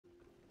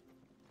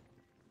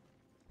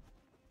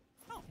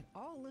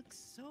all looks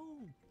so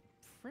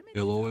primitive.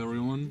 Hello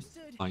everyone,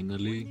 Understood.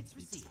 finally Coordinates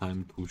it's received.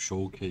 time to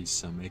showcase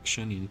some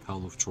action in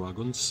Call of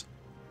Dragons.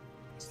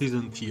 Still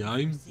Season waiting for a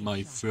TI, safe my shot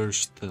here.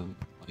 first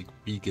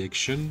big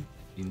action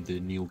in the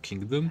new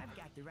kingdom I've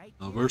got the right gear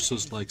for any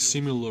versus like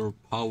situation. similar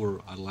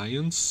power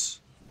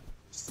alliance,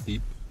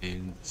 SIP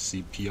and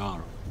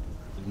CPR.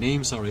 The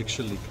names are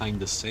actually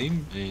kinda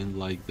same and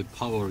like the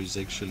power is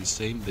actually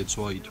same, that's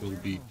why it will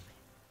be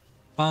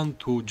fun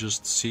to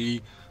just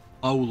see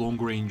how long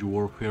range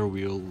warfare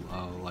will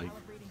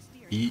Calibrating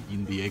steering. be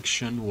in the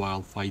action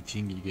while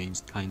fighting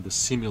against kinda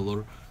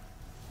similar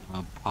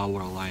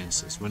power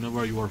alliances.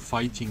 Whenever you are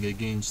fighting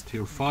against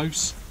tier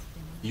 5s,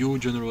 you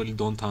generally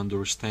don't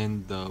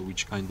understand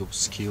which kind of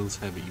skills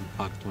have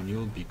impact on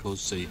you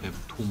because they have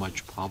too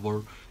much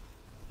power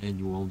and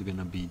you aren't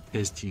gonna be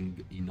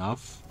testing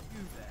enough.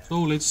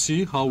 So let's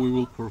see how we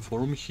will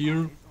perform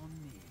here.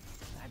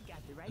 I've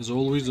got the right As gear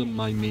always, for any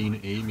my main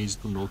situation. aim is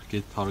to not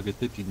get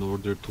targeted. In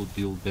order to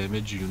deal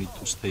damage, you need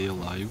to stay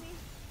alive.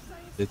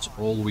 That's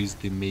always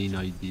the main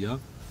idea.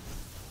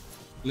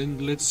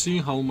 Let's see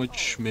how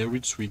much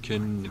merits we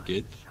can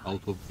get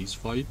out of this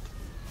fight.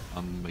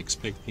 I'm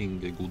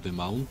expecting a good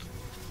amount.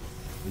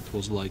 It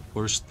was like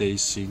first day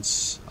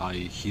since I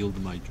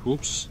healed my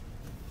troops.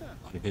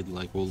 I had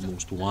like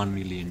almost 1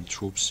 million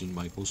troops in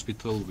my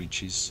hospital,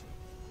 which is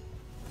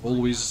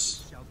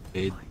always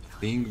a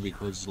thing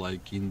because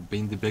like in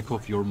the back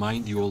of your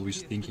mind you're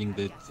always thinking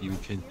that you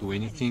can't do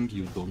anything,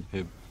 you don't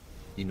have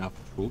enough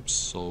troops.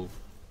 So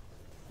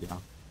yeah,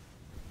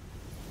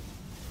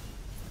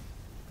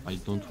 I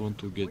don't want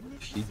to get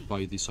Coordinates hit received.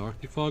 by this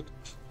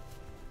artifact.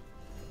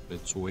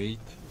 Let's wait.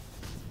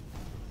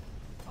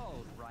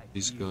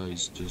 This guy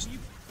is just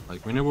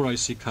like, whenever I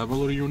see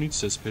cavalry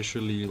units,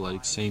 especially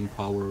like same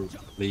power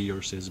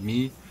players as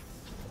me,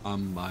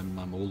 I'm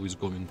always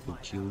going to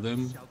kill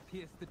them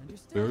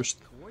Understood. first.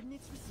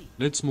 Coordinates received.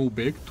 Let's move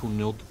back to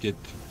not get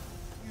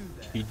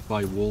hit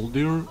by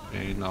Waldir,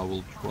 and I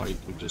will try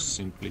to just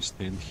simply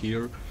stand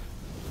here.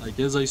 Like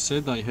as I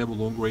said, I have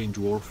long range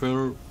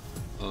warfare.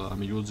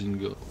 I'm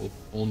using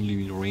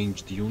only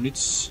ranged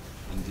units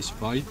in this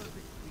fight.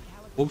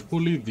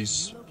 Hopefully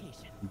this Location.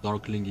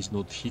 Darkling is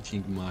not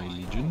hitting my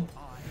Legion.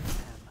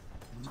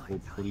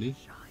 Hopefully.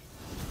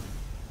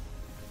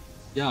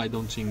 Yeah, I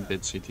don't think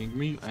that's hitting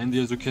me. And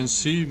as you can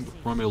see,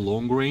 from a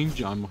long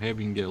range, I'm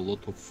having a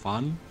lot of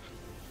fun,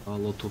 a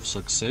lot of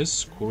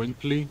success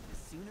currently. The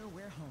sooner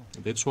we're home.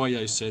 That's why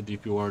I said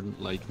if you are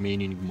like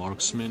maining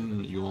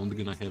marksman, you're only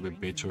gonna have a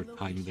better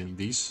time than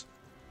this.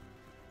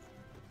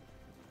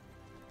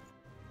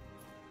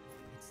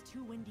 It's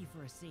too windy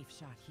for a safe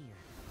shot here.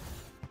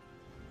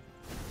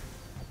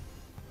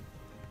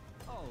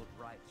 I'll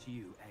write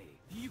you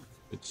a beautiful.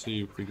 Let's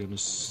see if we're gonna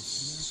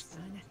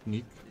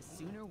sneak The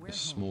sooner we're a home.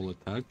 small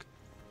attack.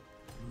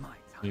 My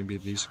time Maybe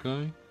to this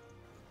shine. guy.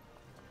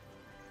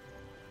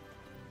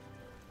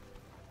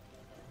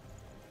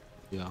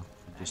 Yeah,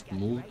 just I've got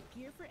the move. right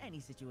gear for any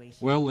situation.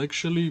 Well,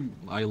 actually,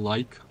 I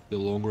like the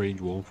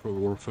long-range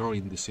warfare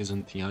in the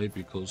Season TI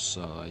because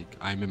like,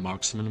 I'm a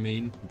marksman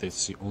main.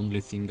 That's the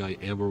only thing I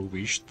ever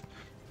wished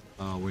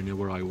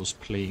whenever I was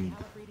playing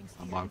Calibrating a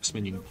steering.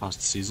 marksman in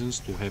past seasons,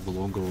 to have a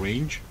longer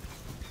range.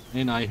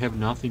 And I have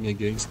nothing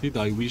against it.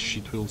 I wish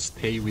it will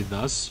stay with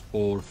us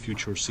for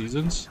future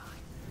seasons.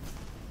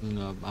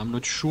 I'm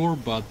not sure,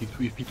 but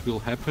if it will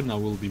happen, I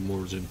will be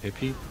more than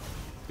happy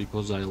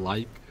because I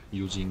like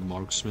using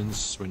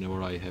marksmans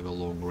whenever I have a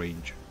long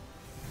range.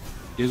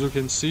 As you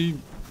can see,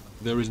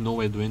 there is no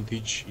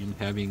advantage in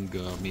having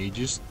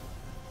mages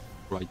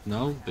right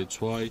now. That's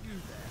why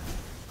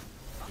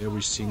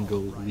every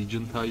single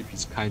legion type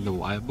is kind of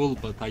viable,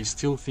 but I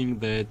still think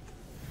that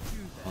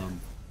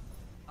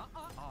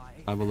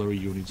cavalry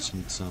units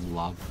need some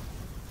love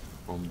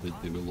from the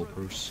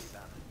developers.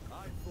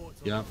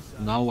 Yeah,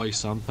 now I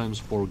sometimes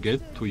forget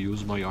to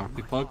use my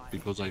artifact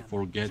because I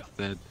forget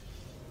that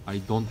I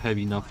don't have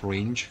enough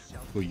range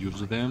to use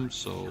them,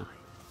 so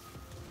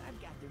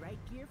I've got the right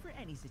gear for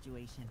any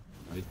situation.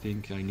 I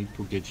think I need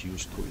to get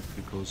used to it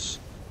because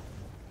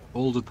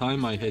all the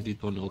time I had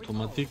it on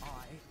automatic.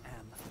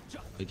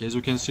 Like as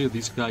you can see,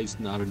 these guys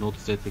are not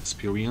that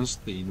experienced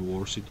in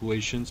war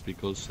situations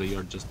because they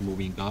are just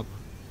moving up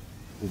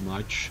too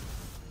much.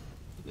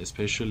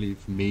 Especially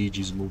if mage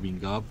is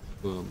moving up,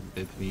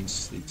 that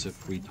means it's a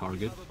free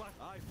target.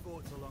 I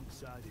fought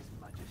alongside His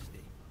Majesty.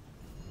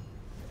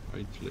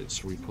 Right, let's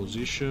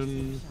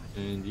reposition,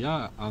 and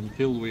yeah,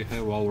 until we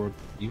have our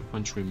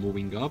infantry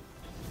moving up,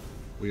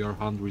 we are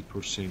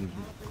 100%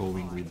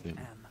 going with them.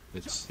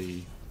 Let's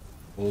see.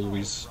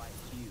 Always,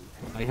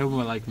 I have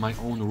like my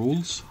own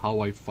rules how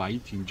I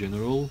fight in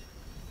general.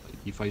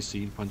 Like if I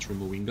see infantry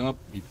moving up,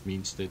 it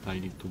means that I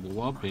need to move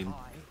up and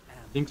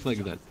things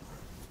like that.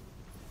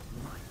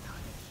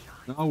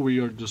 Now we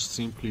are just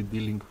simply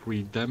dealing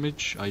free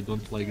damage. I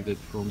don't like that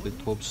from the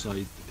top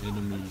side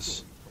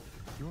enemies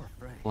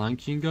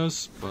flanking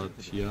us, but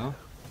yeah,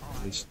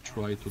 let's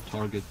try to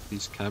target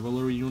this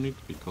cavalry unit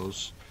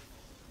because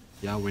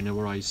yeah,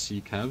 whenever I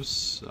see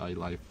cavs,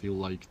 I feel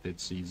like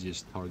that's the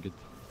easiest target.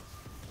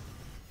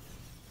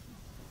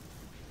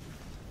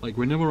 Like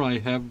whenever I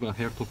have a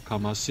Heart of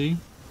Kamasi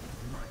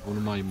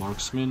on my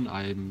marksman,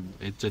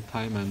 at that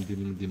time I'm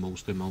dealing the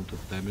most amount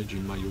of damage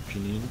in my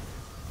opinion.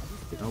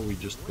 Now we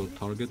just got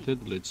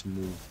targeted. Let's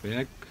move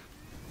back.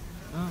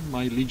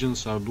 My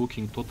legions are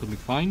looking totally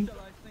fine.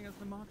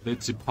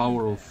 That's the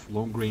power of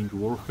long range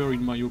warfare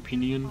in my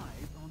opinion.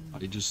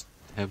 I just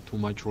have too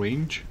much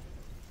range.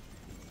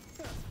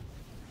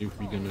 If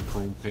we're gonna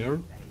compare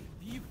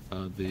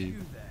the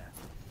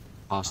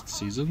past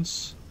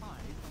seasons.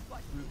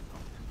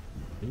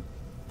 Okay.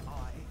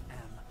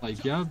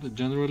 Like yeah,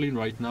 generally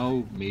right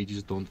now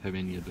mages don't have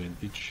any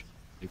advantage.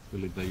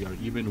 Actually they are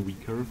even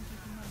weaker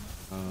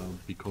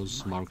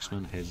because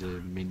marksman has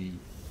many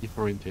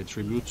different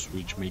attributes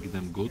which make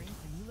them good.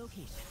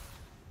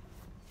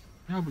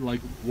 Yeah, but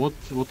like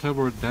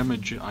whatever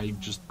damage I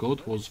just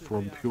got was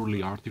from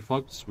purely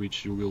artifacts,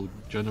 which you will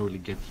generally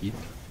get hit.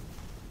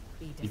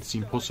 It's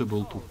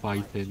impossible to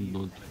fight and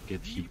not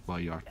get hit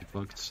by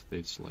artifacts.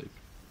 That's like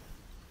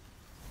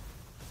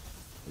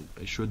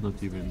I should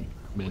not even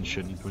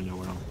mention it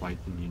whenever I'm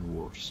fighting in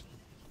wars.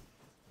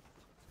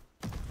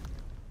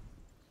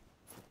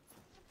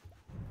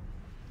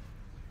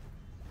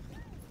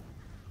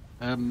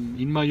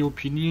 In my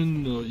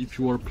opinion, if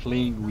you are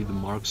playing with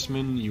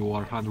marksman, you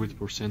are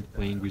 100%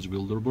 playing with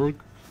Wilderberg.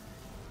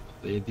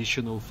 The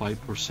additional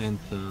 5%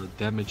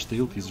 damage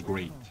tilt is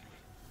great.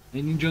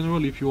 And in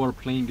general, if you are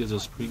playing as a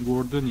Spring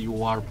Warden,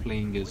 you are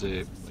playing as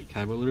a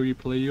cavalry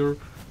player.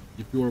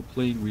 If you are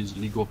playing with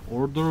League of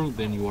Order,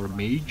 then you are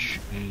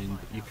mage. And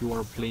if you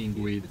are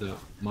playing with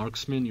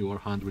marksman, you are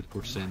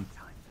 100%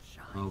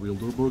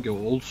 Wilderberg.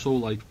 Also,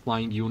 like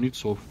flying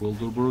units of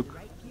Wilderberg,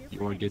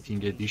 you are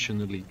getting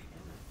additionally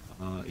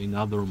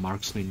another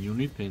marksman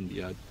unit, and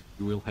yeah,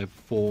 you will have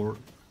 4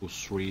 to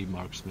 3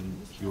 marksman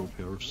hero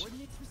pairs.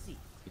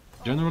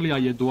 Generally, I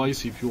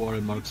advise if you are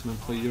a marksman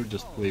player,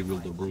 just play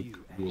Wilderberg.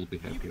 You will be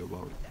happy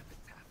about it.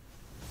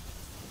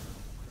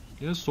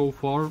 Yeah, so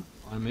far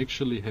I'm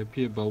actually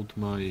happy about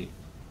my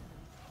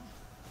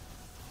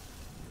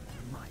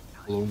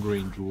long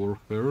range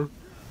warfare.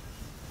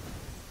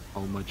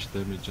 How much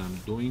damage I'm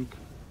doing.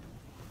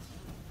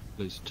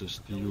 Let's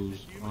just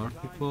use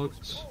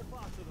artifacts.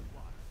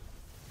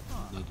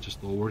 Not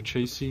just over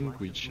chasing,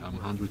 which I'm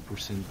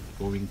 100%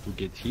 going to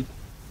get hit.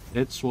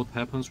 That's what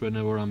happens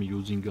whenever I'm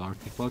using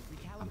artifact,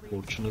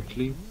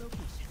 unfortunately.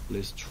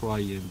 Let's try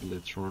and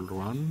let's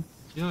run.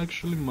 Yeah,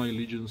 actually my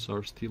legions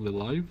are still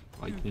alive.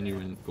 I can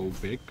even go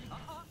back.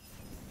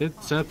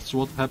 That's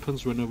what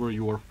happens whenever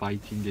you are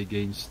fighting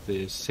against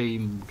the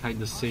same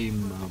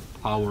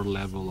power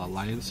level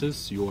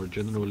alliances. You are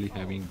generally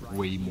having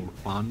way more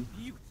fun.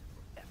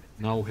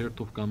 Now Heart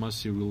of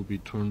Kamasi will be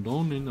turned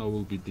on and I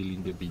will be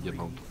dealing a big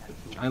amount of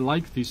damage. I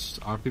like this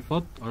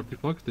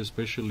artifact,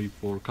 especially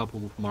for a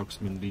couple of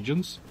marksman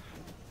legions.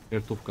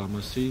 Heart of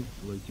Kamasi,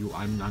 like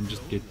I'm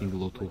just getting a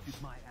lot of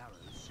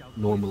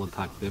normal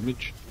attack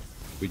damage,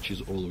 which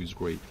is always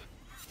great.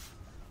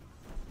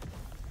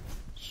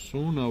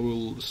 Soon I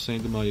will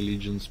send my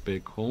legions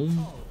back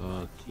home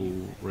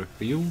to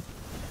refill.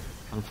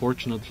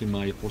 Unfortunately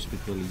my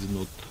hospital is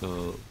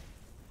not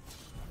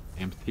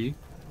empty.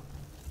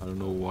 I don't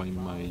know why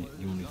my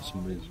units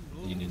move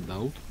in and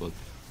out, but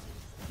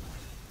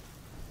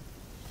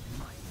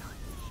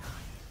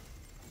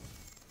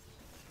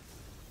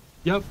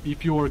yep,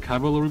 if you are a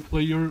cavalry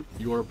player,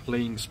 you are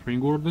playing Spring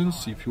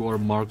Wardens. If you are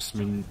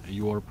marksman,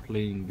 you are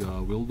playing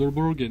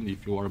Wilderberg, and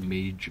if you are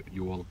mage,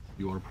 you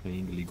are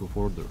playing League of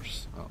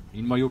Orders.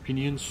 In my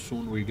opinion,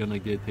 soon we're gonna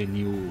get a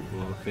new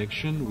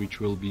faction, which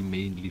will be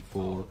mainly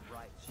for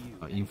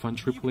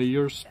infantry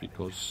players,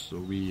 because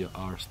we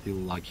are still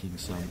lacking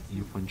some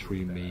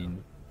infantry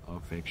main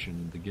faction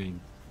in the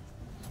game.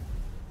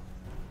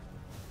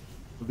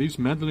 This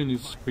Madeline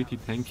is pretty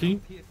tanky.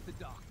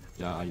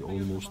 Yeah, I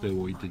almost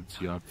avoided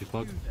the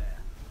artifact.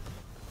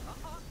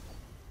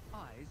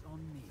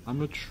 I'm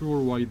not sure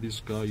why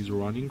this guy is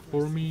running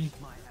for me,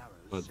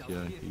 but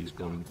yeah, he's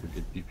going to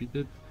get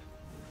defeated.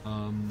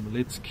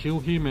 Let's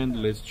kill him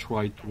and let's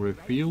try to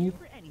refill,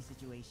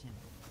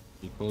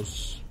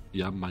 because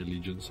yeah, my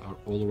legions are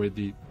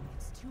already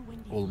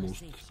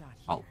almost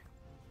half.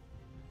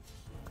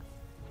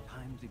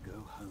 Time to go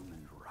home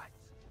and write.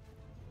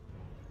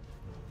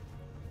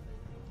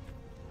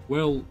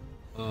 Well,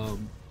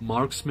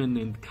 marksman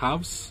and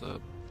calves,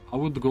 I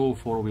would go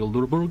for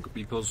Wilderberg,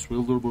 because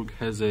Wilderberg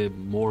has a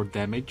more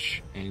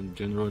damage, and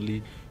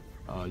generally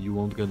you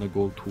won't gonna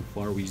go too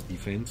far with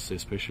defense,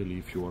 especially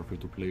if you are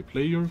free-to-play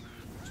player.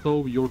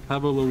 So your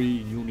cavalry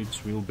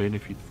units will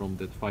benefit from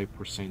that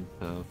 5%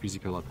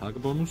 physical attack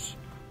bonus,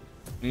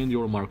 and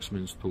your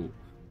marksmen too.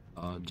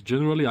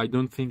 Generally, I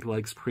don't think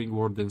like Spring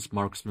Warden's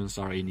marksmen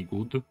are any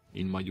good,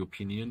 in my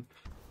opinion.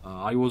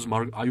 I was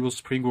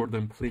Spring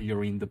Warden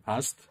player in the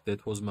past.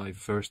 That was my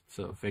first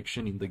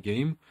faction in the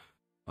game.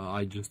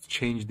 I just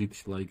changed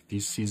it like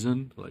this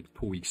season, like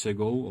 2 weeks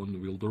ago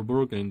on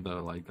Wilderberg, and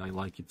I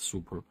like it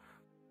super.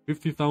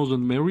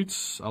 50,000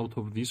 merits out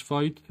of this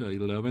fight,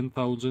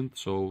 11,000,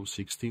 so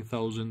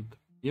 16,000.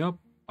 Yep,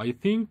 I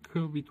think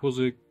it was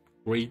a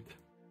great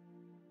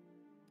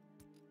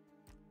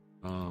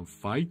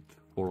fight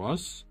for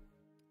us.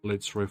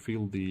 Let's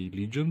refill the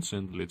legions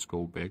and let's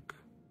go back.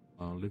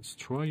 Let's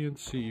try and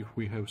see if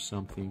we have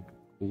something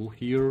cool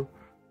here.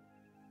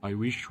 I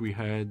wish we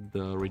had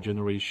the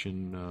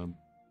regeneration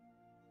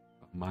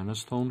mana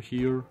stone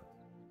here.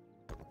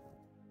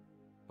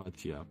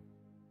 But yeah,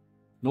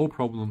 no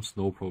problems,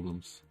 no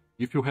problems.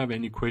 If you have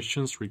any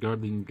questions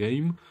regarding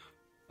game,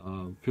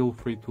 feel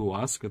free to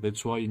ask.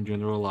 That's why in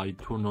general I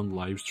turn on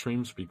live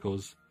streams,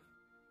 because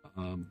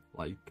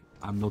like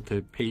I'm not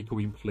a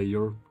pay-to-win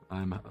player.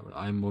 I'm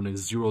on a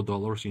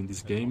 $0 in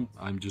this game.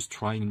 I'm just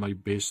trying my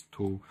best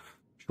to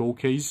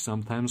showcase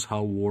sometimes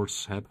how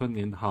wars happen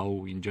and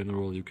how in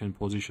general you can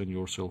position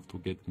yourself to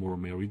get more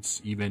merits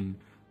even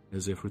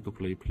as a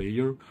free-to-play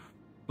player.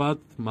 But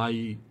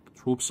my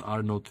troops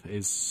are not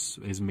as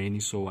many,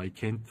 so I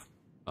can't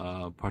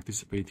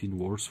participate in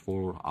wars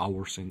for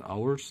hours and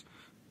hours.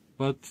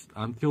 But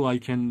until I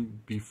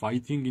can be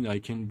fighting and I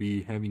can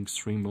be having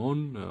stream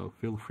on,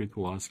 feel free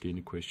to ask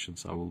any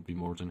questions. I will be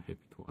more than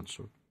happy to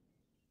answer.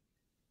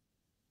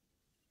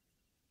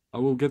 I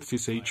will get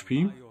this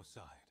HP.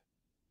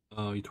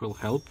 It will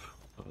help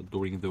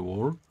during the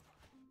war.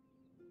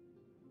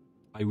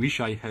 I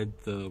wish I had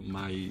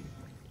my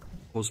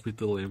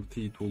hospital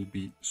empty. It will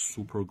be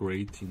super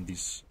great in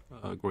this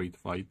great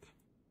fight.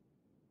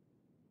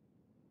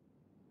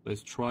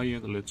 Let's try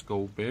and let's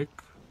go back.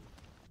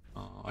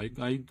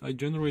 I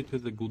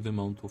generated a good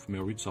amount of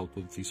merits out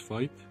of this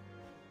fight,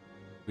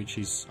 which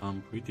is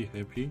I'm pretty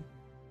happy.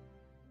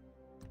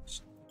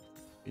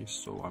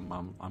 So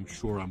I'm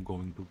sure I'm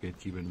going to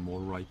get even more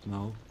right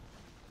now.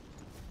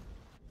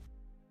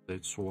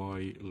 That's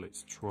why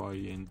let's try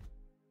and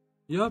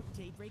yep,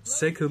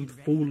 second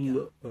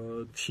full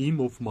team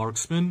of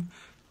marksmen.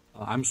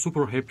 I'm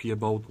super happy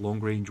about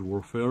long range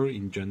warfare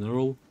in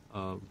general.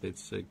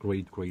 That's a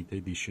great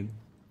addition.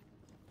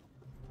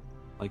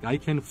 Like I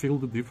can feel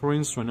the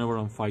difference whenever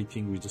I'm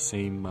fighting with the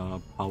same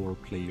power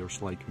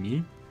players like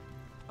me.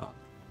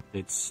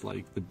 That's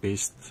like the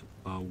best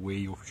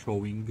way of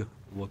showing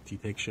what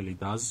it actually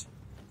does.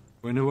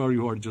 Whenever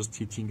you are just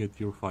hitting a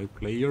tier 5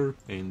 player,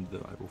 and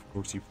of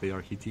course if they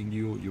are hitting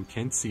you, you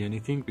can't see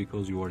anything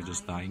because you are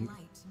just dying.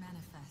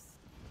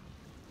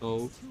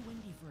 So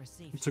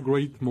it's a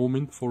great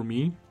moment for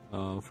me,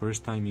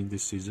 first time in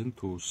this season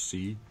to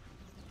see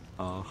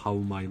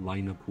how my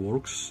lineup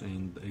works,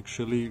 and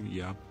actually,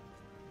 yeah,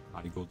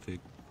 I got a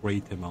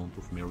great amount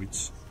of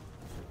merits.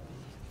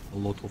 A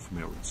lot of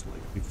merits,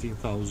 like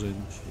 15,000,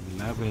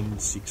 11,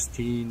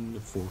 16,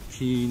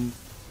 14.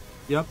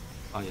 Yep,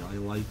 I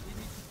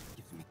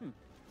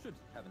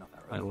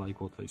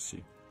like what I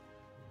see.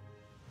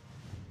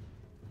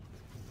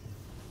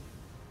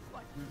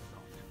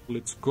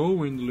 Let's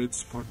go and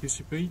let's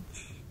participate.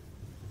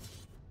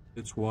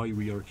 That's why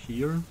we are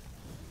here.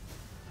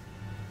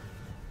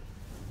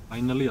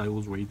 Finally, I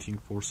was waiting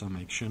for some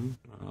action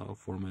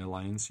for my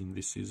alliance in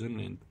this season,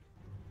 and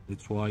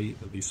that's why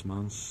this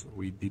month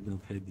we did not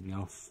have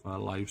enough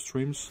live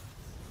streams.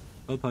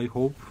 But I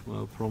hope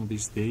from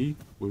this day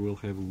we will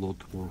have a lot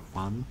more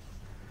fun.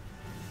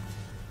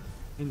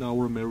 And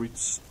our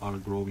merits are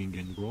growing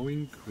and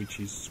growing, which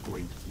is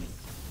great.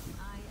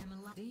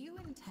 Do you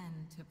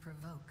intend to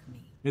provoke me?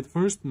 At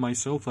first,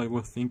 myself, I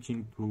was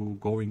thinking to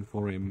going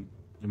for a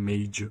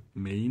mage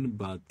main,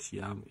 but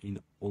yeah, in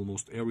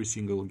almost every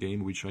single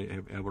game which I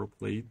have ever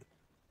played,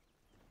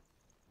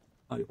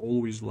 I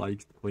always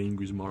liked playing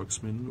with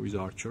marksmen, with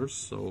archers,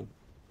 so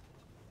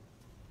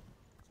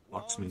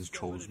marksmen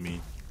chose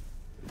me.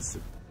 It's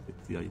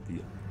the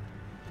idea.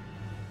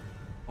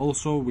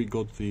 Also, we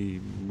got the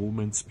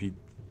movement speed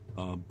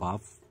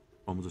buff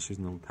from the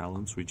seasonal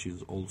talents, which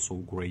is also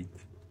great.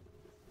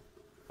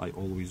 I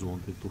always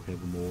wanted to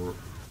have more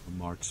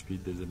mark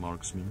speed as a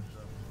marksman.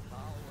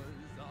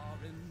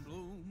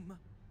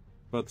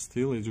 But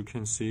still, as you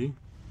can see,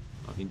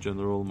 in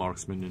general,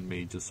 marksmen and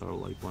mages are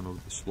like one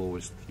of the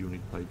slowest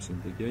unit types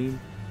in the game.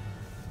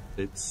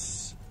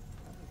 It's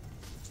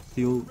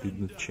still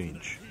didn't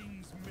change.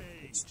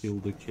 It's still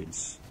the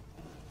case.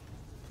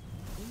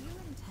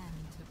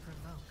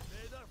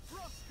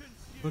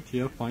 But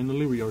yeah,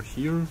 finally we are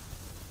here.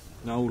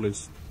 Now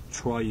let's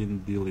try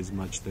and deal as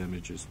much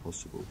damage as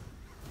possible.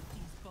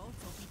 These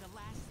bolts will be the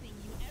last thing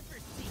you ever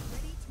see.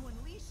 Ready to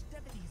unleash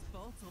these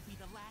bolts will be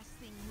the last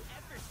thing you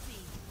ever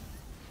see.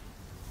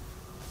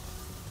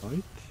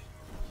 Right.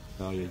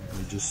 I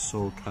just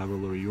saw a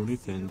cavalry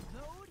unit and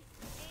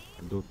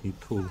I don't need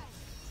to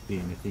see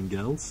anything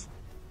else.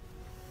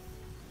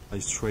 I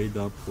straight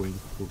up went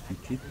to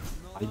hit it.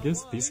 I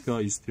guess this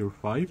guy is tier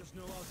 5.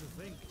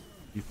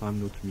 If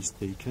I'm not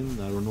mistaken.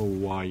 I don't know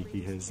why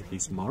he has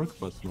his mark,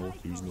 but no,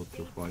 he's not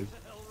tier 5.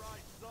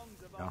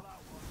 Yeah,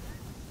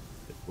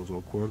 that was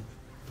awkward.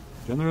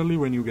 Generally,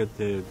 when you get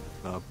a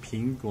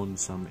ping on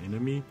some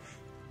enemy,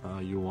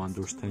 you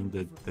understand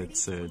that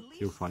that's a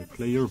tier 5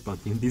 player, but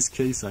in this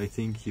case I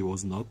think he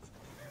was not.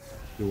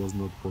 He was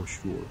not for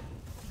sure.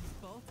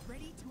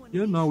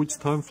 Yeah, now it's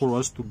time for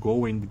us to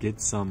go and get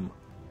some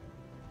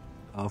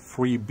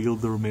free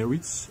builder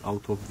merits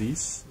out of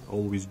this.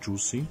 Always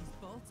juicy.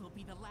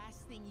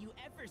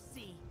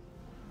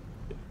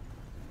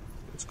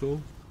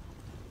 go.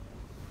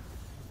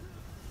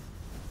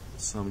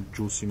 Some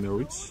juicy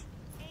merits.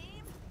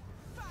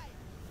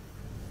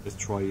 Let's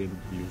try and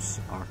use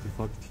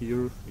artifact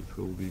here, it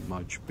will be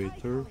much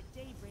better.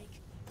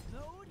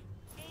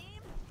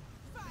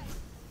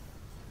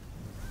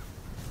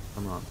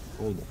 Come on,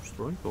 almost,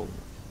 right? Almost.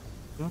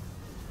 Yeah.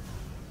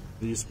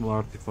 These small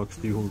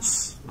artifact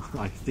deals,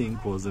 I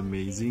think, was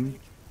amazing.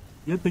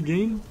 Yet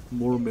again,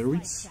 more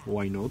merits,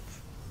 why not?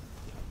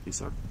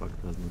 This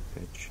artifact does not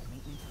catch,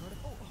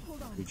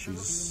 which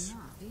is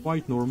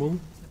quite normal.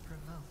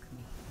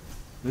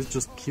 Let's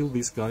just kill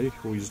this guy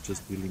who is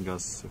just dealing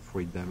us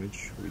free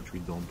damage, which we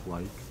don't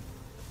like.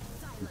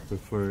 We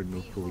prefer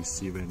not to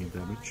receive any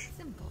damage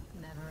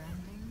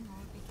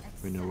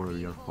whenever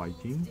we are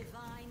fighting.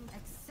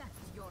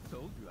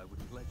 Told you I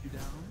wouldn't let you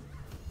down.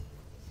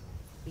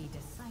 Be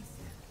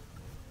decisive.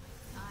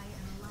 I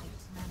am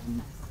light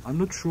manifest. I'm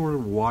not sure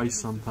why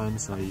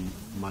sometimes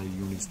my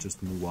units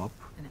just move up.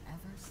 An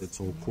ever That's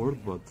awkward,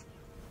 but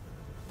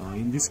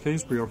in this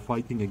case we are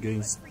fighting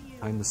against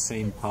kind of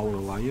same power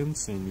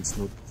alliance, and it's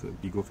not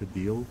big of a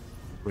deal.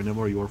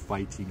 Whenever you are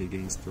fighting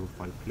against your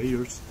 5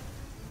 players,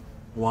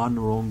 one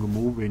wrong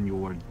move and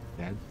you are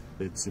dead.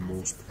 That's the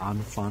most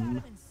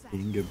unfun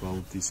thing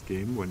about this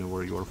game,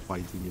 whenever you are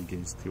fighting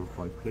against your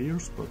 5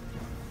 players, but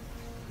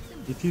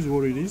it is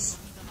what it is.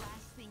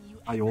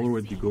 I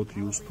already got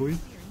used to it,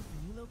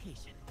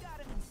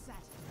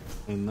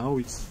 and now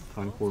it's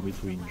time for me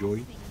to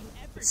enjoy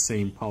the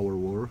same power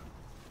war.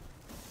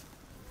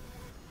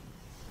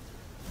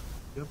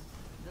 Yep.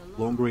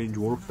 Long range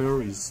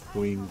warfare is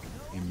doing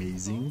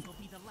amazing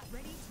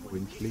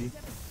currently.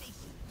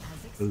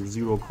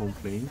 Zero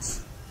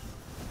complaints.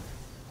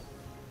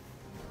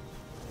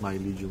 My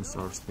legions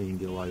are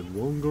staying alive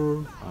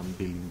longer, I'm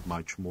dealing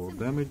much more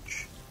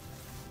damage.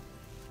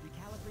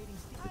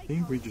 I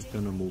think we're just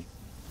gonna move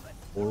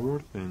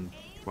forward and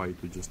try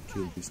to just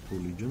kill these 2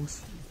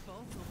 legions.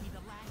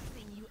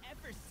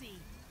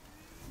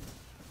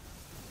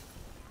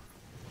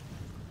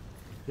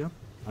 Yep,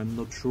 I'm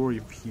not sure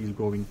if he's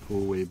going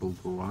to be able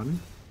to run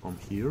from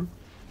here. It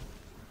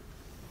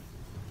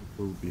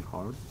will be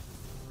hard.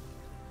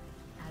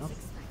 Yep,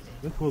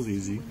 that was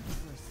easy.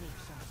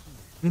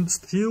 And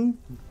still,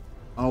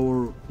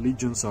 our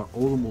legions are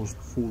almost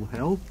full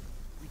health,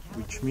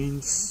 which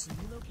means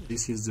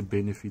this is the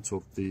benefits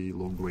of the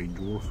long-range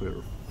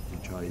warfare,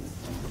 which I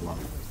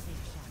love.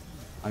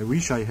 I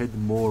wish I had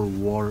more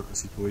war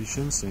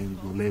situations and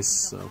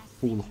less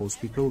full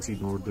hospitals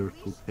in order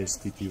to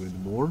test it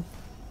even more,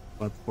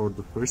 but for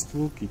the first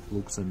look it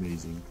looks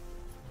amazing.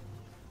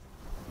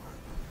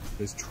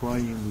 Let's try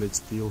and let's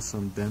deal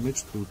some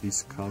damage to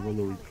this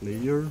cavalry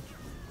player.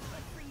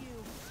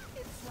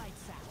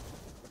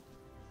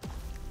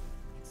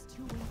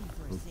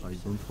 But I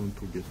don't want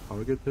to get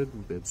targeted,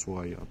 that's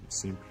why I'm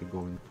simply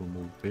going to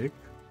move back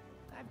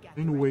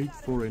and wait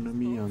for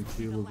enemy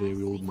until they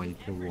will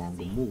make a wrong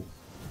move,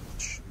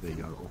 which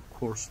they are of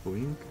course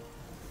doing.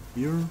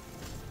 Here,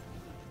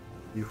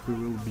 if we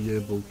will be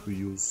able to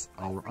use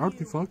our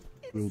artifact,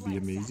 it will be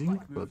amazing,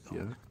 but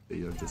yeah,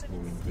 they are just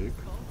moving back.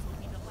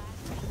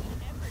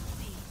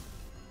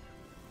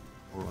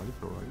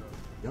 Alright.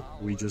 Yep,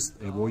 we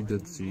just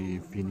avoided the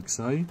Phoenix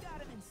Eye,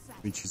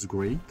 which is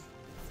great.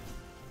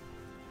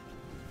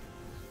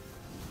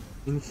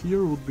 And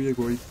here would be a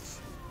great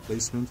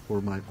placement for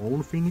my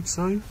own Phoenix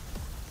Eye.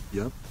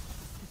 Yep,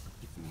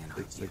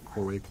 that's a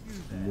correct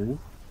move.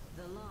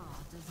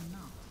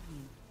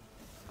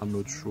 I'm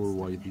not sure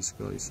why these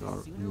guys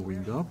are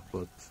moving up,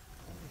 but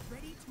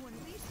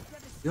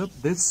yep,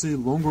 that's the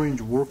long-range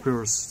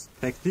warfare's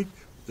tactic.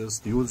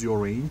 Just use your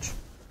range.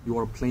 You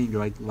are playing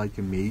like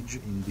a mage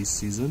in this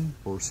season,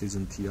 for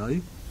season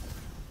TI.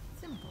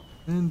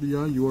 And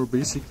yeah, you are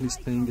basically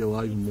staying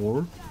alive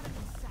more,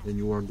 and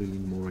you are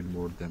dealing more and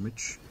more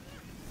damage.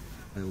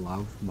 I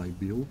love my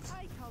build,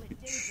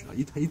 which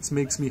it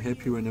makes me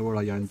happy whenever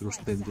I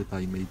understand that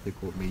I made the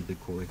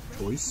correct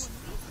choice.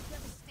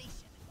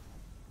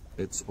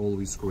 That's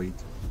always great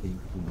thing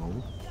to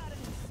know.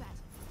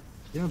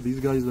 Yeah, these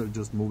guys are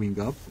just moving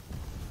up.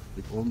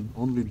 The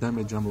only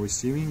damage I'm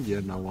receiving, yeah,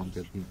 now I'm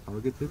getting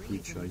targeted,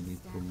 which I need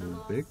to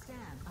move back.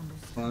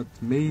 But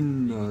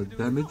main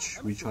damage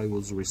which I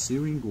was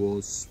receiving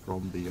was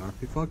from the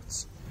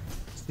artifacts,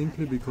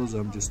 simply because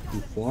I'm just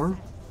too far.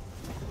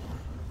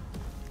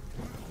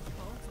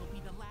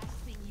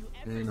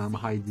 And I'm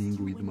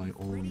hiding with my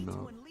own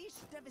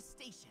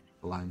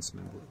alliance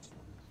members.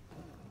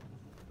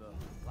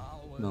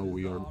 Now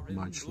we are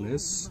much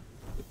less,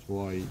 that's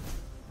why,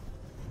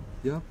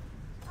 yeah,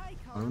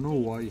 I don't know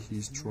why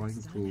he's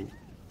trying to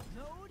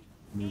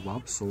move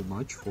up so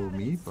much for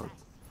me, but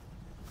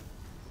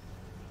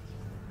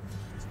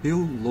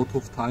still lot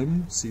of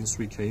time since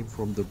we came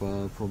from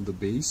the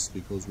base,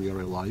 because we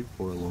are alive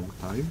for a long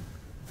time.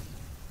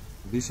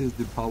 This is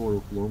the power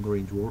of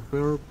long-range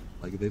warfare.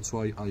 Like, that's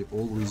why I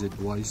always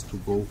advise to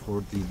go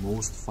for the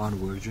most fun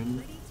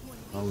version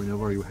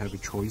whenever you have a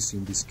choice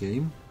in this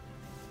game.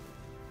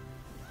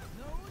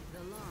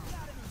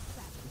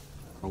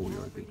 How we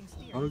are getting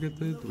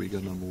targeted, we're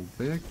gonna move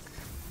back.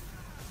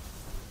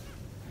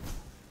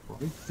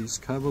 Right, this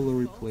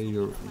cavalry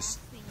player is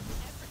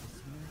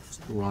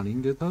just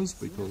running at us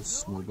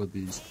because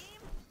nobody is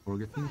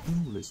targeting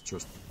him. Let's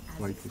just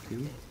try to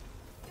kill.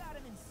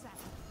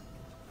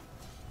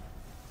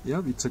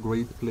 Yeah, it's a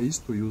great place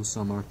to use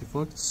some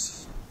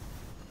artifacts.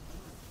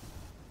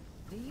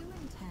 Do you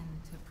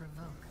intend to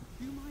provoke?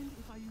 Do you mind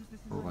if I use this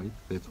in Alright,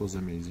 that was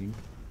amazing.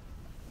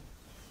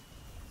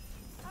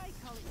 I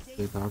call it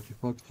That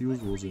artifact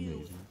use was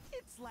amazing.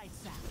 It's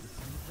lights out.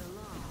 The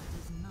law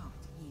does not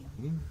yield.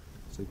 Okay,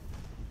 it's a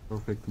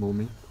perfect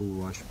moment to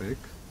rush back.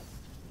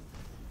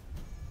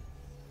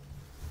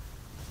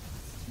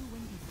 Too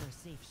windy for a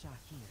safe shot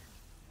here.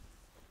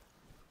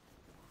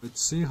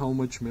 Let's see how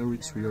much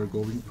merits we are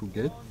going to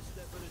get.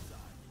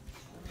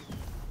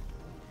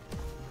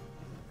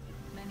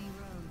 Many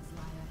roads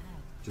lie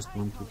ahead. Just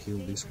want to kill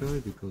this guy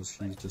because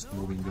he's just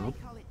moving up.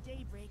 I call it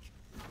daybreak,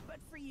 but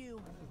for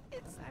you,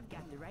 it's I've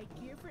got the right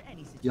gear for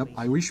any situation. Yep,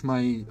 I wish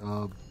my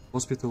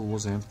hospital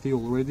was empty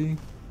already. It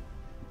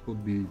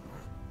would be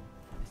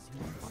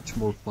much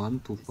more fun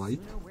to fight.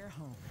 We're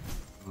home.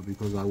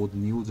 Because I would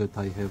knew that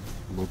I have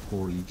a lot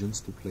more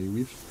legions to play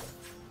with.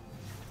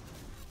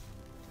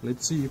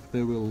 Let's see if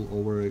they will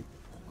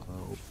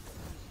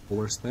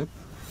overstep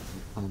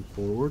and come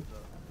forward.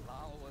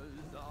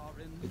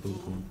 I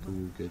don't want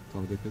to get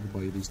targeted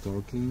by this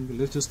Darkling.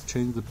 Let's just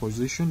change the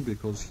position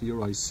because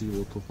here I see a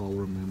lot of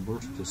our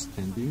members just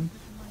standing.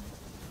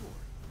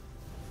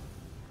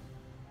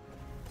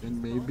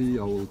 And maybe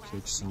I will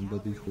catch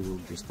somebody who will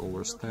just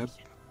overstep.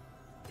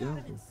 Yeah,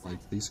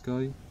 like this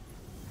guy.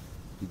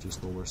 He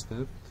just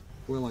overstepped.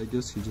 Well, I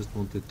guess he just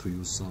wanted to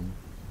use some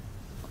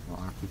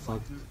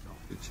artifact,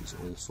 which is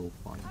also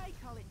fine. I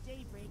call it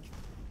daybreak,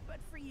 but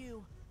for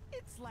you,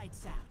 it's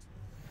lights out.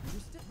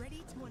 You're still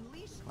ready to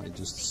unleash. I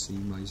just see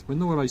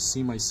whenever I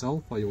see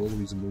myself, I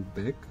always move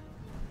back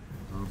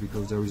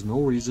because there is no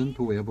reason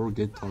to ever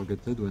get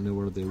targeted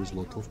whenever there is a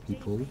lot of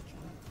people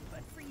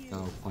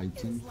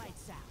fighting.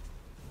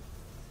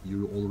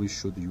 You always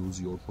should use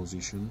your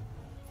position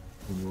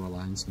on your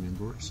alliance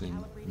members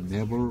and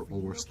never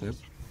overstep.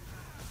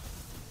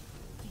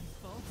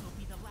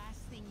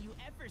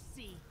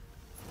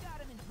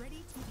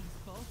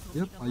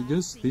 Yep, I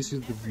guess this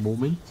is the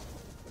moment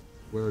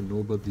where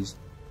nobody's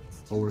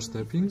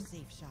overstepping,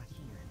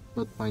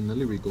 but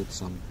finally we got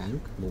some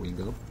tank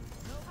moving up.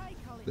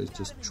 Let's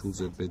just choose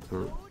a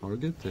better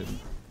target and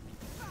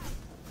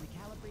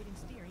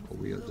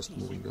we are just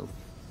moving up.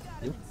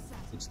 Yep,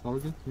 it's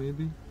target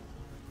maybe.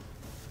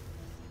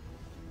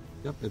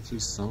 Yep, at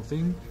least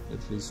something.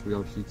 At least we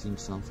are hitting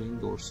something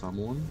or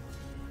someone.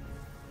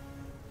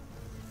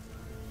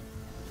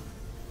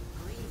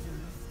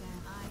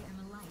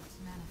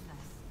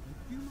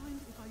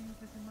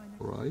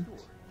 Alright.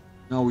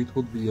 Now it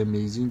would be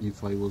amazing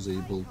if I was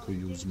able to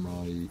use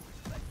my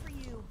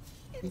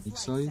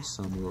Phoenix Eye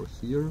somewhere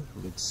here.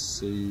 Let's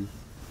see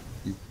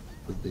if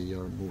they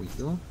are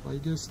moving up. I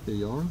guess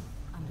they are.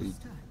 We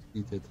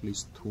hit at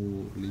least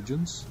 2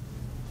 legions.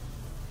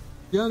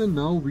 Yeah, and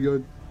now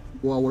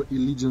our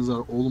legions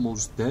are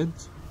almost dead,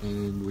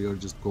 and we are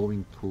just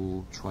going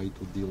to try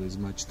to deal as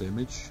much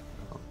damage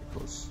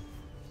because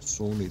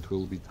soon it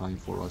will be time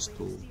for us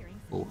to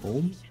go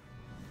home.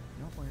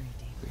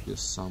 I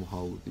guess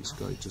somehow this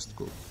guy just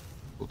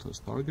got us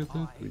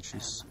targeted, which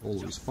is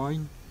always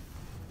fine.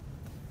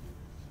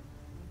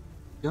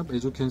 Yep,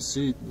 as you can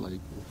see,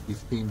 like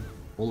 15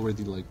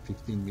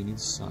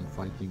 minutes I'm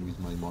fighting with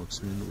my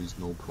marksman with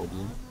no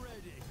problem.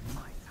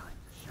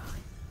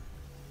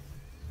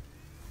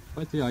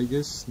 But yeah, I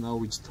guess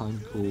now it's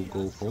time to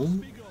go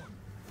home,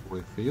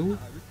 refill.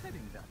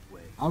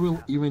 I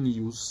will even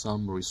use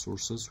some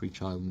resources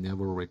which I'll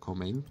never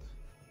recommend.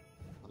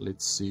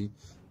 Let's see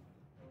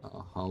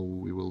how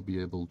we will be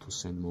able to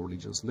send more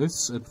legions.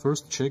 Let's at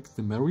first check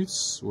the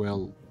merits.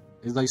 Well,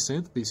 as I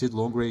said, this is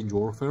long range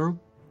warfare.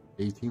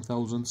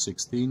 18,000,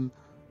 16,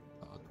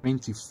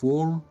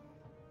 24,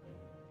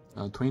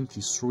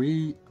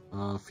 23,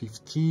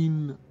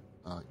 15,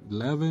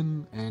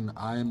 11, and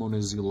I am on a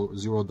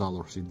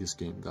 $0 in this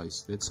game,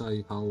 guys. That's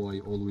how I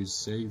always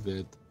say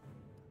that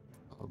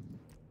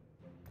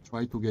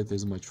try to get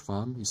as much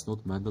fun. It's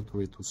not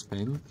mandatory to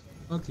spend,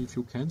 but if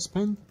you can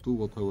spend, do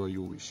whatever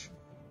you wish.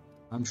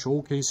 I'm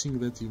showcasing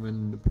that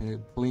even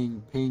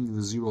paying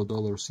the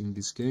 $0 in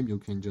this game, you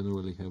can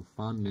generally have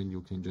fun and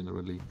you can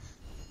generally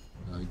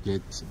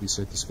get the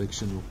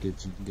satisfaction of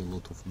getting a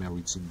lot of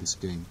merits in this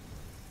game.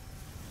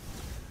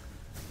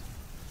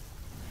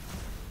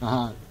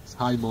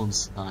 Hi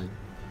Mons, hi.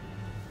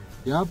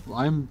 Yep,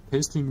 I'm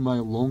testing my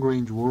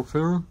long-range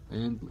warfare,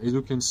 and as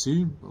you can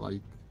see,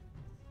 like,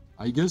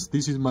 I guess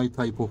this is my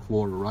type of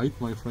war, right,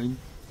 my friend?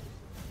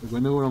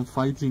 Whenever I'm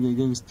fighting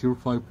against tier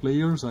 5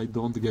 players, I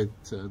don't get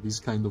these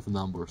kind of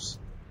numbers.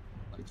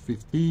 Like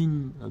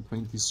 15,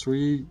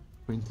 23,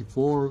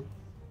 24,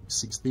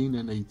 16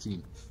 and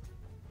 18.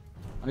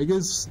 I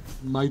guess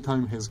my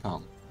time has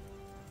come.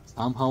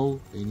 Somehow,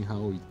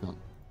 anyhow, it comes.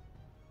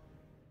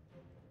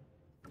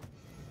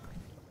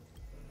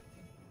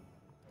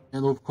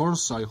 And of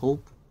course, I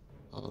hope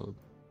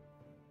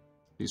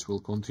this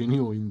will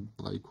continue in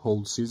like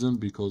whole season,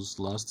 because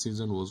last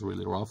season was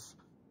really rough.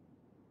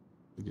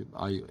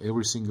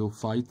 Every single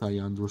fight I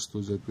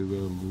understood that we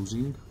were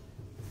losing.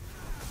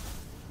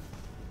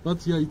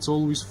 But yeah, it's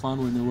always fun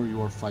whenever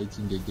you are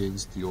fighting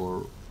against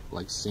your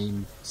like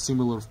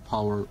similar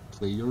power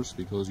players,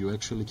 because you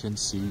actually can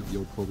see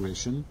your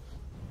progression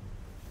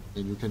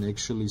and you can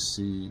actually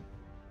see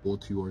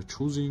what you are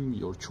choosing,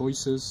 your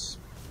choices.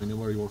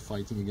 Whenever you are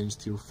fighting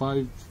against tier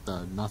 5,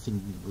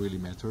 nothing really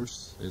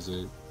matters as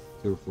a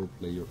tier 4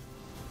 player.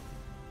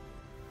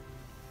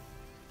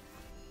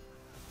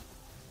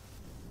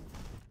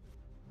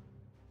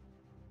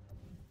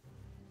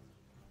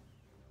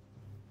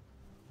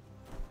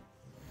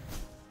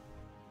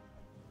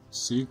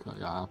 Sick,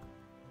 yeah,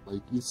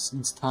 like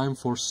it's time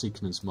for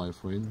sickness, my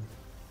friend.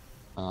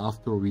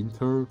 After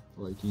winter,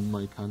 like in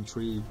my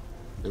country,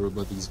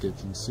 everybody's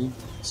getting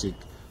sick.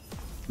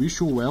 Wish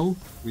you well,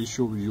 wish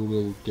you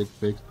will get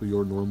back to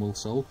your normal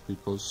self,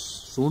 because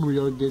soon we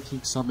are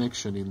getting some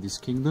action in this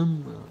kingdom,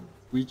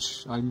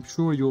 which I'm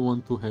sure you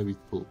want to have it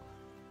too.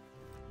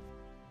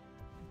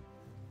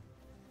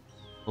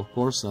 Of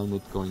course, I'm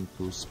not going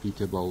to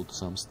speak about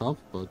some stuff,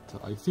 but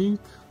I think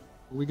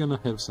we're gonna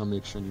have some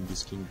action in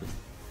this kingdom.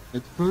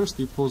 At first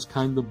it was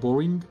kinda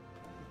boring,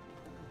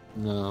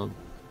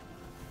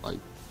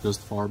 like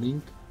just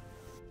farming.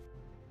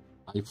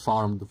 I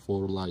farmed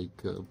for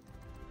like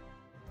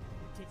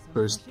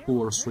first 2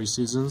 or 3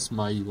 seasons.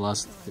 My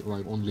last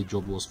only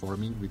job was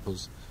farming,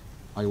 because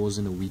I was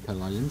in a weak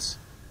alliance.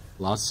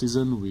 Last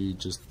season we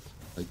just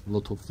like a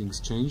lot of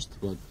things changed,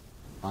 but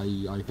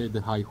I had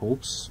high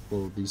hopes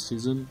for this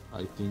season.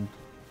 I think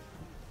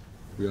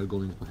we are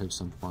going to have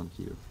some fun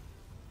here.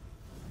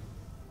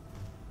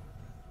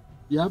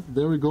 Yep,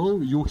 there we go.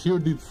 You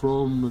heard it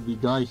from the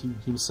guy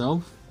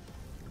himself.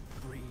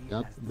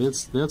 Yep,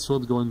 that's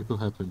what's going to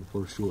happen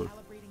for sure.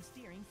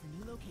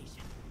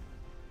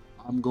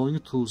 I'm going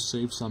to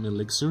save some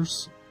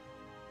elixirs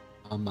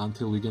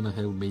until we're gonna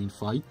have main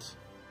fight.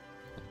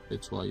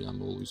 That's why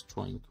I'm always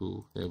trying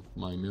to have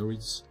my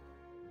merits.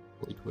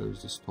 Wait, where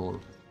is the store?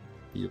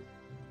 Here.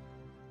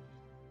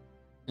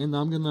 And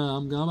I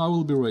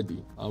will be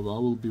ready. I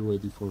will be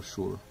ready for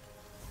sure.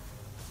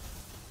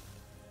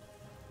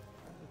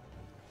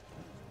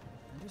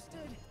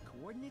 Understood.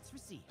 Coordinates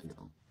received.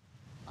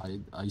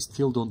 I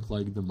still don't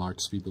like the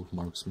march speed of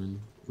marksmen.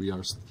 We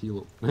are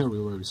still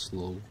very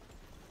slow.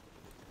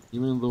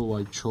 Even though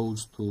I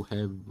chose to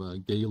have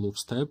Gale of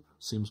Step,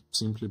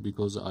 simply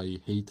because I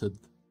hated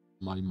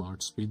my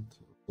march speed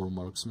for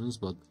marksmen,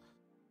 but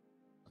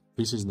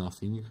this is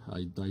nothing.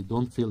 I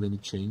don't feel any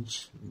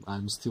change.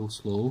 I'm still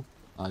slow.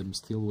 I'm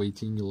still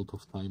waiting a lot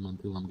of time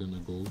until I'm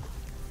gonna go.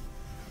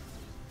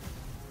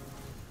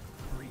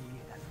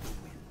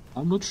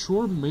 I'm not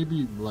sure,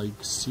 maybe like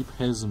SIP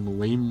has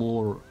way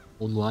more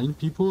online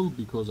people,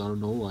 because I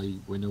don't know,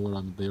 whenever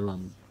I'm there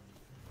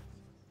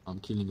I'm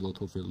killing a lot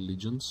of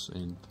legions,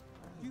 and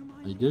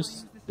I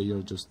guess they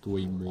are just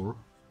way more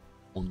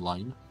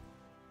online.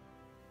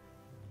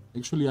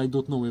 Actually, I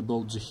don't know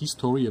about the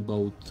history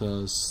about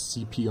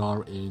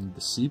CPR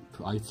and SIP.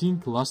 I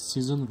think last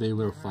season they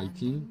were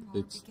fighting.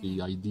 That's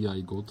the idea I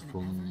got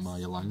from my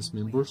alliance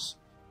members.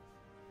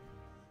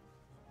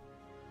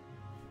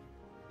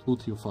 2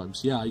 tier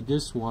 5s. Yeah, I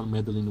guess one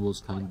Madeline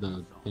was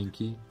kinda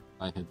tanky.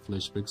 I had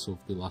flashbacks of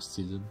the last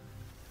season.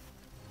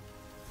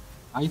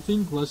 I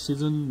think last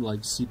season,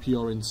 like,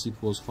 CPR and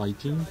SIP was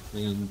fighting,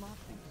 and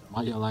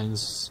my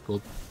alliance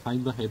got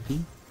kinda happy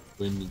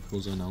when it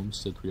was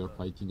announced that we are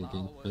fighting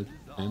against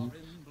them.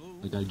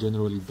 Like, I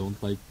generally don't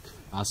like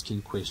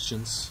asking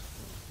questions.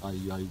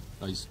 I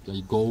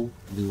go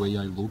the way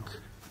I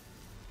look.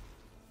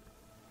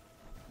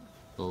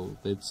 So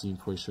that's the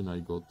impression I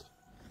got.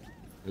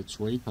 Let's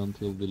wait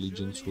until the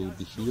legions will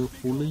be here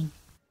fully.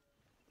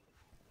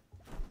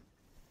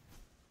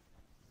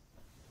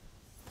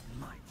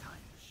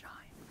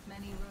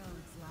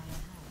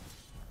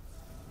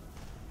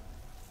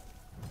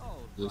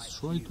 Let's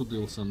try to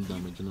deal some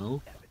damage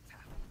now.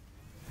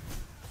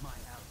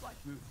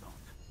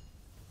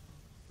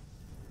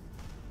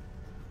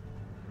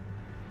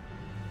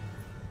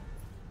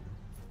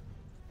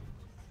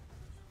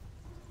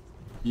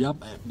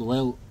 Yep,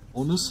 well,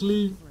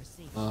 honestly,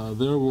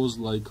 there was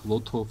like a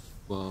lot of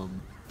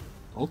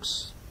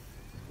talks,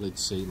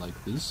 let's say like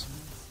this,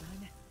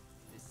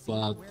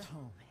 but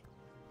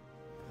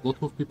a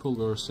lot of people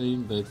were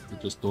saying that we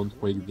just don't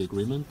break the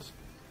agreement.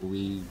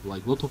 We,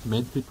 like, a lot of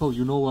mad people,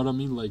 you know what I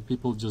mean, like,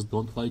 people just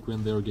don't like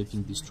when they're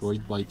getting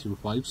destroyed by tier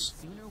 5s.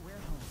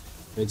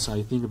 It's,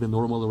 I think, the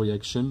normal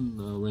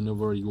reaction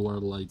whenever you are,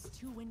 like,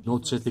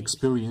 not that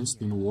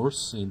experienced in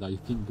wars, and I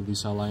think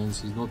this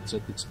alliance is not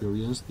that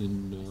experienced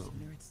in,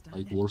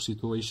 like, war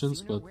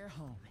situations, but,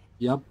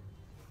 yep,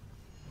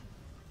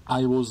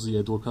 I was the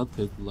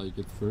advocate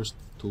at first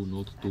to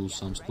not do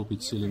some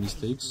stupid, silly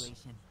mistakes.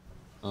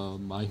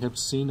 I have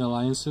seen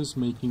alliances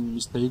making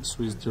mistakes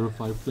with tier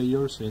 5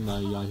 players, and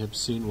I have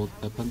seen what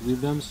happened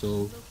with them,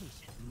 so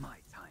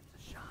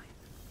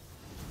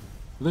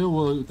there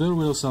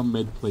were some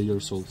mad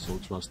players also,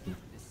 trust me.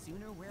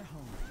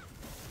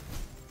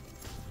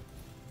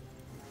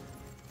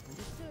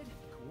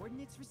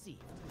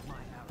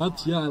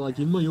 But yeah, like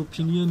in my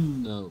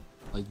opinion,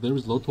 like there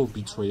is a lot of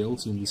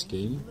betrayals in this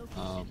game.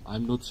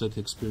 I'm not that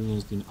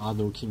experienced in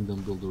other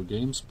kingdom builder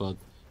games, but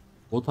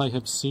what I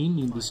have seen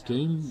in this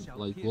game,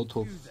 like a lot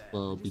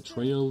of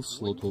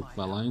betrayals, lot of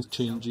alliance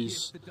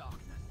changes,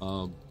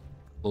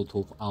 lot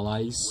of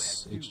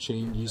allies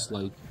exchanges.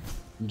 Like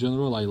in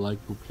general, I like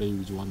to play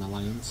with one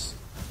alliance.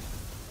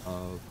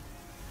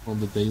 From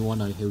the day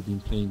one, I have been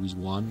playing with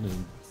one,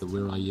 and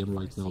where I am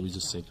right now is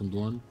the second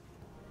one.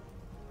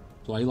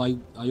 So I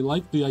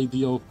like the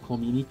idea of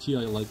community.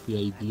 I like the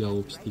idea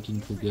of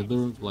sticking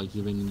together, like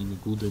even in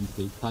good and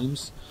bad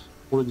times.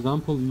 For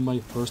example, in my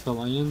first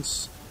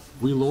alliance,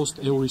 we lost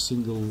every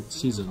single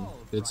season.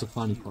 That's a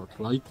funny part,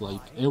 right?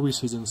 Like every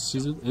single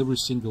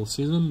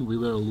season, we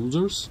were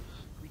losers.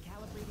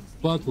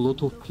 But a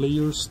lot of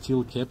players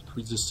still kept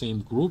with the same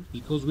group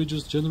because we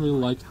just generally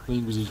liked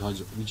playing with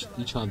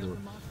each other.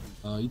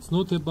 It's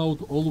not about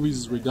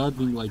always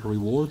regarding like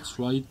rewards,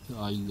 right?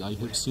 I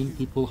have seen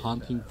people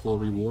hunting for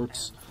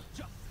rewards.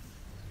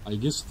 I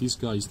guess this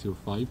guy is tier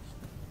 5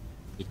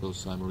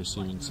 because I'm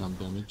receiving some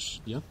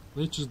damage. Yeah,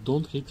 let's just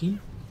don't hit him.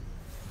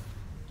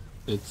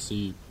 Let's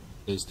see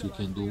best you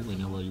can do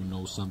whenever you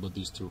know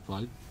somebody's tier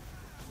 5.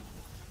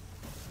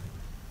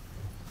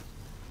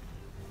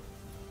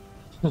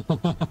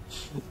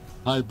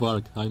 Hi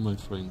Bark, hi my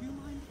friend.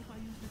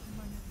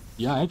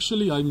 Yeah,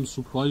 actually I'm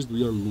surprised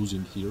we are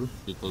losing here,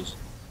 because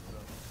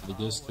I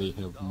guess they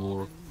have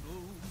more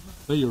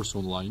players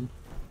online.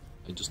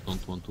 I just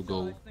don't want to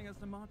go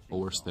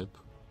overstep.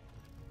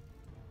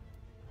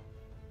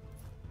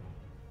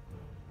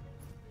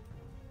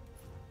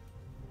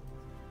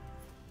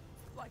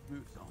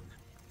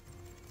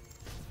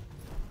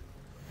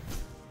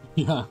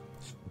 Yeah,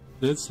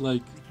 that's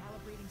like,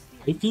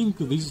 I think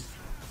these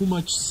too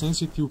much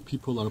sensitive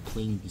people are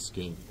playing this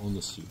game,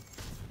 honestly.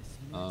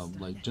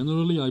 Like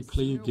generally I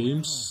play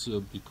games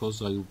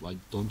because I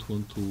don't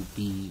want to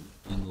be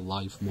in a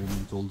live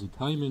moment all the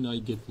time, and I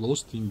get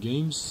lost in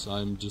games.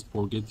 I'm just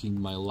forgetting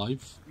my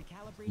life,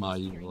 my,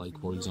 like,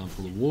 for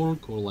example,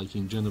 work, or like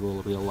in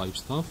general real life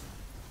stuff.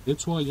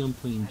 That's why I'm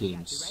playing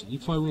games.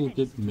 If I will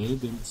get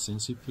mad and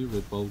sensitive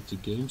about the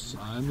games,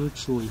 I'm not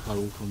sure if I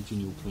will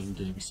continue playing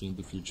games in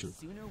the future.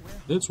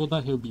 That's what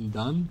I have been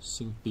done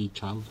since the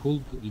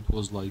childhood. It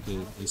was like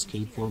an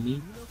escape for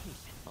me,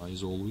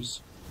 as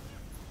always.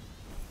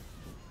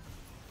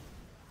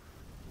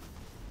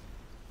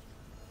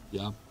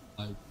 Yeah,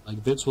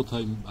 like that's what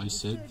I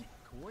said.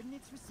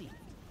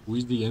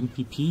 With the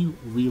MPP,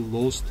 we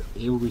lost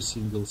every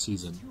single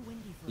season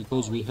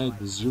because we had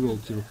 0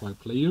 tier 5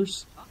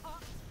 players,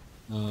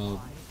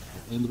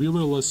 and we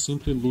were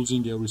simply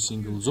losing every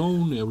single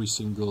zone, every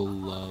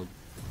single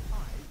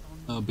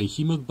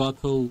behemoth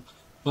battle.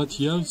 But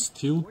yeah,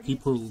 still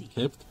people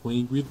kept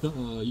playing with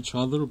each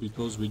other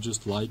because we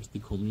just liked the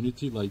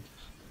community. Like,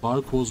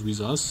 Bark was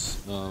with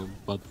us,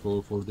 but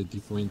for the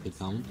different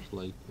account.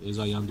 Like, as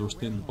I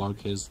understand,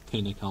 Bark has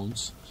 10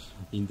 accounts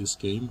in this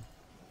game.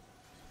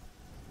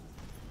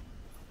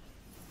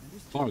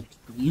 Bark,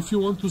 if you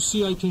want to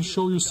see, I can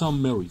show you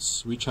some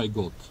merits, which I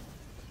got.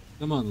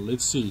 Come on,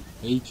 let's see.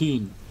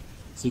 18,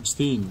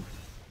 16,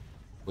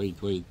 wait,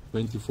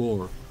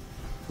 24,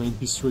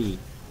 23.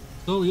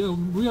 So yeah,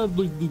 we are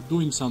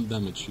doing some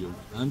damage here.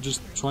 I'm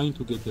just trying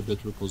to get a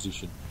better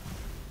position.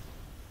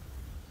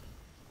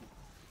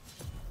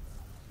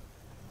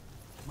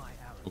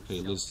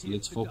 Okay,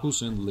 let's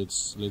focus and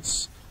let's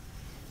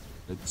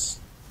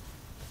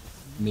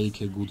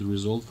make a good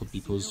result,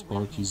 because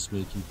Spark is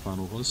making fun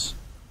of us.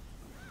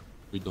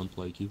 We don't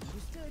like it.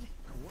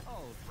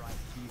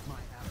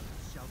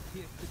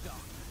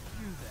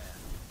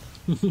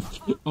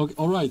 Okay,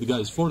 alright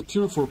guys, for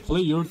tier 4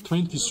 player,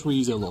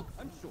 23 is a lot.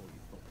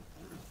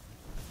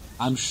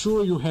 I'm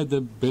sure you had a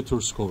better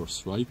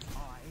scores, right?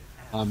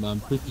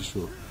 I'm pretty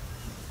sure.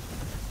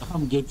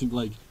 I'm getting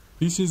like,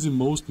 this is the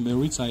most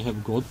merits I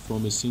have got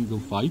from a single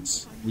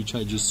fights, which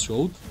I just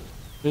showed,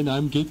 and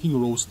I'm getting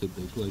roasted.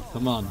 Like,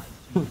 come on.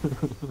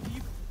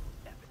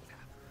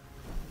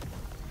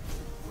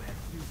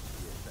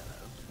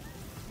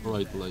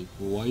 Right, like,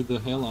 why the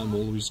hell I'm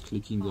always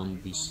clicking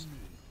on this?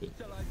 Okay.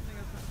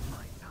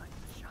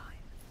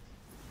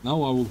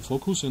 Now I will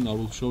focus and I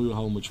will show you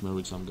how much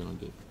merits I'm gonna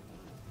get.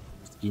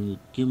 Just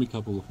give me a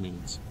couple of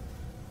minutes.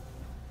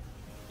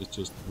 Let's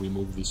just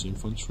remove this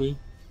infantry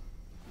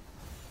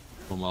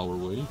from our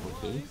way,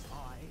 okay.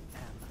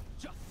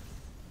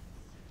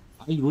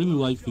 I really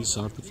like this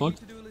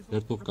artifact,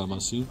 Heart of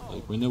Kamasi.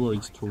 Like, whenever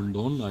it's turned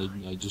on,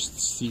 I just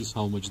see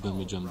how much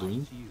damage I'm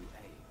doing.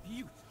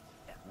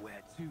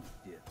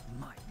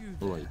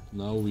 Alright,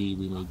 now we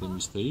made a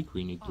mistake,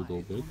 we need to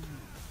go back.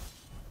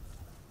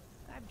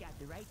 I've got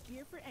the right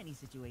gear for any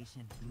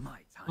situation.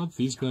 But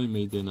this guy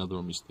made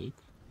another mistake.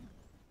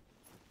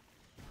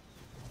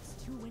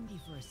 It's too windy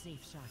for a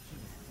safe shot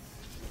here.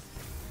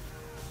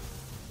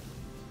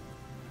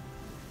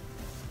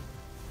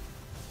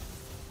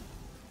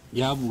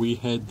 Yeah, we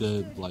had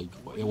like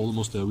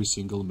almost every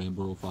single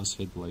member of us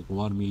had like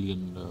 1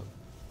 million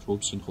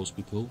troops in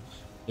hospital.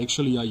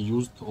 Actually, I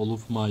used all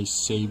of my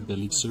saved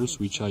elixirs,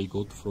 which I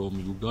got from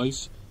you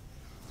guys,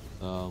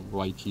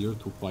 right here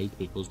to fight,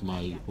 because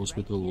my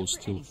hospital was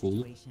still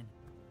full.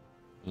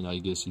 And I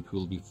guess it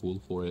will be full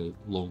for a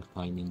long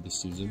time in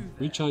this season,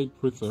 which I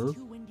prefer.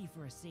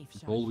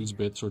 It's always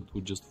better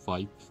to just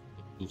fight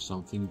and do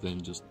something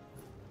than just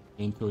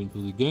enter into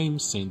the game,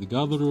 send the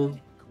gatherer,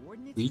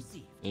 quit,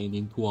 and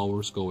in 2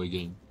 hours go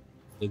again.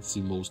 That's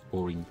the most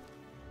boring,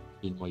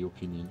 in my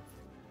opinion.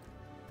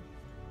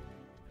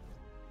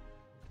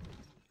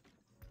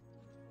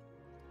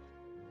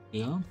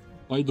 Yeah,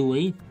 by the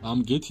way,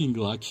 I'm getting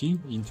lucky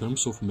in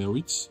terms of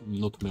merits,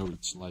 not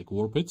merits, like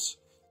war pets.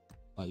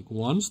 Like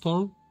 1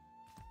 star,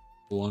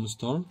 1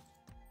 star,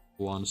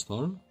 1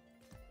 star,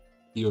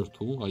 tier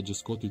 2, I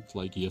just got it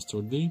like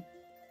yesterday,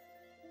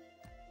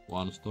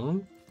 1 star,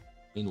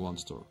 and 1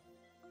 star.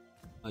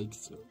 Like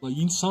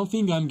in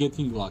something I'm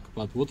getting luck,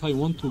 but what I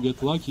want to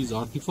get luck is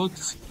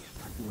artifacts,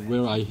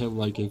 where I have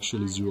like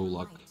actually 0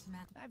 luck.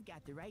 I've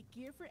got the right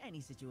gear for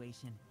any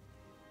situation.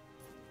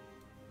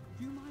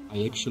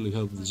 I actually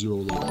have 0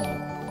 luck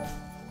now.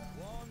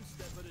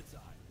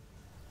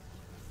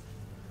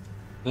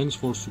 Thanks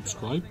for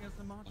subscribe.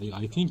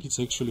 I think it's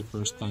actually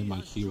first time I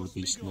hear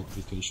this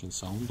notification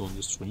sound on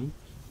the stream.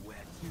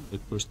 At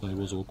first I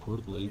was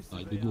awkward, like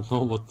I didn't know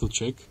what to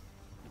check.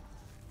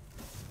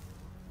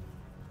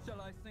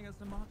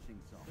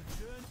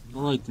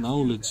 Alright, now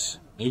let's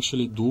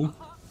actually do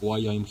why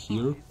I'm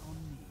here.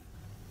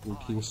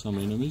 We'll kill some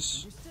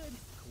enemies.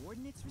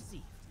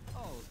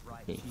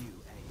 Okay.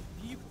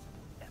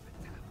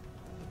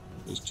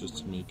 Let's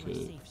just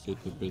get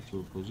a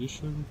better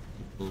position,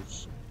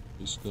 because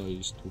this guy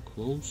is too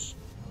close.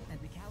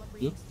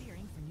 Yep.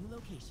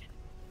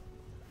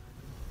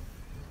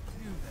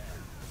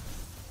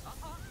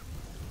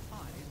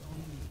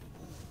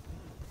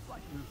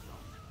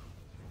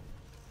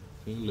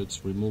 Okay,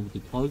 let's remove the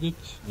target,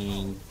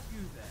 and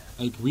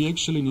like we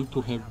actually need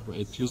to have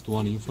at least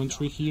 1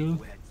 infantry here.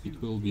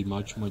 It will be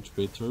much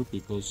better,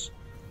 because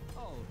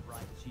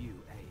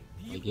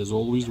like as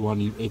always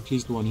at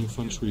least one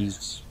infantry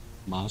is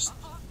must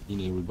in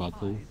every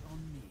battle.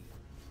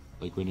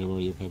 Like whenever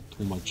you have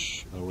too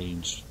much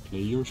ranged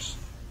players.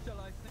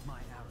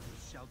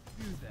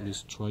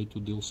 Let's try to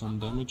deal some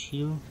damage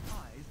here.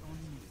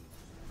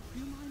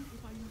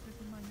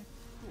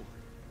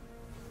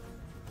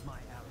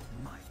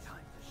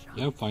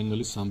 Yeah,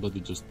 finally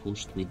somebody just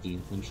pushed with the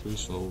infantry,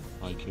 so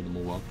I can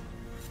move up.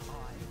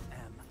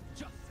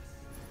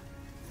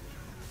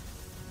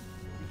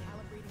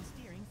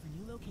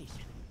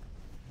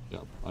 Yeah,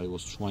 I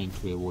was trying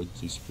to avoid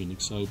this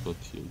phoenix eye, but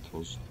it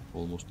was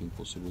almost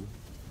impossible.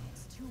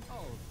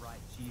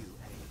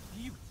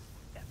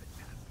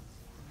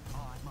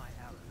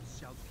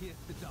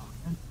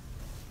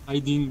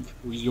 Hiding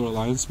with your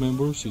alliance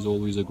members is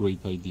always a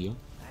great idea.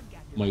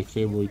 My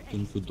favorite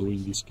thing to do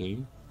in this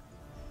game.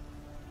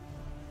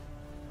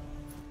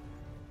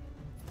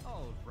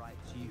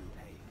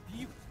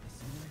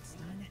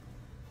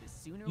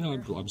 Yeah,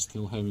 I'm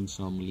still having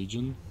some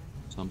legion,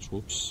 some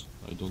troops.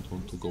 I don't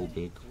want to go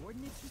back.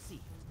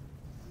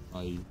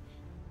 My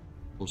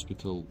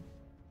hospital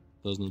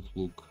doesn't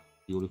look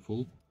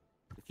beautiful.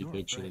 It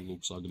actually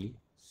looks ugly.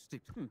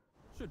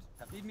 Should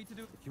need me to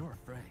do. If you're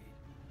afraid,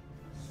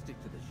 stick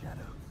to the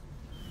shadows.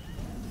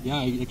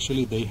 Yeah,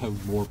 actually they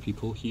have more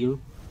people here.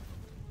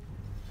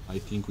 I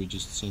think we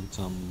just sent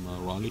some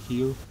rally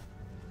here.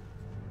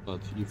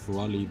 But if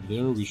rally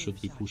there, we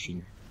should be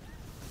pushing.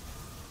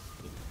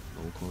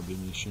 No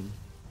coordination,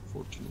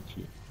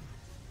 fortunately.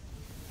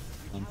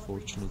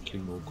 Unfortunately,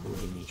 no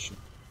coordination.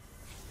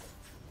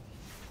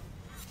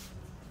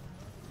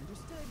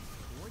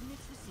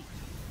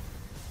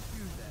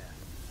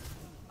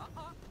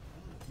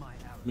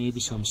 Maybe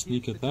some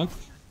sneak attack,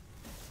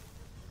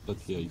 but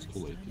yeah, it's too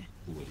late.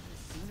 Too late.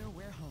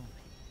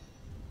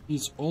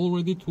 It's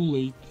already too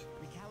late.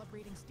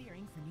 Recalibrating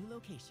steering for new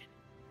location.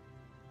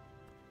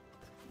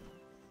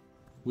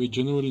 We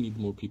generally need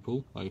more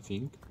people, I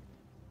think.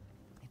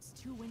 It's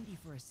too windy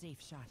for a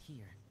safe shot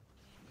here.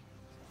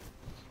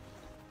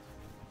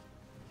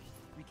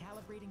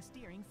 Recalibrating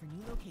steering for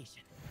new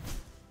location.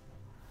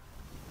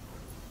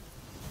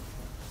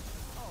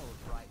 All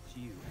right,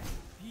 you.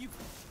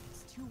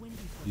 It's too windy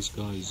for This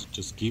guy is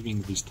just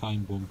giving this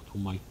time bomb to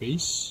my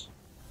face.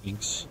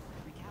 Thanks.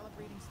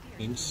 recalibrating steering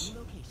Thanks for new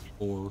location.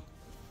 for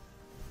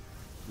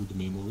good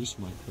memories,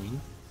 my friend.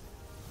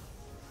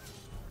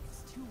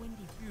 It's too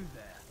windy for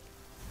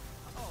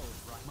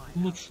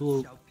I'm not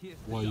sure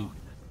why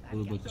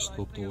everybody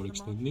stopped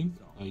overextending.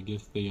 I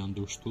guess they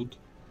understood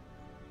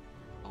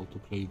how to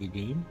play the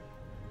game.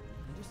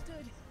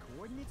 Understood.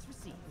 Coordinates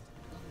received.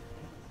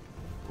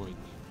 Right.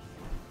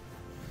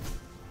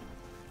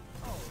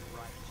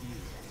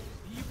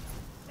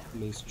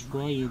 Let's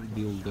try and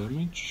deal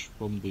damage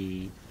from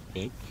the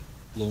back.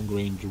 Long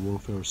range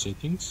warfare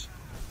settings.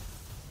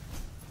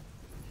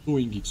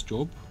 Doing its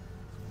job.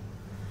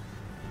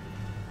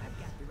 I've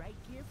got the right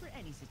gear for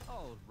any situation.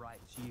 All right,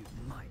 you.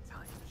 My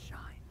time to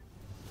shine.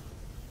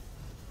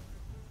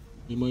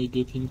 Am I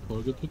getting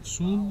targeted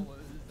soon? Flowers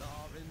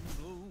are in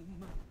bloom.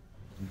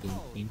 I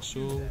don't think so.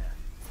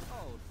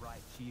 Oh,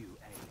 right, you,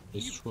 eh?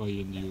 Let's try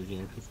and use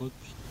artifact.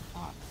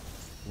 Ah,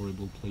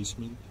 horrible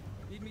placement.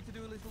 Need me to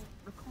do a little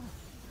recall?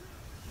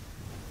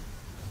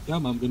 Yeah,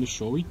 I'm gonna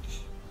show it.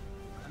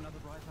 Another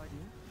bright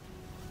idea?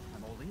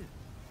 I'm all in.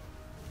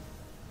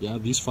 Yeah,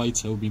 these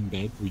fights have been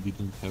bad. We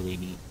didn't have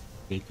any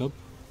backup.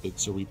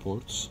 That's the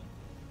reports.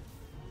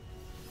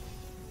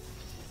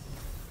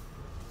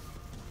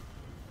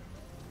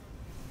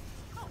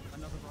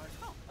 Another bright.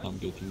 I'm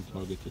getting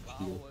targeted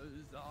here.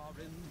 Powers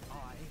are in I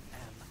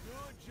am.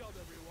 Good job,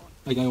 everyone.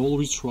 Like, I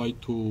always try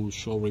to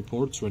show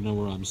reports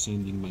whenever I'm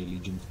sending my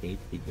legions back,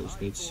 because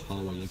that's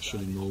how I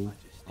actually know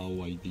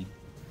how I did.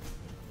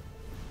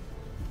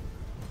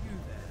 You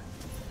there.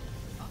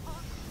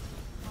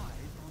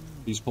 Eyes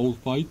on This whole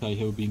fight I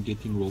have been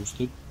getting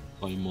roasted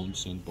by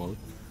Mons and Bart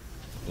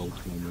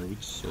without my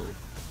merits, so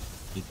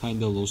I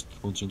kinda lost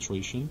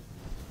concentration.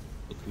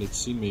 But let's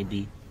see,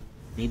 maybe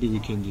we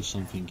can do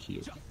something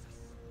here.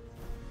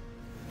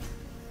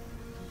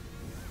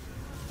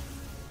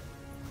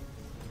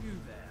 you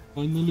there.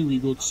 Finally we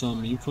got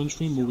some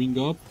infantry moving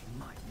up.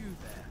 Might you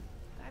there.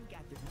 I've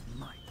got this.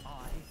 Might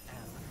I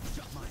am.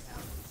 My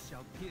arrows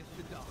shall pierce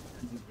the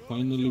darkness.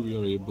 Finally we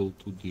are able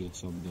to deal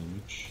some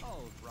damage.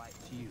 All right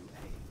to you,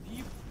 eh?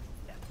 You.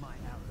 That my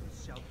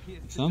arrows shall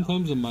pierce the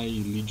Sometimes my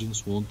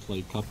legions want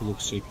like a couple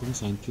of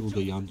seconds until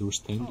they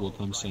understand what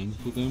I'm saying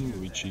to them,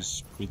 which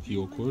is pretty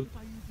awkward. If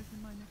I use this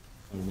in my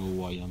next. I don't know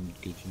why I'm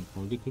getting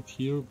targeted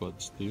here,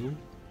 but still.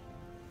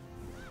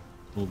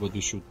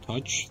 Nobody should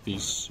touch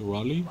this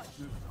rally.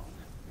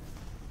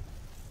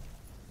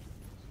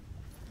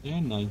 Yeah,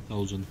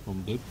 9,000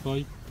 from that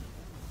fight.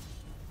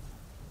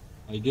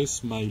 I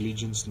guess my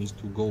legions need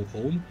to go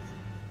home.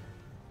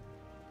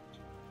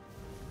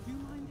 Do you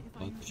mind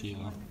if I But use this in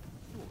yeah. my next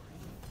story?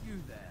 You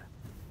there.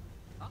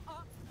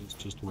 Let's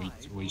just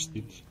waste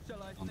it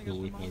Shall I sing until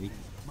up we the have it.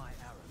 My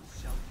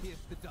arrows shall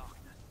pierce the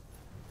darkness.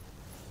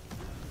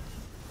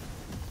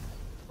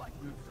 Like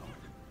moves on.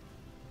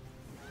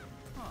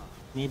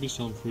 Maybe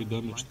some free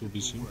damage to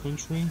this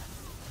infantry.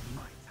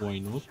 Why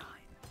not?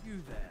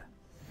 You there.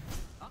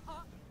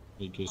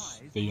 I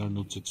guess they are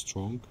not that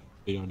strong.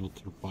 They are not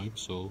tier 5,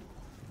 so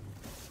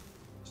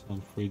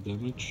some free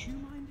damage. Do you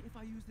mind if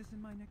I use this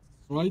in my next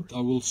Right, I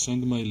will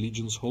send my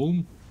legions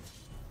home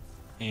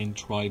and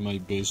try my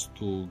best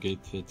to get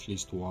at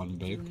least one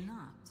back. Do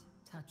not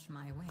touch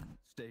my wing.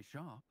 Stay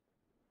sharp.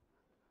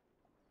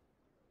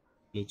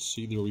 Let's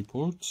see the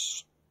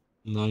reports.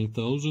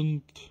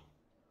 9,000,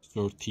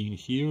 13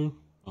 here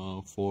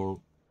for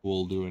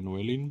Walder and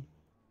Welin.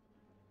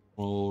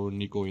 For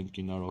Nico and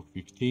Kinara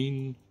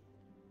 15,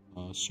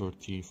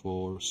 13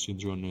 for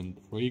Sidron and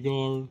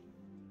Freygar,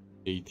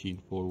 18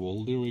 for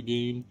Walder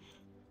again.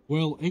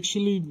 Well,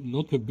 actually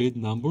not a bad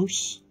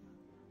numbers,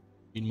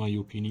 in my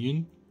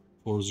opinion,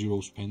 for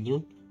Zero Spender.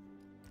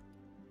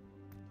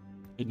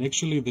 And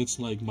actually that's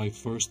like my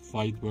first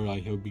fight where I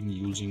have been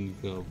using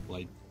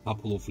like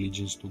couple of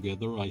legions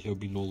together. I have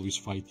been always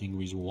fighting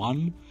with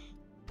one,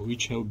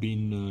 which have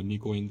been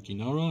Nico and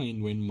Kinara,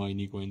 and when my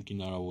Nico and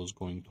Kinara was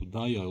going to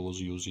die, I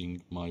was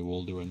using my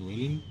Walder and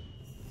Welin.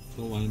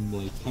 So I'm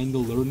like kinda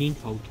learning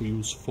how to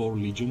use 4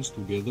 legions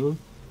together.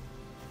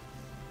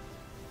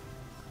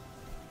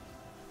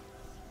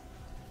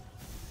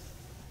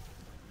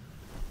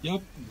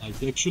 Yep,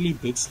 like actually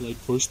that's like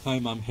first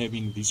time I'm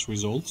having these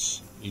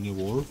results in a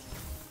war.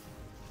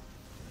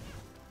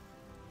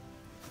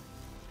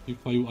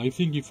 I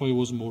think if I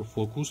was more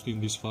focused in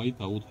this fight,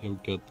 I would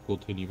have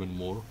gotten even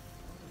more.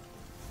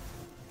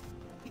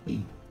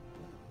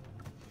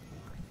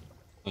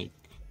 Like,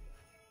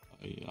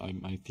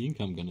 I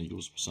think I'm gonna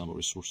use some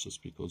resources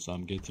because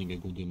I'm getting a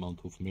good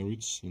amount of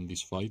merits in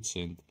these fights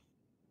and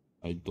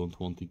I don't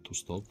want it to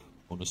stop,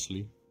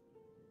 honestly.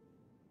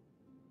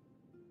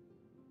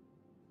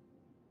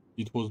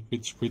 It was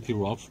pretty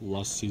rough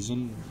last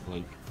season,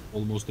 like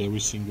almost every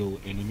single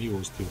enemy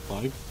was tier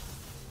 5.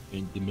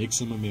 And the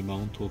maximum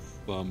amount of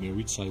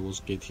merits I was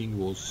getting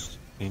was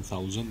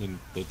 10,000, and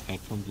that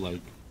happened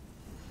like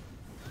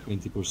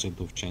 20%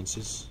 of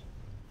chances.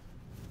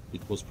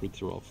 It was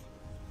pretty rough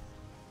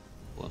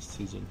last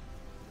season.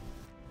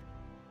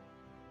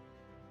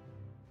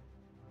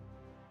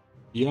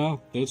 Yeah,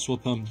 that's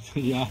what I'm...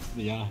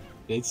 yeah,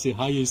 that's the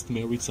highest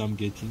merits I'm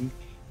getting.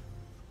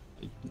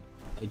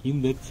 Like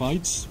in that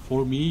fights,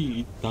 for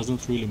me, it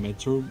doesn't really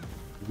matter.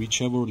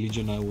 Whichever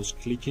legion I was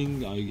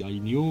clicking, I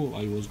knew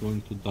I was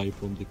going to die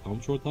from the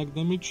counter-attack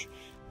damage,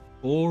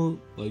 or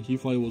like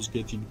if I was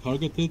getting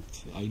targeted,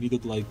 I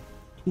needed like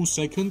 2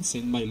 seconds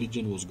and my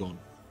legion was gone.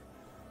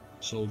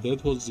 So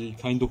that was the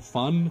kind of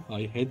fun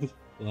I had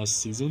last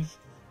season.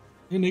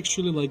 And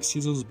actually, like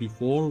seasons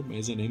before,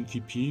 as an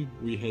MTP,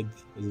 we had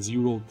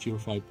 0 tier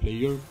 5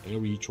 player,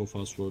 each of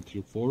us were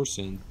tier 4s,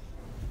 and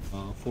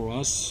for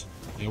us,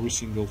 every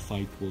single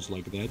fight was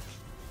like that.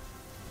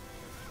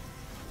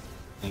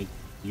 Like,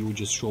 you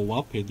just show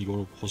up and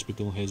your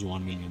hospital has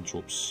 1 million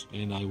troops.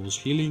 And I was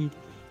healing.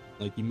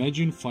 Like,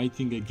 imagine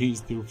fighting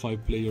against tier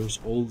 5 players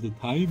all the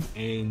time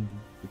and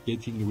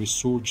getting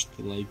resurged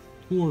like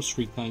 2 or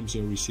 3 times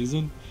every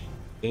season.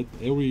 that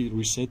every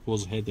reset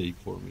was headache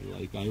for me.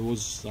 Like I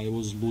was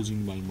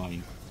losing my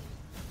mind.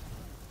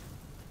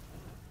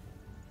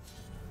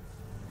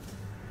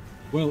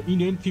 Well, in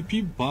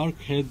NTP, Bark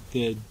had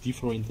a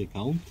different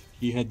account.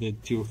 He had a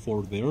tier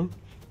 4 there,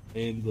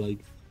 and like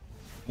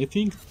I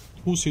think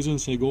 2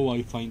 seasons ago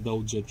I find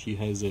out that he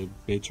has a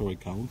better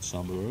account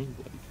somewhere,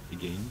 like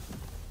again,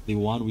 the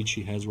one which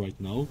he has right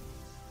now.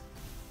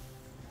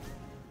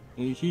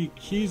 He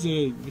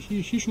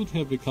should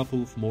have a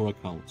couple of more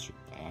accounts.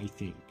 I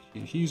think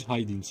he's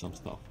hiding some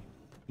stuff.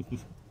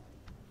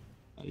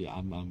 Yeah,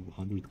 I'm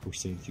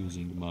 100%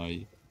 using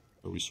my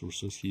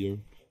resources here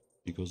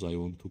because I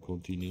want to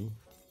continue.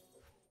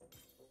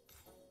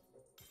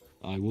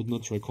 I would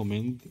not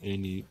recommend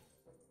any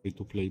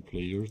free-to-play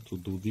player to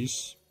do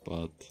this,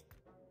 but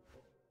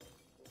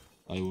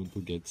I want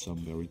to get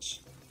some merits.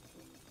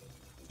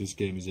 This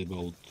game is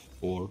about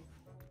war.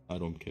 I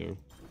don't care.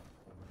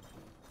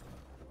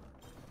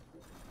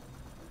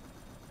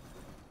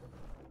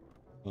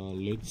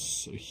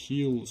 Let's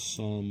heal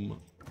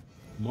some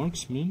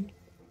marksmen.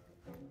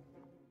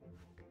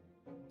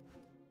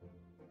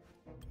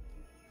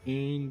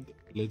 And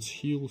let's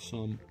heal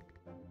some...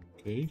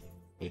 Okay,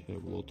 I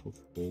have a lot of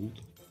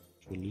gold,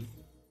 actually.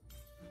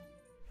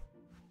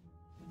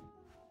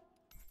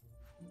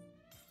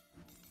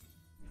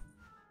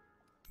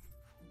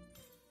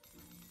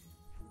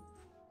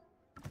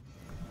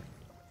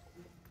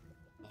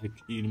 Like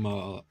in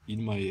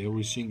my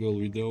every single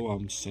video,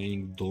 I'm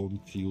saying don't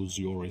use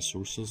your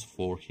resources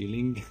for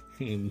healing,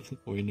 and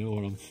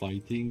whenever I'm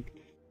fighting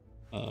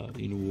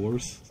in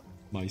wars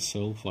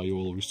myself, I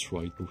always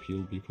try to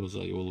heal because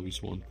I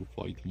always want to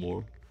fight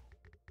more.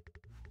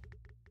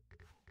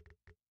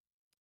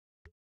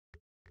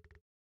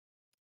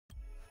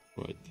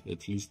 Right,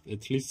 at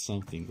least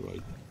something,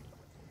 right?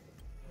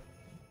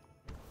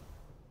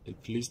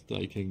 At least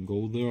I can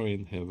go there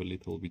and have a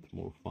little bit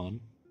more fun.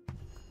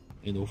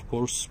 And of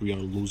course we are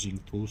losing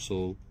too,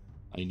 so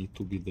I need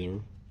to be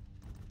there.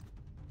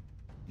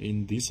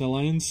 In this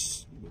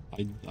alliance,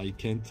 I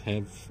can't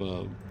have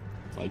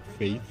like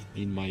faith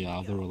in my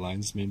other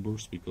alliance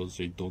members because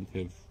they don't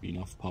have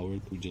enough power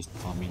to just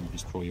come and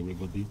destroy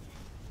everybody.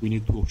 We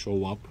need to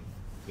show up.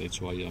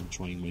 That's why I'm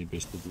trying my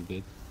best to do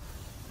that.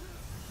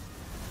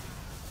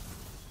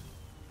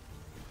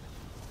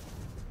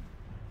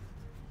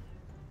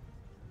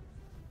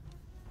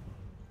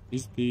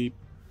 Is the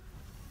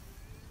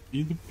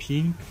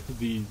pink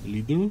the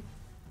leader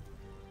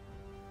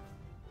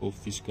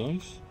of these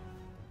guys?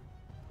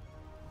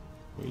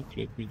 Wait,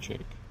 let me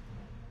check.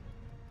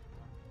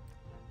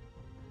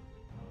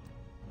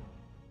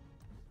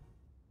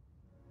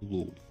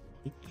 Blue.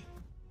 Right?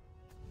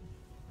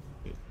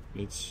 Okay,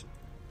 let's...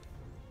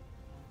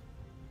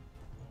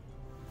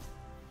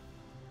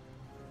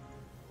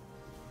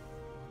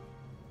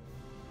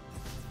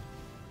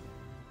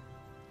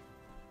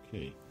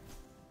 Okay.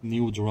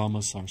 New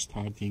dramas are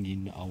starting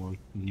in our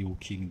new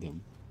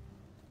kingdom.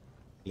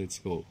 Let's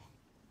go.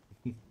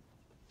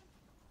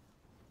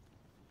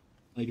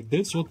 Like,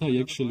 that's what I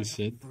actually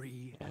said.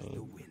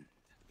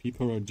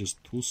 People are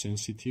just too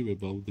sensitive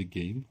about the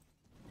game.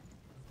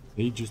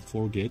 They just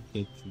forget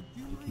that,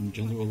 like, in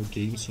general,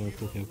 games are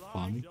to have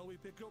fun,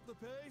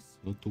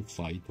 not to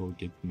fight or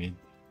get mad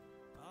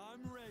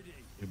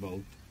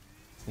about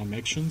some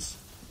actions.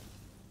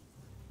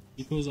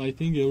 Because I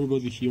think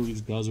everybody here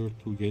is gathered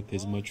to get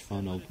as much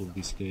fun out of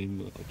this game.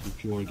 Like,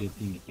 if you are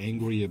getting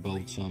angry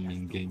about some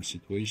in-game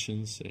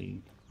situations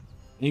and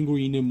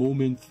angry in a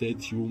moment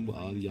that you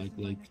are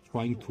like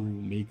trying to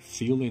make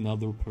feel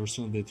another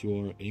person that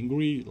you are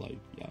angry, like,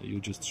 yeah,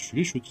 you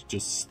should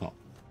just stop.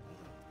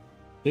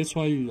 That's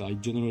why I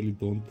generally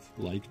don't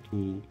like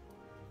to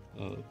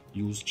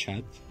use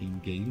chat in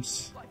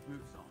games.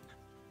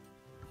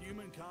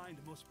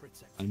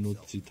 I'm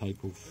not the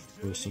type of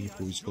person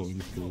who is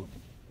going to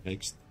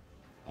text.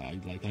 I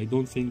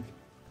don't think...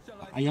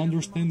 I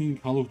understand in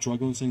Call of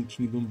Dragons and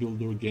Kingdom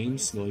Builder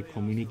games, like,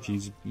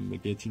 communities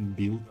getting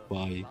built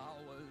by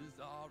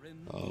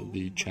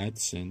the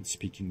chats and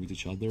speaking with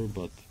each other,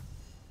 but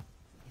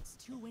It's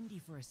too windy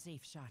for a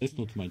safe shot. that's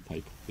not my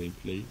type of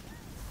gameplay.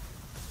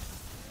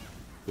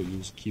 To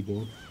use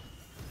keyboard.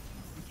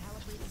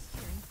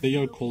 They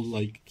are called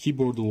like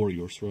keyboard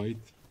warriors, right?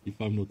 If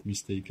I'm not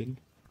mistaken.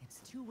 It's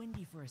too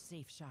windy for a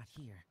safe shot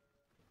here.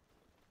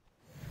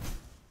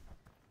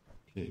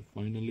 Okay,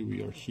 finally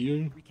we are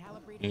here,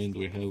 and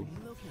we have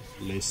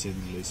less and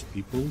less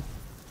people.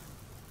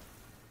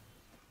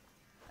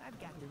 I've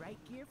got the right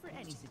gear for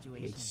any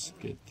situation. Let's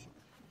get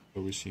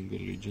every single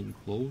legion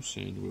close,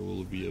 and we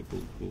will be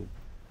able to...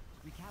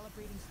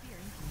 Recalibrating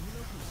steering for new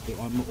location.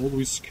 So I'm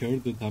always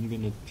scared that I'm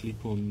gonna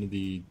click on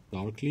the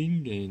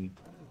Darkling, and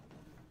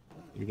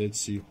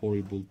that's a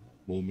horrible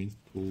moment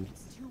to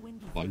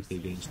fight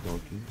against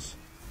Darklings.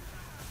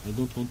 I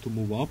don't want to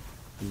move up,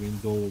 even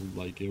though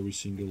like every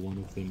single one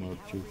of them are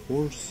tier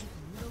 4s.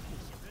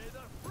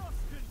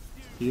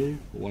 Still,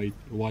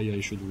 why I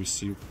should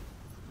receive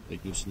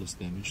like useless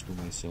damage to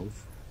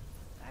myself.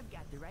 I've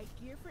got the right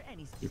gear for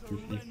any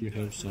If you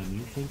have some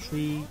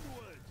infantry,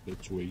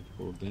 Let's wait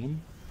for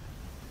them.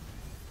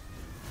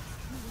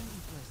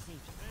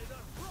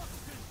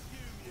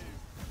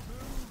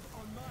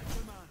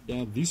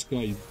 Yeah, this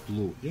guy is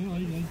blue. Yeah,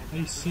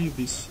 I see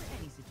this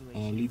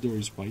leader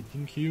is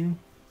fighting here.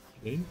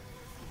 Okay.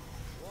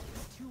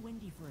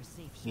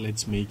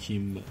 Let's make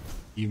him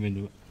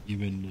even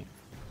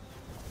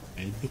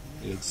mad.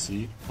 Let's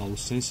see how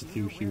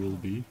sensitive he will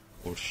be,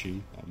 or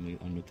she.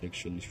 I'm not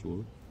actually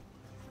sure.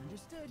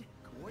 Understood.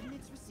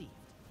 Coordinates received.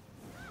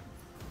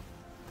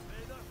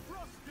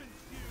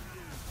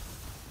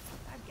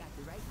 I've got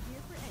the right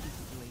gear for any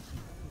situation.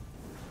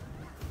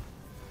 The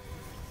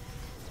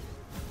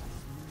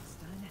sooner it's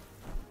done,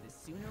 the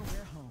sooner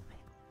we're home.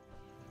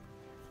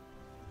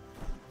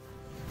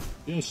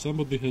 Yeah,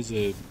 somebody has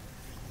a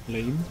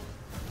flame,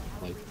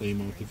 like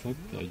flame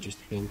artifact. I just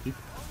felt it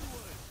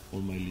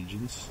on my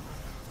legions.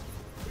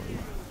 Right.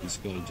 This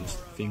guy just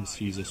thinks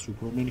he's a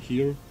Superman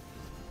here.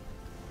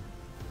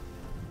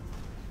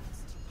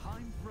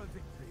 Time for a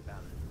victory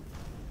ballad.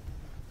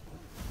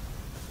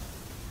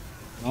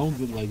 Now,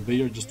 like,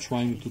 they are just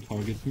trying to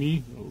target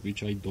me,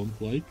 which I don't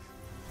like.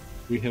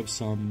 We have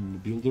some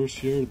builders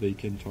here, they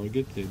can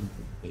target, and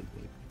like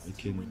I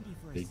can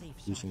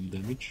do some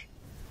damage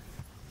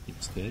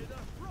instead.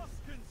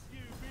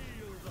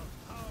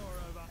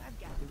 I've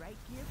got the right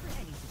gear for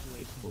any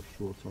situation. For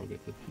sure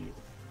targeted here.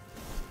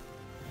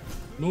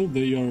 No,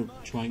 they are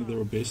trying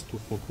their best to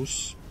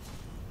focus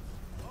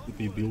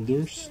the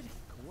builders,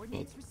 but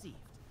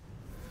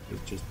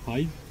let's just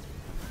hide.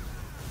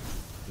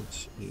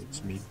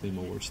 Let's make them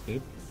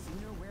overstep.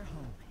 Sooner we're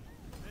home.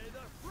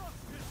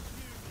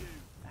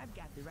 I've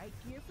got the right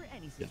gear for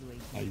any Yeah,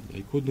 situation.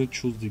 I could not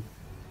choose the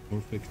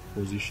perfect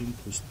position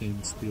to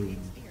stand still and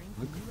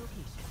attack.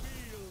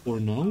 For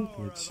now,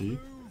 let's see.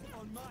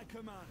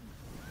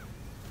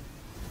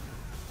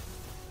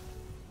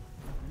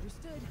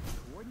 Understood.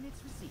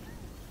 Coordinates received.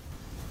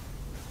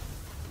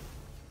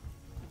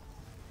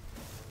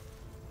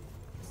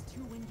 It's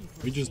too windy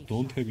for We a just safe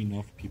don't shot. have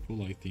enough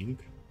people, I think.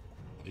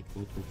 Like, a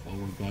lot of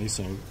our guys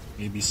are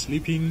maybe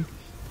sleeping,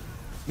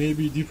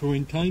 maybe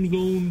different time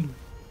zone,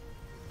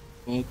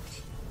 but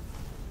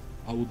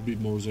I would be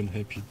more than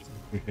happy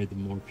if we had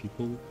more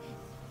people.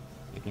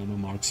 Like, I'm a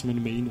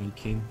marksman main, I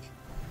can't.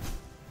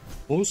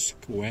 Husk,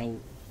 well,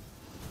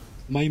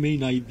 my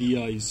main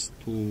idea is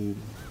to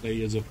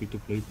play as a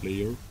free-to-play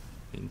player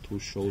and to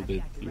show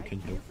that you can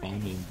have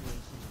fun, and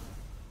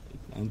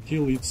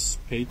until it's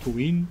pay to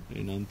win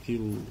and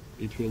until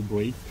it will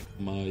break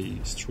my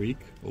streak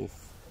of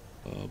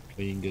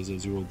playing as a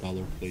 $0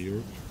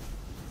 player.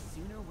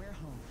 Sooner we're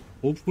home.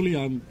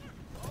 Hopefully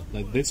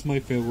that's my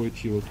favorite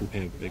hero to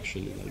have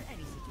actually. Like,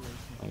 Any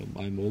situation.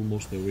 I'm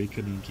almost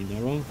awakening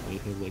Inara. I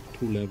have like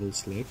 2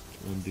 levels left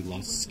on the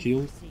last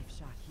skill. Safe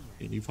shot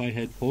here. And if I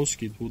had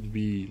Posk, it would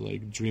be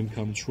like dream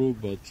come true,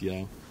 but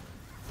yeah,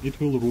 it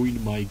will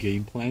ruin my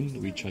game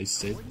plan, which I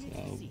set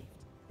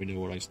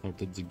whenever I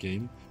started the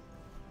game.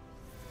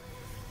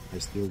 I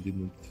still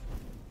didn't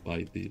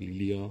buy the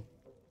Lilia,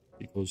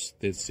 because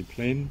that's the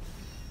plan,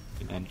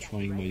 and I'm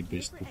trying my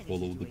best to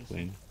follow the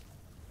plan.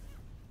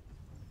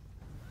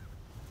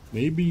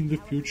 Maybe in the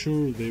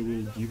future they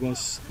will give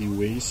us the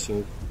ways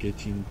of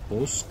getting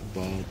Posk,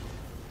 but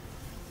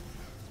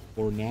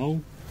for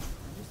now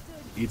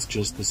it's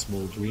just a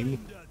small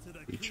dream,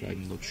 which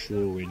I'm not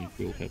sure when it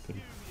will happen.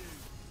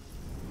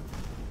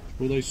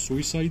 Should I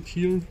suicide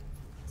here?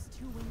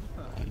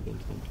 I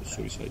don't want to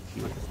suicide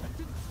here.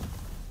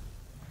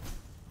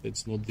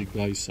 That's not the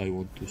guys I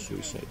want to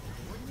suicide.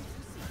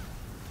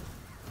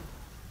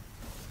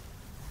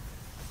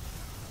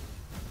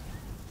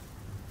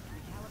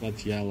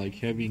 But yeah, like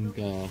having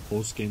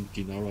Hosk and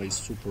Kinara is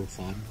super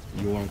fun.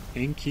 You are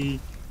tanky,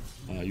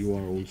 you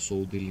are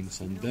also dealing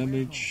some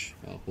damage.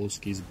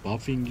 Hosk is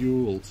buffing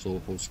you, also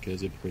Hosk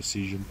has a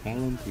precision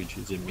talent, which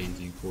is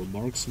amazing for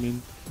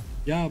marksman.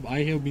 Yeah,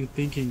 I have been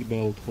thinking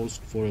about Hosk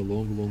for a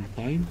long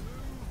time.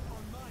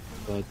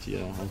 But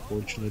yeah,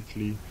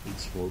 unfortunately,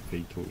 it's for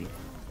pay to win.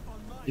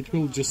 It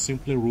will just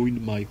simply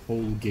ruin my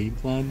whole game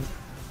plan.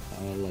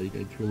 Like,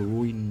 it will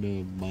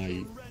ruin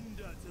my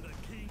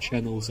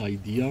channel's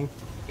idea.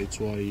 That's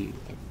why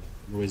I'm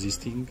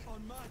resisting.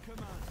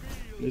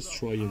 Let's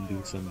try and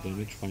deal some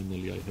damage.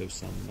 Finally, I have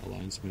some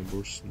alliance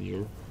members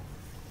near.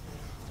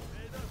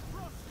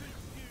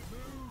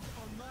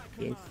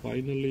 Yeah,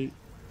 finally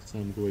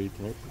some great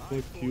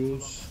artifact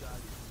use.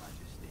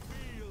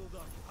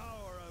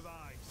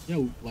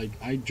 Yeah, like,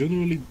 I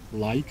generally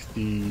like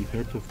the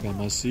Heart of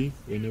Kamasi.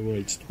 Whenever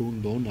it's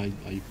turned on,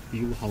 I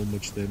feel how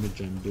much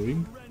damage I'm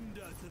doing.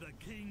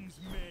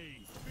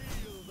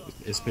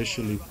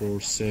 Especially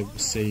for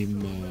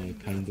same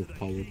kind of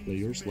power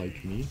players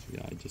like me.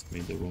 Yeah, I just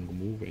made the wrong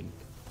move and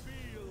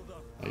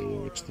I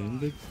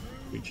overextended,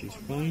 which is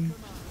fine.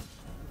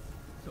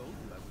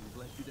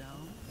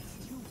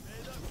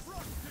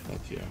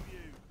 But yeah,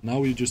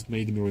 now you just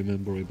made me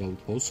remember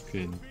about Hosk,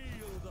 and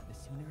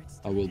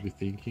I will be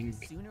thinking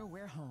Sooner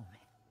we're home.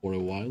 for a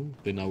while,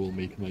 then I will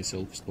make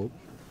myself stop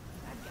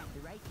I've got the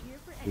right gear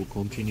for to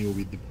continue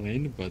with the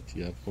plan, but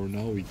yeah, for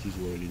now it is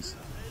what it is.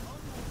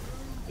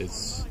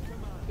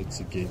 that's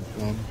the game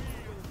plan.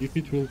 If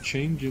it will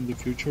change in the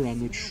future,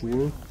 I'm not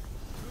sure.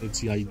 That's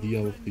the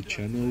idea of the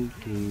channel,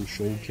 to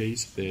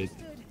showcase that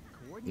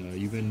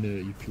even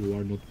if you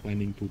are not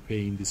planning to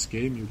pay in this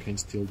game, you can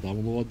still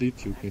download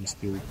it, you can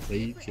still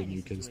play it, and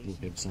you can still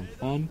have some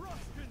fun.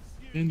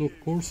 And of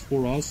course,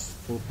 for us,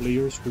 for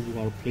players who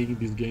are playing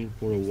this game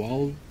for a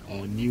while,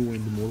 new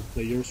and more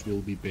players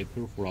will be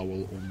better for our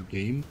own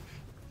game.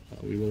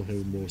 We will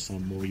have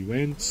some more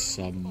events,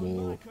 some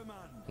more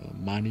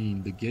money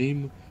in the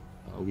game,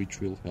 which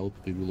will help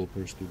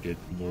developers to get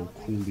more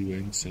cool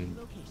events and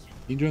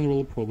in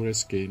general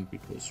progress game,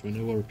 because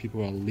whenever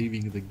people are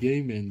leaving the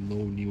game and no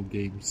new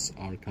games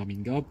are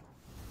coming up,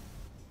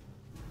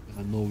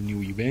 no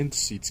new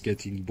events, it's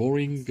getting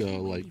boring.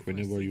 Like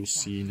whenever you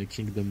see in a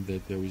kingdom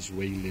that there is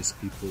way less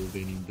people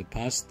than in the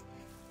past,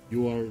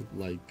 you are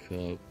like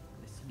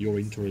your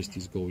interest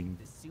is going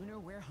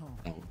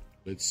down.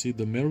 Let's see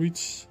the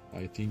merits.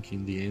 I think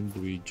in the end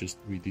we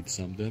did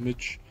some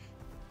damage.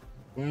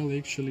 Well,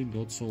 actually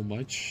not so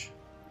much.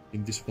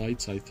 In these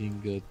fights, I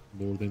think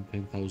more than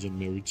 10,000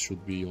 merits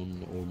should be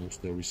on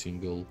almost every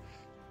single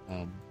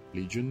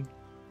legion.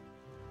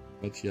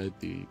 But yeah,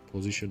 the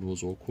position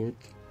was awkward.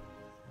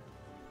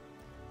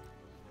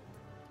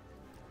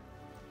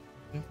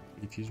 Yeah,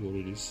 it is what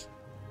it is.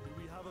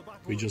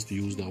 We just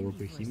used our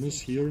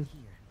behemoths here,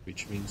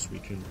 which means we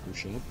can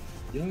push up.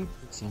 Yeah,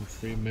 some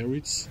free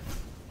merits.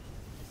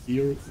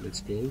 Here,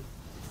 let's go.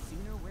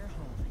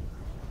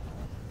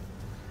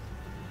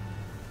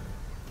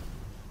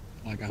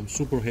 Like, I'm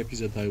super happy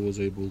that I was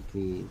able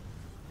to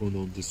run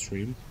on the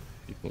stream,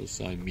 because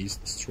I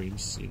missed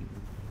streams in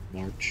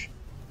March.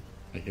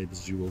 I had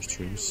 0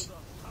 streams.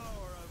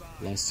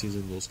 Last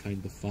season was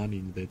kind of fun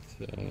in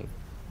that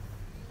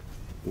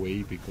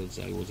way, because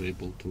I was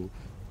able to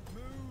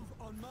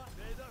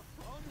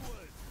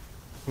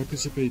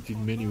participate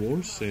in many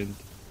wars and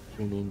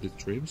run on the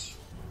streams.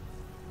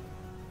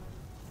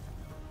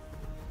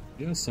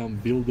 Yeah, some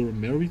builder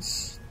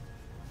merits.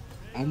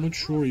 I'm not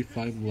sure if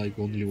I'm like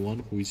only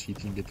one who is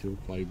hitting a tier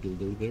 5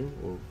 builder there,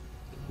 or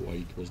why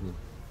it was not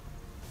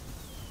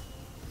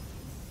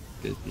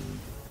getting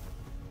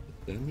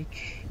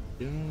damage.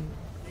 Yeah,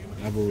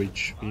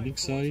 average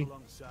Phoenix Eye.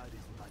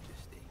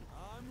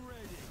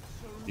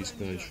 This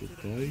guy should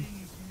die.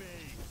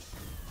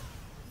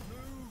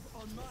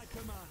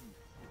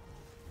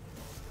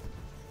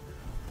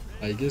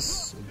 I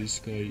guess this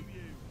guy...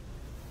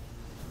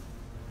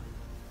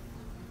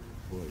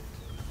 Right.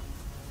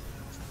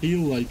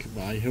 Still, like,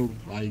 I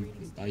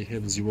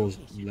have 0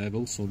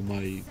 levels on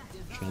my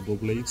Shadow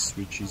Blades,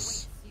 which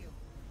is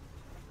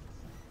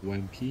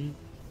Wampy.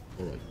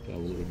 Alright, I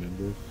will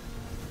remember.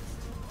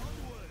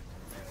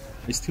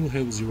 I still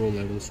have 0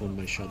 levels on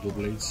my Shadow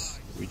Blades,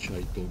 which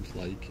I don't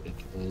like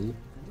at all.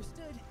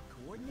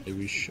 I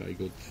wish I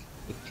got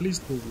at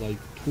least like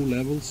 2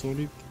 levels on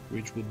it,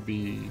 which would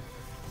be...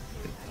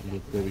 I'm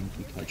not going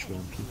to touch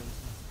Wampy.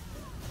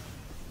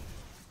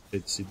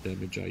 That's the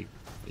damage I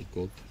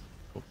got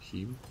from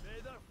him.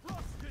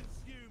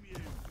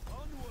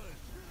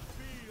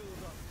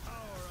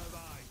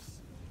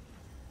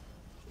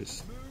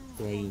 Let's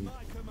try and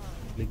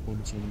click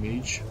on some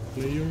mage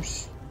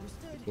players,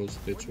 because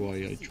that's why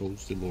I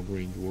chose the long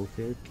range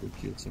warfare, to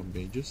kill some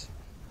mages.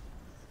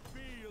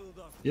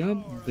 Yeah,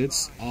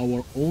 that's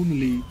our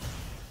only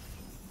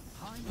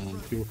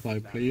tier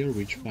 5 player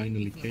which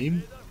finally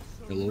came.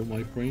 Hello,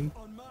 my friend,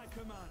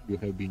 you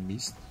have been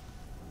missed.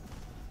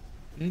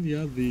 And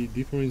yeah, the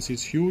difference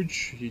is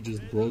huge. He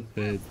just brought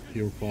that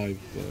tier 5,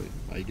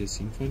 I guess,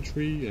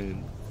 infantry,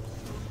 and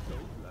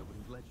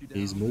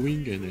he's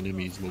moving and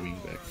enemy is moving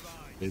back.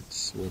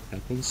 That's what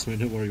happens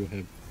whenever you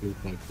have tier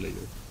 5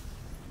 player.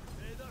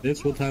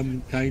 That's what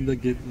I'm kinda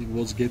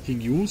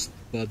getting used,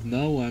 but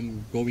now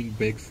I'm going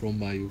back for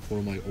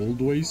my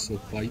old ways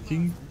of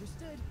fighting,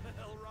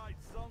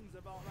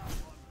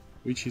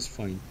 which is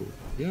fine too.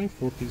 Yeah,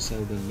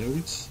 14,000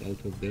 merits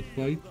out of that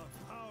fight.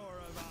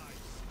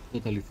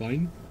 Totally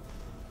fine.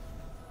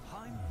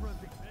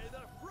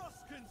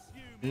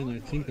 And I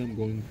think I'm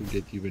going to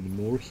get even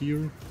more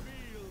here,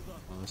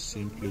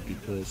 simply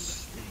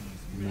because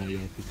my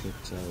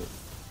artifacts are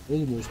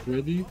almost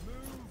ready.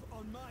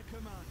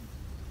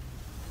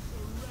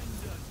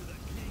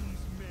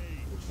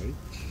 Right.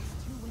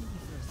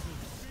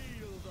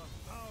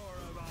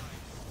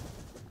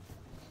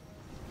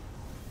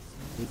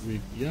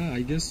 Yeah,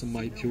 I guess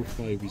my tier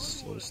 5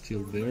 is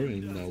still there,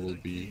 and I will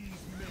be...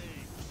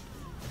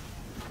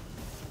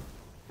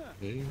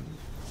 Okay,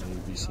 there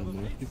will be some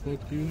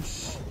artifact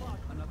use.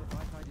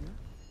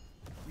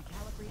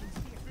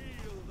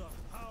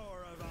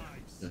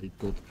 Yeah, it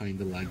got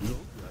kinda laggy.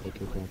 A lot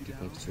of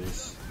artifacts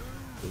was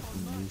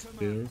getting used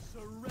there.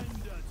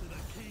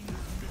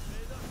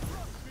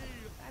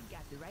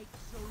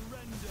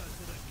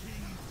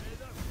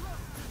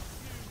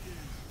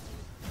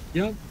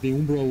 Yeah, the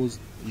Umbra is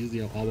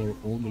our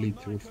only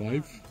tier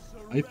 5.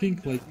 I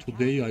think like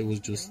today I was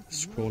just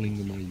scrolling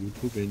on my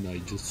YouTube and I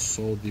just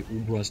saw the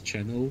Umbra's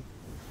channel.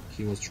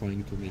 He was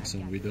trying to make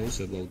some videos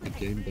about the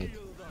game, but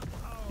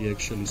he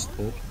actually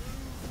stopped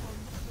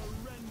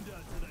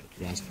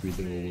last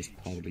video was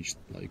published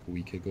like a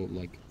week ago,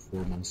 like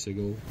 4 months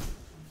ago.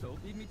 So,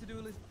 need me to do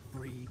a list?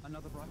 Free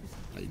another price?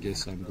 I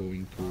guess I'm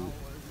going to...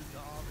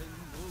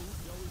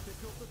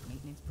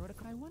 Maintenance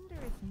protocol. I wonder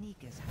if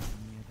Nika's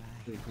hiding nearby.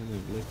 Okay, come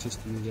on, let's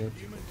just do that.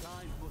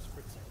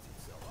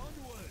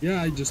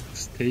 Yeah, I just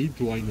stayed,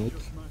 why not?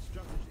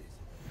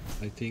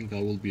 I think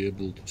I will be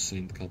able to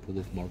send a couple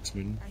of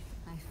marksmen,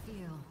 I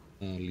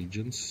feel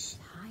legions.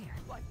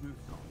 tired.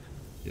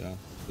 Yeah,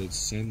 let's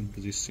send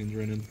this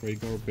Syndran and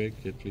Rhaegar back,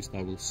 at least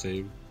I will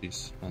save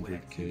this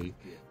 100k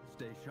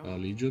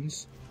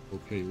legions.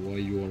 Okay, why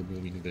you are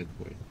moving that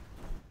way?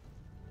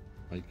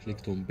 I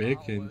clicked on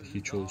back and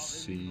he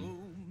chose the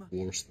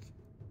worst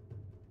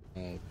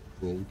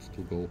road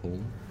to go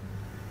home.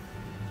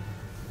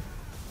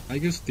 I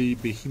guess the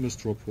Behemoth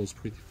drop was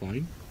pretty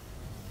fine.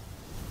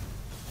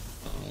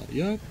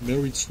 Yeah,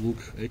 merits look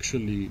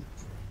actually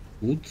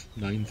good.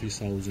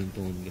 90,000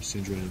 on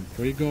Syndran and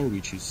Rhaegar,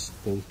 which is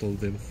both of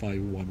them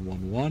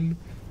 5111.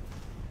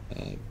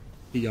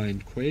 Tia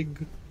and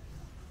Craig.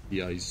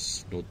 Tia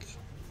is not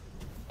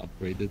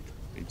upgraded,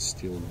 it's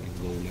still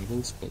in low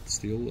levels, but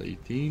still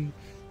 18.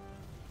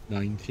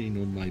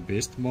 19 on my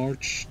best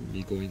March,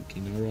 Nico and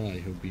Kinara. I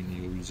have been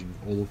using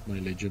all of my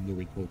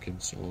legendary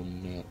tokens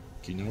on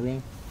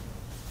Kinara.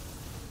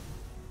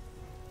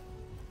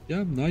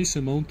 Yeah, nice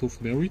amount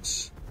of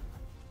merits.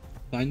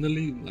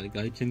 Finally, like,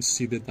 I can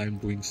see that I'm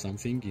doing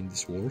something in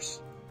this wars.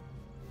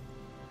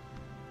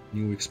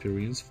 New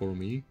experience for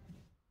me.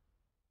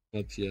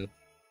 But yeah,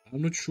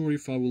 I'm not sure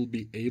if I will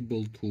be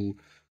able to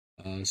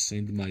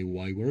send my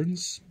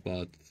wyverns,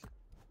 but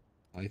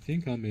I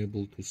think I'm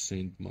able to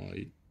send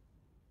my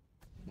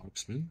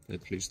marksmen,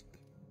 at least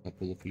a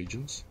couple of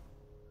legions.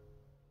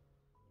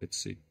 Let's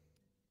see.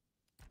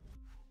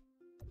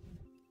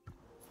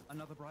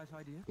 Another bright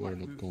idea? You are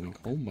not going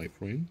home, my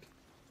friend.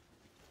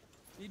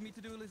 Need me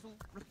to do a little...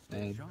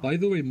 By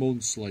the way,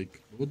 Mons,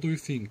 like, what do you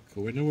think?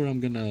 Whenever I'm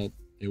gonna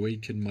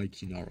awaken my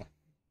Kinara,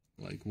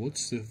 like,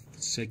 what's the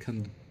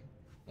second,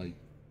 like,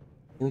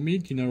 for me,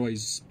 Kinara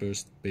is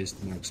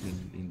best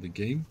marksman in the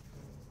game.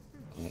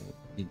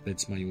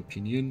 That's my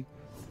opinion.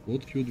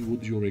 What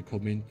would you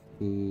recommend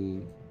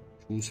to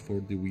choose for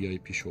the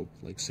VIP shop,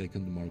 like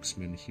second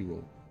marksman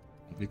hero?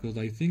 Because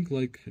I think,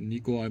 like,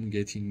 Nico, I'm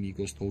getting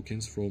Nico's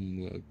tokens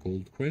from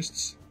gold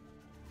quests.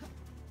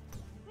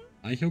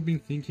 I have been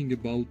thinking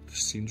about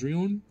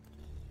Syndrion.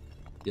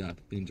 Yeah,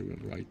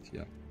 Syndrion, right,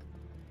 yeah.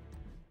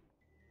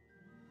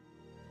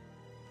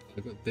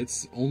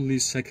 That's only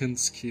second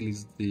skill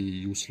is the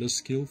useless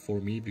skill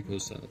for me,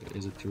 because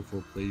as a tier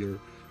 4 player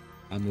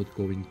I'm not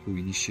going to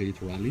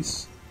initiate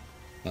rallies.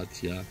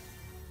 But yeah,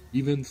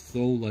 even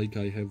though like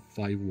I have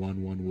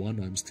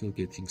 5111, I'm still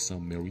getting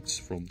some merits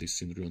from this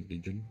Syndrion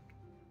Legion.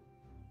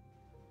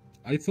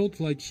 I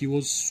thought like he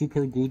was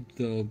super good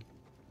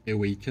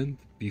awakened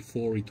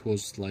before, it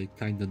was like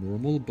kinda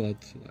normal,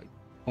 but like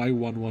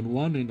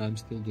 5111 and I'm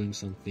still doing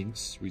some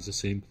things with the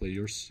same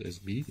players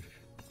as me,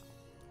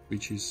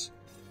 which is,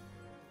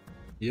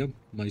 yeah,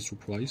 my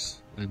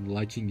surprise. I'm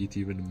liking it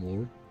even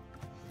more.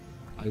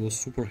 I was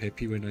super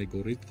happy when I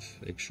got it,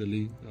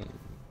 actually,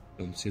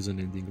 on season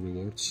ending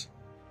rewards.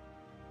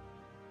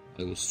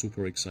 I was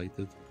super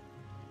excited.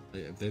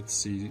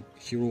 That's the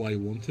hero I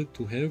wanted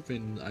to have,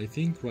 and I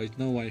think right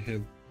now I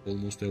have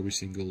almost every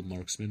single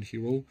marksman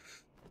hero.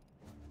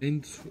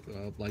 And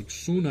like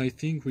soon I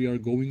think we are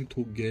going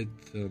to get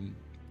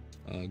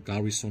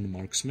garrison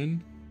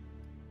marksman.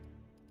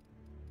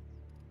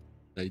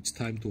 It's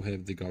time to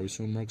have the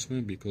garrison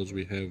marksman because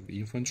we have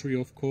infantry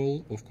of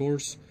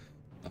course,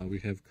 we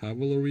have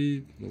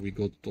cavalry, we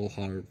got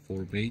Tohar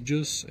for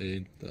mages,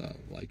 and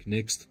like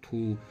next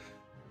two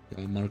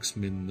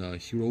marksman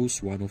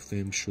heroes, one of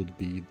them should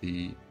be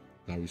the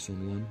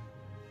garrison one.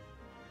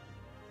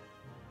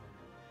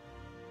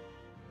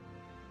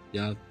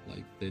 Yeah,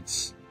 like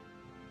that's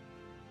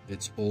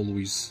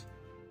always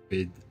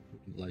bad.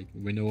 Like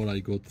whenever I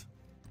got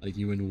like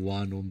even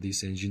one on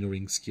this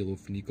engineering skill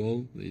of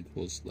Nico, it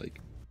was like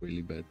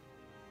really bad.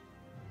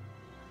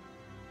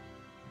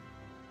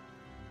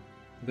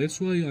 That's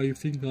why I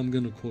think I'm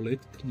gonna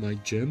collect my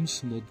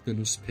gems, not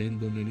gonna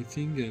spend on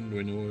anything, and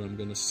whenever I'm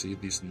gonna see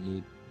these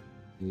new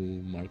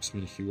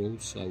marksman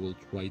heroes, I will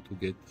try to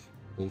get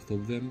both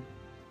of them.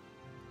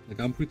 Like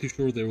I'm pretty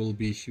sure there will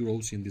be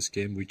heroes in this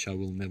game which I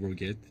will never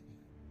get.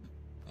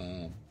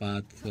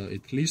 But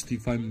at least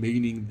if I'm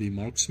maining the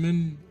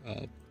marksman,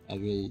 I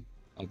will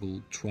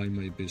try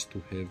my best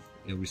to have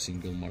every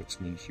single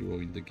marksman hero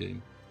in the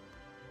game.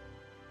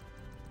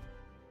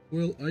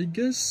 Well, I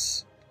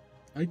guess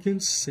I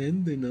can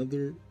send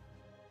another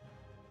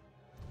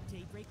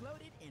Daybreak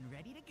loaded and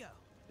ready to go.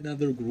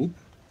 another group.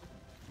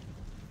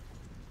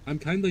 I'm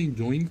kinda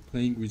enjoying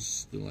playing with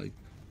like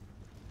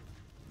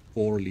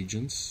 4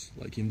 legions.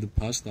 Like in the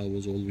past I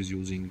was always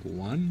using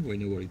one.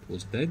 Whenever it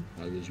was dead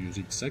I was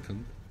using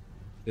second.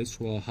 That's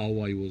how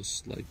I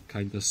was like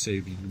kinda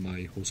saving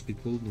my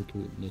hospital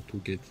not to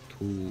get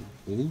too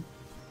full.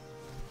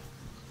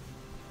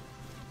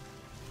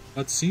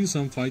 But since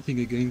I'm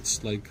fighting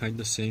against like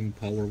kinda same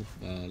power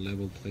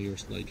level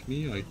players like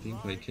me, I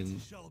think I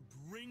can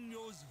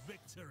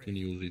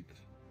use it.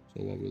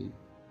 So I will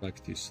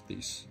practice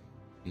this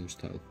new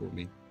style for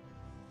me.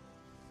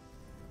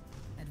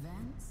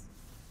 Advance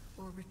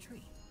or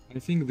retreat? I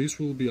think this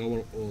will be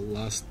our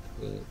last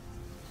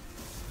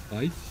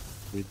fight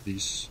with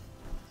these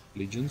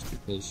legions,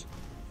 because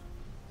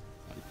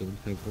I don't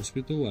have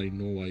hospital. I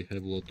know I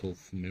have a lot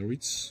of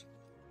merits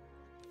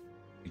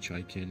which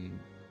I can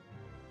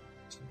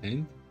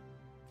spend.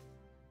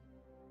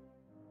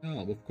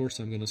 Yeah, of course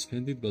I'm gonna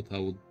spend it, but I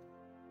would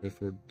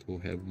prefer to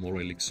have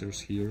more elixirs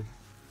here,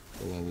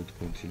 so I would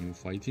continue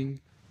fighting.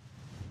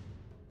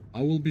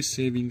 I will be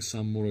saving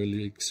some more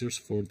elixirs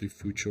for the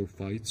future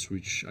fights,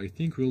 which I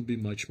think will be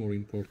much more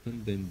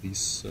important than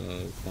this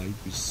fight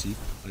with Sip.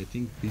 I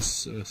think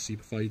this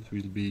Sip fight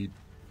will be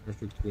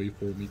perfect way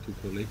for me to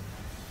collect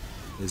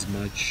as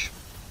much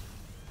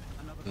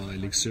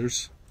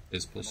elixirs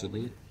as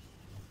possible.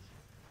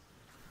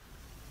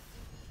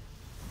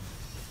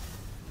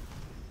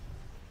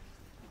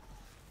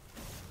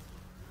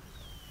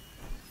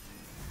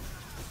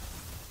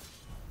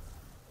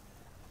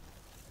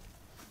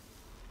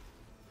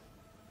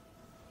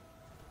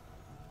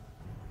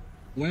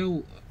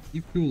 Well,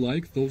 if you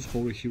like those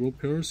horror hero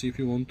pairs, if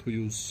you want to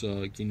use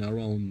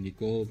Ginara on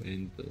Nico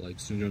and like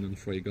Sunjan and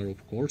Freygar,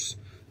 of course.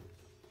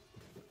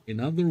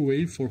 Another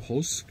way for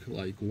Hosk,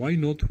 like why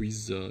not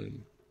with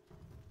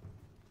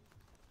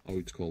how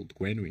it's called,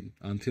 Gwenwyn,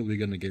 until we're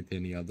gonna get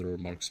any other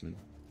marksman.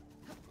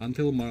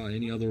 Until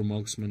any other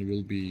marksman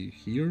will be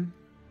here,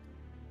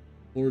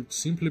 or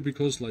simply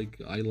because like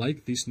I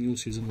like this new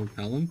seasonal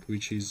talent,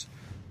 which is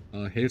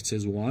Hertz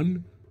as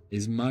 1.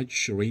 As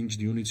much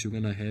ranged units you're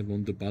gonna have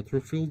on the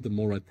battlefield, the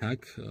more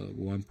attack,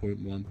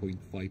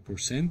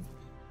 1.5%.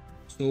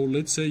 So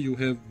let's say you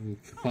have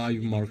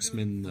 5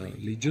 marksman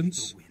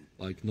legions,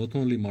 like not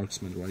only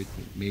marksmen, right?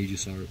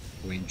 Mages are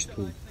ranged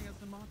too.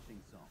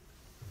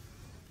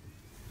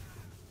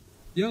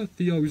 Yeah,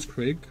 Thea with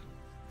Craig.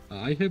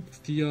 I have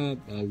Thea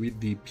with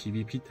the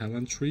PvP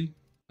talent tree.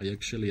 I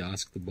actually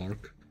asked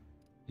Bark,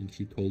 and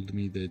he told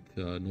me that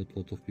not a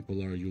lot of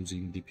people are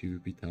using the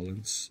PvP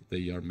talents.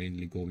 They are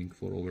mainly going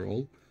for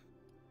overall.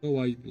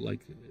 So I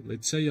like,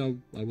 let's say I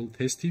will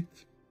test it.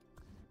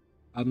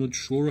 I'm not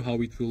sure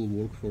how it will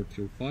work for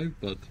tier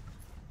 5, but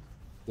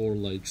for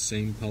like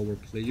same power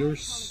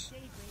players,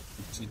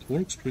 it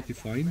works pretty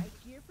fine.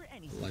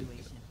 Like,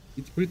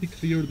 it's pretty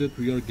clear that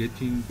we are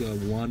getting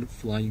one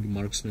flying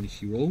marksman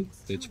hero,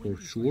 that's for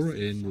sure,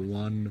 and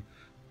one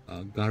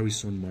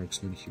garrison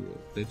marksman hero.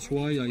 That's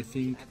why I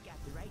think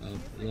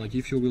like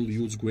if you will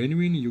use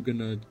Gwenwyn, you're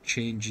gonna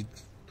change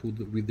it to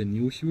with the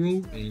new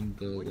hero, and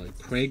like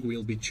Craig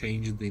will be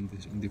changed in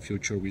the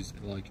future with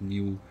like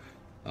new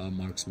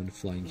marksman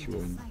flying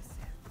hero.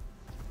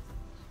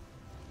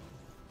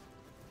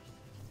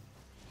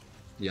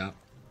 Yeah,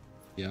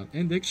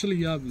 and actually,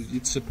 yeah,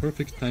 it's a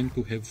perfect time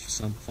to have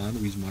some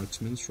fun with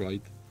marksmen,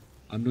 right?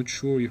 I'm not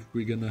sure if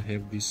we're gonna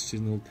have these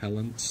seasonal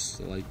talents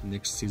like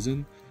next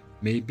season.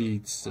 Maybe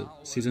it's a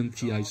season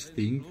TI's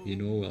thing, you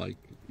know, like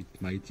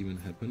it might even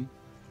happen.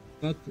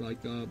 But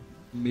like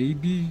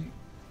maybe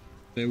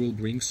they will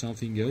bring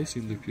something else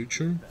in the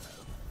future.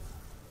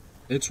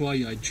 That's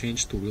why I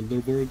changed to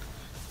Wilderberg.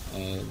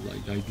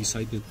 Like I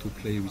decided to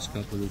play with a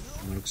couple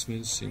of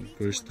marksmen in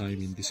first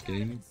time in this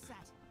game.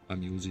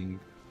 I'm using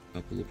a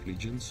couple of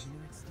legions.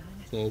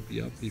 So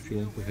yeah, if you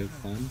want to have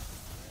fun.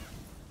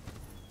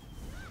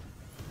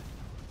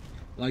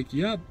 Like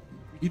yeah,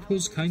 it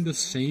was kinda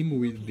same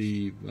with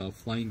the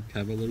flying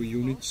cavalry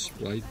units,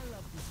 right?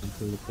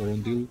 Until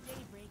Forondil.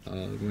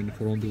 When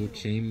Forondil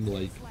came,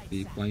 like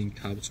the flying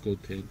cabs got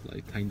a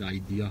like kinda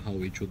idea how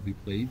it should be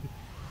played.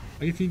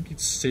 I think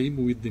it's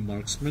same with the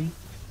marksman.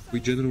 We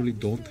generally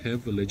don't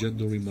have a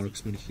legendary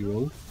marksman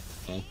hero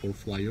for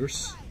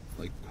flyers.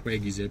 Like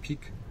Craig is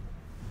epic,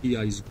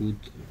 Thea is good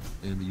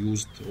and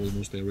used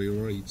almost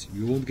everywhere.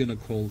 You won't gonna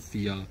call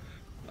Thea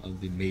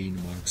the main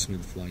marksman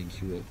flying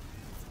hero.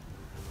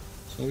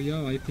 So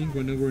yeah, I think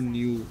whenever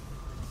new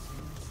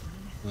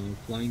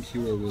flying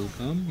hero will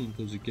come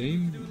into the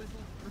game,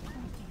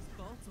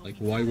 like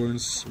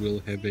Wyverns will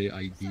have an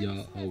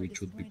idea how it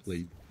should be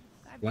played.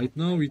 Right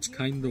now it's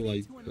kinda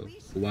like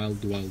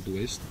Wild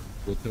West.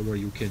 Whatever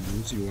you can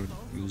use, you are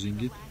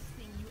using it.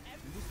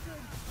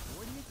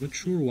 Not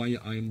sure why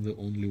I'm the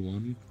only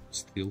one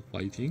still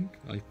fighting.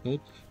 I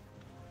thought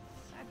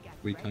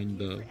we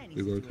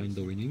were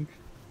kinda winning.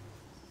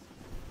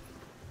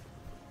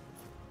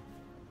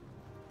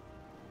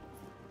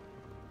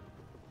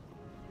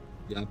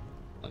 Yeah,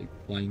 like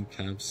flying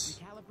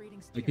calves.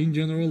 Like in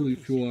general,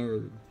 if you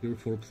are tier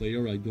 4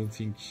 player, I don't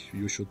think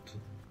you should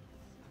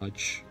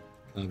touch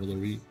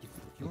cavalry,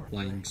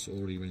 flyings,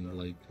 or even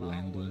like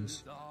land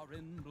ones.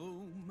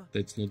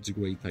 That's not a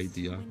great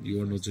idea.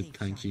 You are not that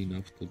tanky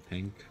enough to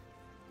tank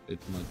that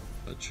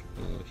much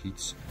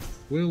hits.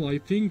 Well, I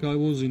think I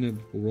was in a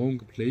wrong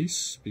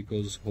place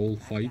because whole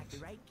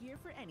fight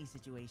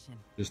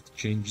just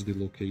changed the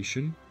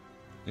location,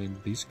 and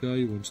this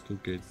guy wants to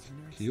get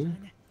killed.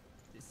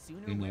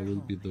 sooner and I we're will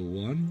home. be the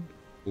one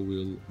who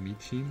will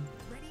meet him.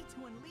 Ready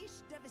to unleash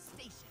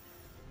devastation.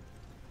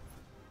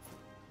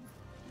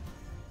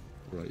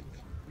 Right,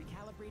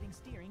 Recalibrating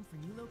steering for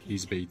new location.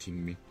 he's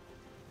baiting me.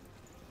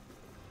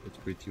 It's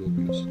pretty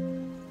obvious.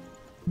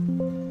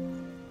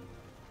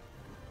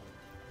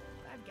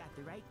 I've got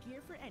the right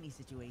gear for any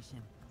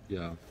situation.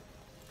 Yeah.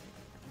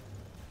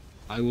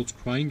 I was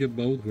crying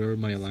about where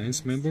my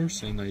alliance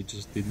members, and I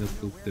just did not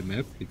look the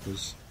map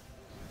because,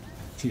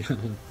 yeah,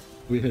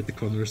 we had the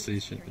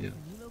conversation. Yeah.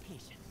 For new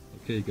location.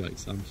 Okay,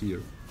 guys, I'm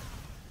here.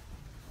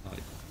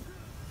 Alright.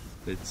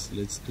 Let's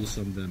do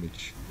some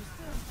damage.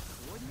 Understood.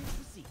 Coordinates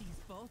received.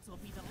 These bolts will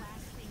be the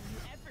last thing you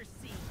ever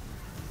see.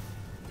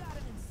 Got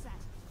him in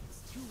set.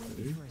 It's too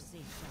windy Okay. for a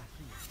safe shot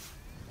here.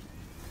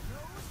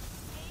 Nose,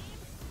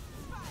 aim,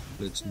 fire.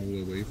 Let's move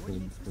away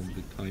from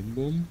the time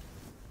bomb.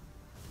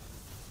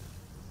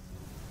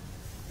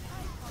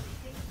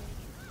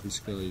 This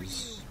guy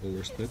is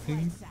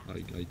overstepping.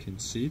 I can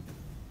see it.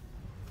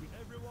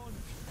 Everyone.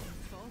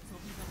 Bolts will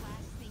be the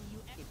last thing you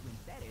ever. It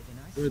went better than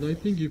our But I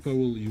think if I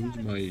will use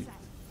my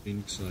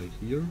Phoenix Eye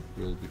here,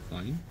 we'll be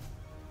fine.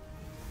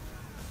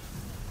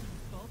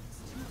 bolts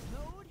to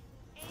load,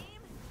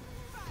 aim,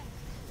 fire.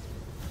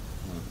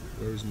 Ah,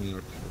 where is my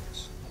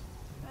artifacts?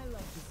 I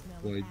love the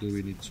smell Why of do we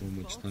axe. need so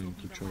much Bolts will time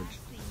be to the charge? last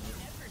thing you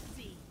ever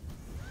see.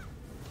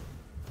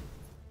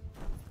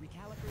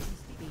 Recalibrating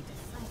speed.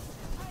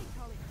 I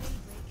call it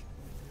daybreak,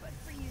 but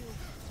for you,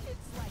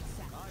 it's like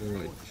sacrifice.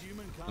 Alright,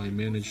 I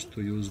managed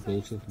to use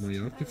both of my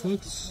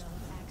artifacts.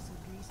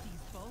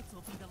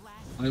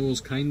 I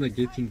was kinda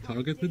getting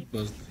targeted,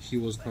 but he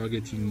was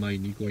targeting my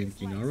Nico and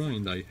Kinara,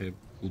 and I have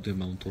good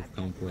amount of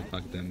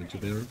counter-attack damage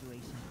there,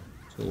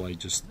 so I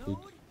just put.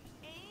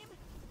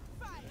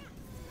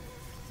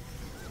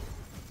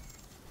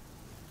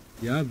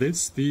 Yeah,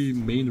 that's the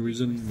main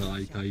reason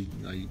like I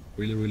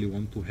really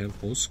want to have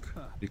Hosk,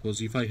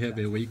 because if I have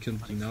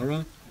Awakened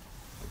Kinara,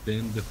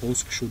 then the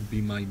Hosk should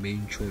be my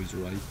main choice,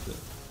 right?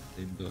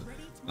 And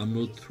I'm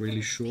not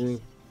really sure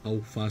how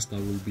fast I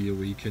will be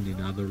awakened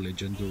in other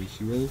legendary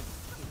hero,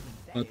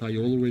 but I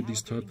already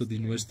started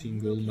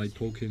investing all my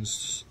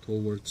tokens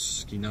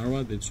towards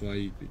Kinara, that's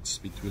why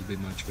it will be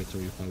much better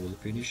if I will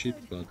finish it,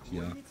 but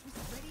yeah.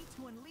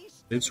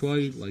 That's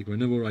why, like,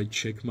 whenever I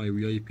check my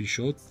VIP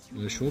shop,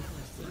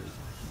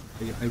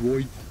 I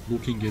avoid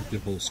looking at the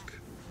Hosk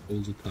all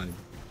the time.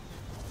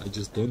 I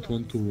just don't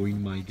want to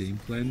ruin my game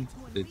plan,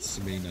 that's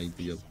the main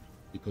idea.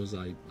 Because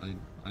I'm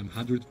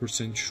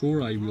 100%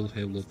 sure I will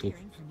have a lot of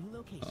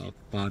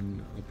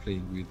fun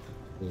playing with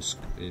Hosk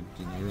and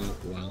Kinara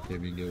while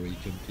having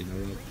Awakened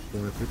Kinara.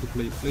 For a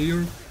free-to-play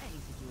player,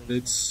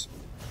 that's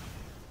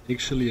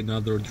actually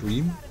another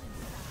dream,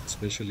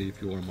 especially if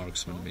you are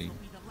marksman main.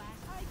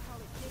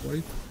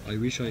 Right, I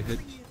wish I had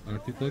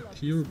artifact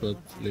here, but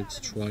let's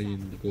try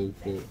and go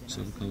for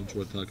some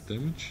counter-attack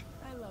damage.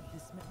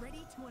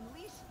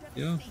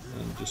 Yeah,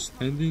 I'm just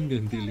standing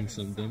and dealing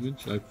some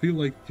damage. I feel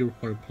like tier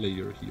 4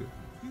 player here.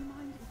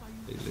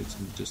 Okay, let's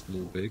just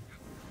move back.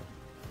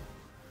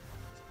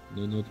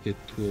 No, not get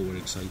too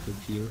overexcited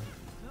here.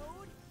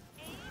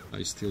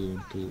 I still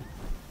want to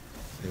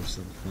have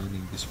some fun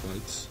in these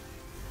fights.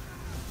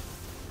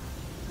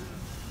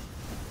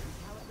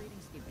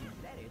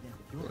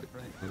 Right,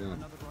 come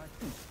on.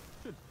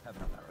 Should have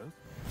enough arrows.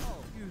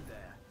 Oh, you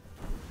there.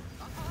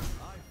 I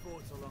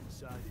fought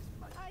alongside his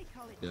mate.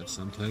 Yeah,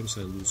 sometimes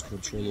I lose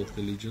control of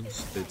the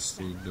legions, that's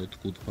the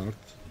not good part.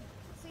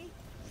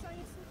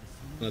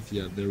 But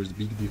yeah, there is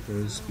big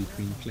difference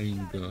between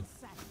playing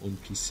on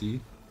PC,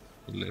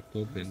 on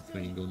laptop, and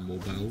playing on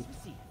mobile.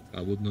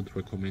 I would not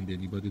recommend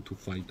anybody to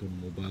fight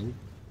on mobile.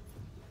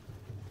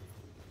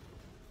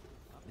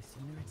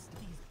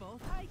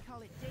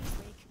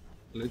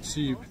 Let's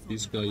see if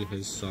this guy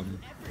has some.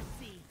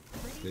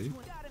 Okay,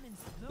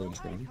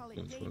 don't run,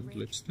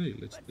 let's stay.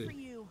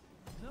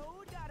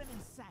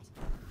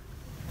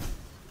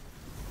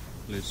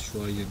 Let's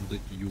try and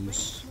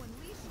use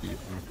the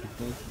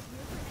artifact.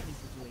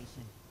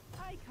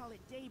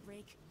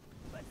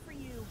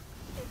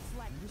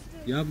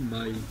 Yeah,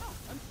 my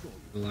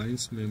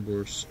alliance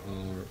members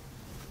are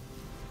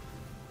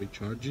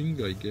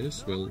recharging, I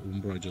guess. Well,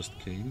 Umbra just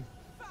came.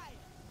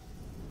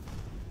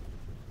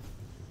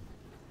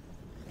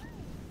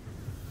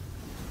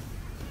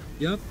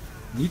 Yeah,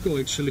 Nico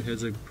actually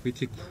has a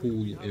pretty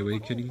cool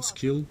awakening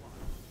skill.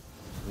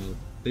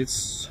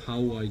 That's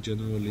how I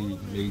generally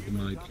made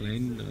my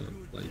plan.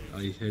 Like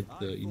I had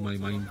in my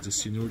mind the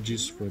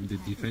synergies from the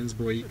defense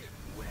break,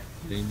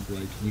 and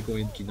like Nico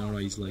and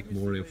Kinara is like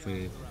more of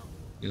a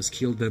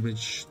skill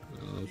damage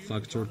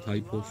factor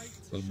type of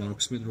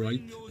marksman,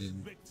 right?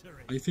 And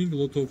I think a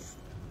lot of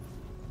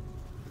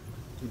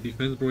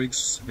defense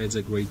breaks has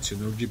a great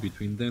synergy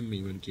between them.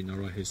 Even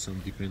Kinara has some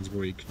defense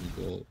break,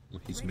 Nico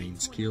his main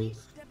skill.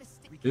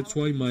 That's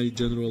why my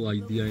general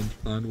idea and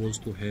plan was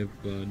to have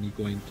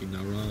Nico and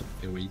Kinara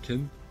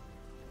awaken.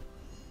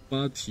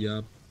 But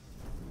yeah,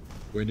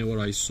 whenever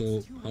I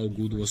saw how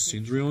good was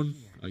Syndrion,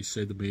 I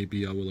said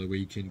maybe I will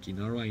awaken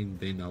Kinara and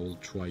then I will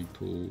try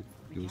to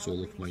use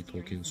all of my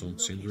tokens on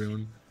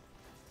Syndrion.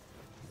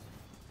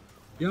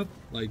 Yep,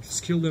 like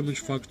skill damage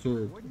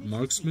factor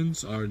marksmen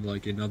are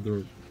like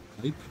another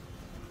type.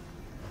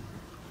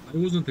 I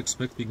wasn't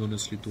expecting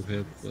honestly to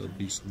have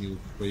this new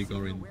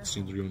Rhaegar and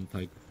Syndrion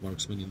type of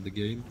marksman in the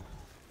game.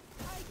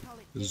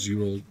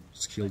 Zero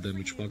skill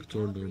damage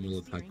factor, normal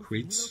attack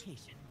crits,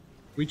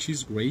 which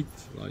is great.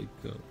 Like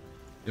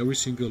every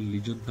single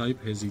legion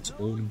type has its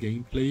own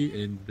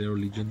gameplay, and their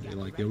legion,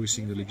 like every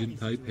single legion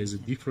type, has a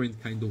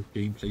different kind of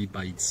gameplay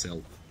by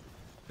itself.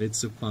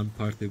 That's a fun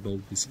part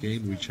about this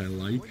game, which I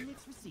like,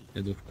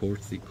 and of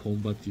course the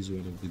combat is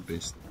one of the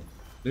best.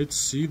 Let's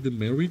see the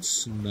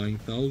merits.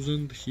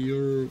 9,000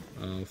 here,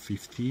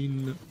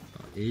 15,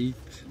 8,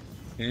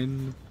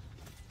 10,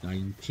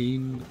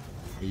 19,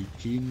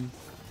 18,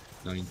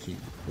 19.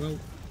 Well,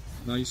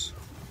 nice.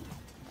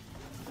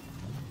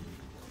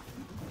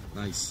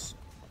 Nice.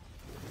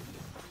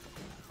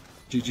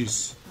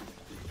 GG's.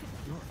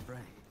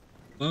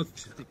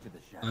 But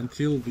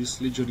until this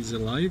legion is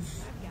alive,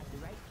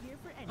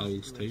 I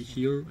will stay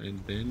here, and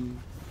then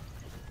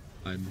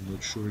I'm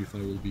not sure if I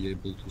will be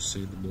able to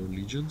send more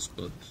legions,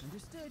 but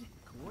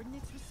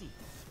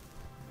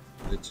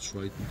let's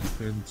try to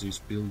defend this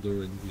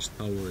builder and this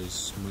tower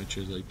as much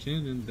as I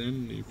can, and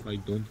then if I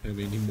don't have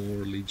any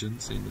more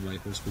legions and my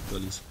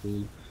hospital is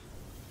full,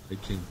 I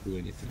can't do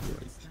anything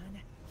right.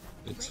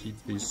 Let's hit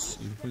this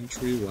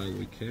infantry while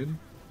we can.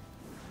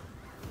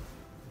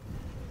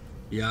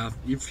 Yeah,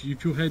 if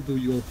you had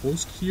your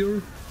host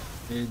here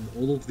and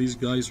all of these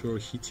guys were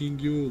hitting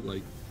you,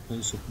 like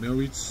tons of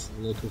merits,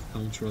 a lot of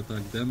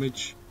counter-attack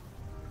damage.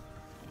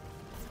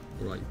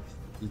 Right,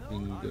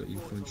 hitting the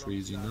infantry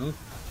is enough.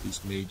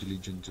 This mage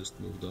legion just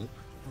moved up.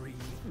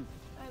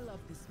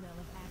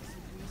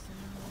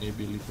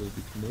 Maybe a little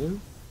bit more.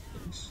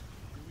 Thanks.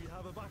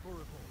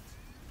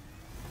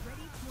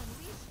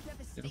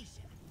 Yeah.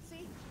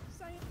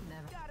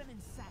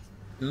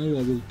 Now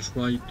I will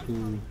try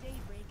to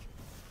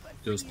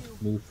just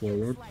move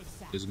forward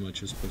as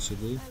much as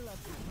possible.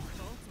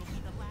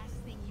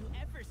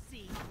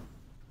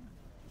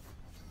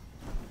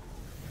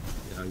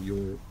 Yeah,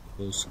 your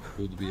Hosk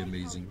would be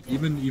amazing.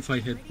 Even if I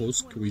had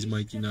Hosk with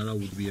my Kinara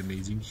would be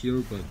amazing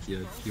here, but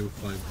yeah, tier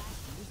 5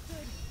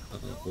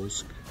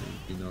 Hosk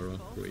and Kinara,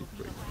 great.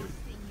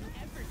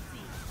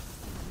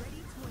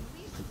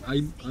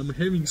 I'm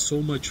having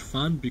so much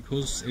fun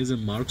because as a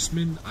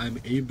marksman I'm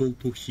able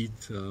to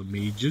hit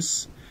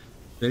mages.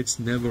 That's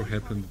never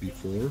happened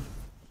before.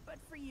 But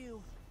for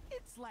you,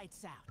 it's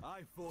lights out.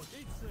 I thought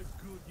it's a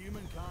good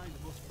humankind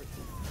must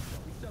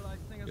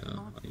protect. Yeah,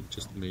 I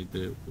just made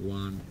the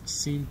one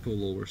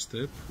simple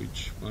overstep,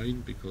 which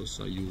fine because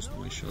I used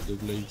my shadow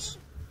blades.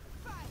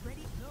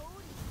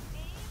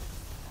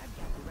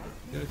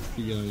 Yeah,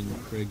 Thea in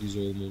Craig is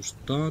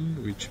almost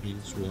done, which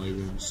means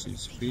Wyverns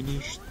is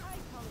finished.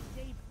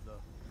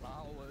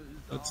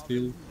 But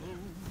still.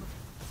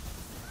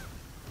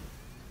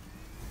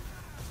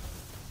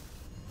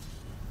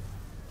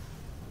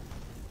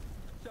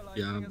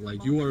 Yeah,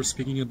 like you are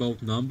speaking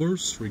about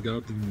numbers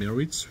regarding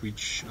merits,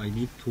 which I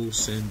need to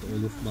send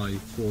all of my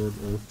 4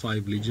 or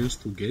 5 legions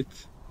to get,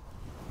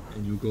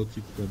 and you got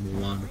it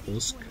from one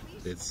Hosk.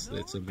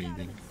 That's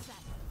amazing.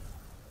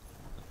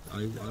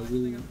 I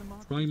will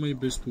try my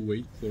best to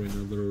wait for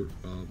another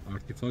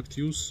artifact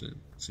use,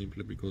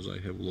 simply because I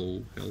have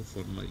low health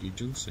on my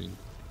legions, and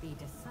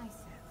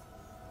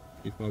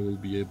if I will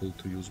be able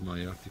to use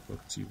my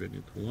artifacts even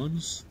at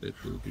once, that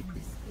will be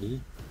pretty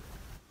cool.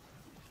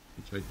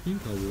 Which I think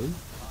I will.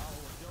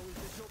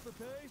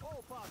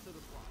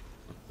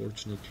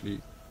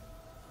 Unfortunately,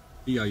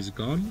 Thea is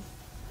gone.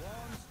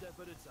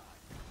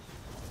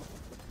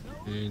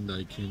 And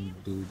I can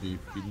do the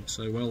Phoenix.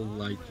 Well,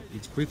 like,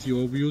 it's pretty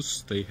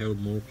obvious they have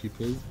more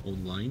people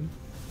online.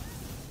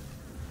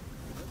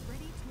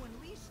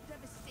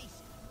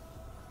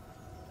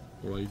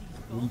 Right,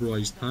 Umbra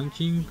is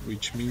tanking,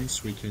 which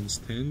means we can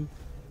stand.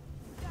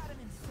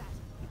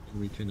 And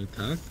we can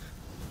attack.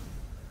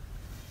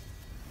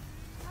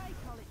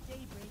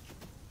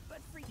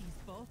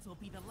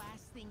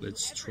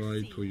 Let's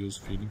try to use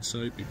Phoenix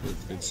Eye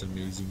because that's an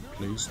amazing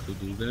place to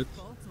do that.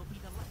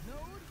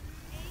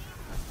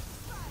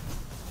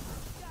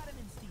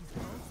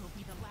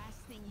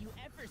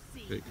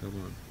 Okay, come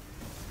on.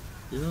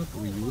 Yeah,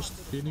 we used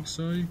Phoenix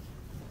Eye.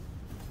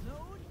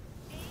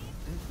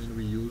 And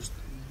we used...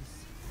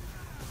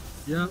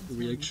 Yeah,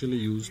 we actually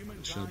used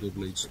Shadow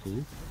Blades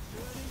too.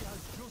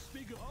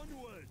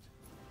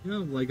 Yeah,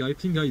 like I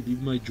think I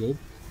did my job.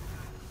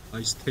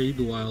 I stayed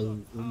while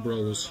Umbra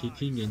was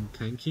hitting and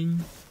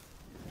tanking.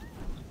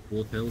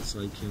 What else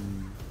I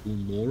can do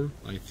more?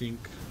 I think,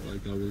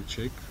 like, I will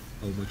check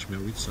how much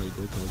merits I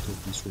got out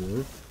of this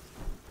war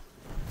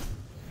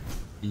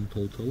in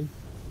total.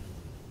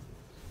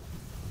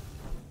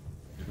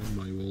 And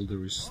my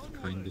Walder is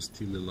kinda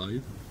still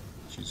alive,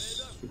 which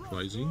is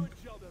surprising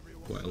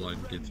while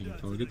I'm getting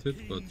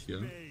targeted, but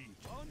yeah.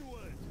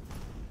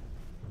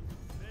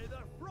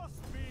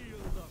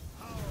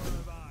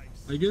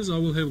 I guess I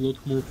will have a lot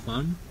more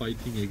fun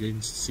fighting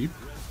against Sip.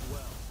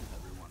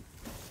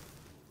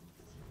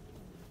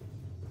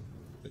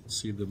 Let's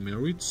see the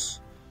merits.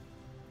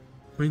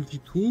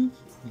 22,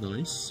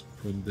 nice,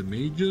 from the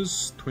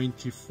mages,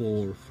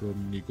 24 from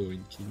Nigo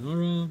and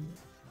Kinara,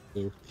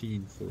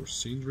 14 for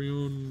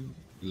Syndrion,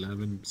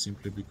 11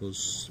 simply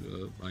because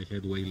I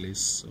had way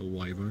less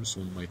wyverns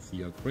on my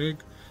Thea Craig,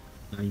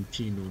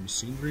 19 on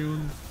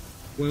Syndrion.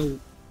 Well,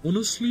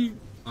 honestly,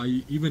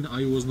 I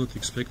was not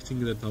expecting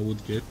that I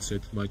would get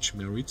that much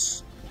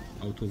merits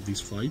out of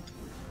this fight,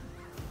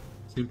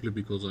 simply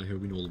because I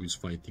have been always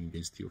fighting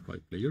against tier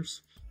 5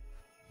 players.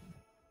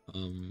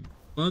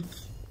 But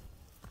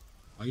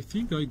I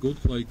think I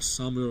got like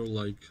somewhere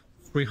like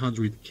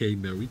 300k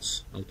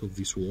merits out of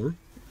this war.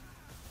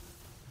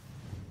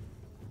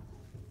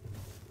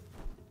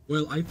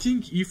 Well, I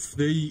think if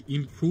they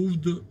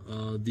improved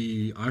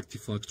the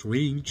artifact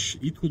range,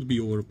 it would be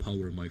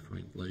overpowered, my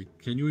friend. Like,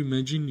 can you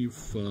imagine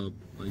if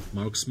like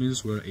marksmen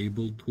were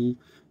able to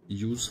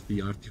use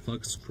the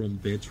artifacts from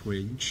that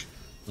range?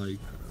 Like,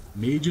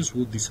 mages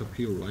would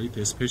disappear, right?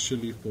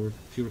 Especially for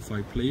tier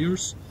 5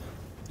 players.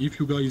 If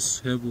you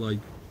guys have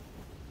like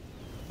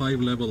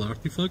 5-level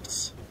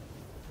artifacts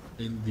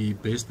and the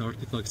best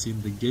artifacts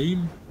in the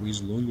game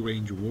with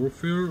long-range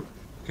warfare,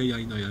 okay,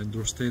 I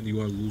understand you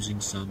are losing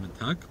some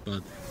attack,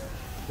 but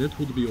that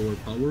would be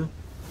overpowered.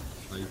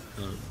 Like,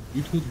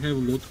 it would have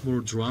a lot more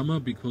drama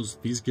because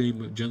this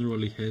game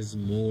generally has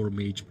more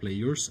mage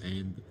players,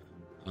 and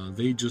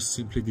they just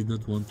simply did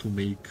not want to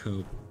make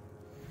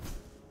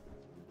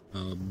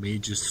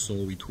mages so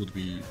it would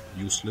be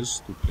useless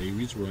to play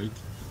with, right?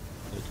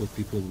 A lot of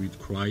people would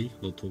cry,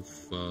 a lot of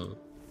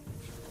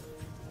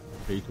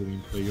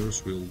pay-to-win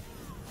players will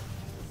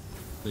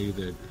say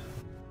that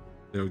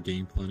their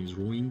game plan is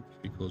ruined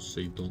because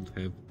they don't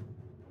have...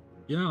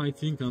 Yeah, I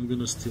think I'm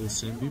gonna still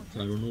send it. I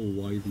don't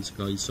know why these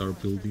guys are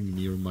building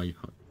near my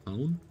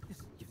town.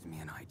 This gives me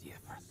an idea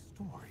for a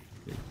story.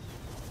 Okay.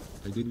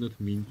 I did not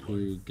mean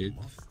to get...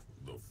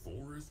 The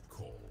forest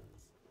calls.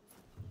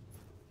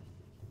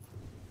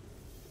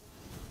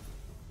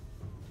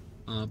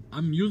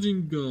 I'm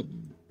using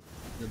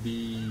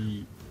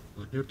the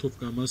Heart of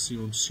Gamasi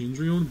on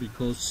Syndrion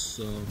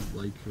because,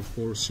 like,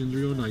 for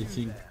Syndrion, I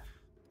think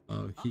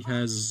he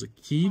has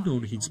Keen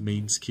on his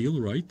main skill,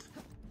 right?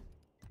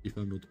 If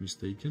I'm not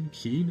mistaken.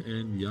 Keen,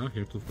 and yeah,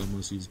 Heart of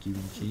Gamasi is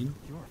giving Keen.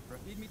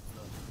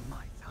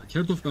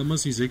 Heart of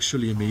Gamasi is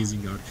actually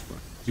amazing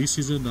artifact. This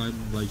season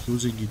I'm like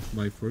using it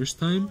my first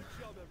time,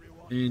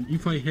 and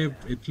if I have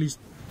at least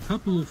a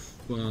couple of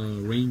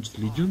ranged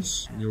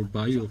legions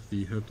nearby of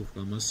the Heart of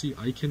Gamasi,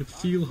 I can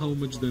feel how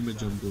much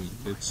damage I'm doing.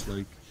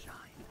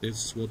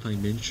 That's what I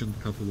mentioned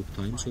a couple of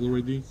times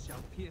already.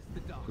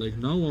 Like,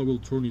 now I will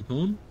turn it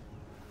on,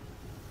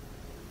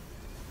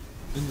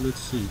 and let's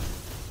see.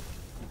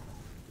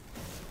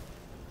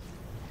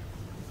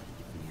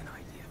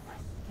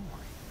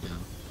 Yeah,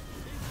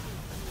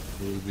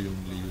 we'll be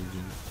only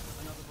using...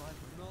 Another life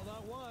is not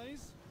that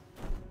wise.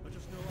 I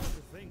just know how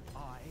to think.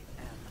 I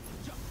am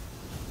just.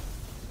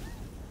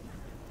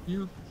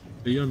 Yeah,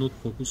 they are not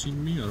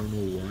focusing me, I don't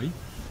know why.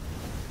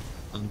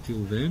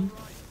 Until then,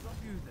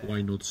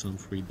 why not some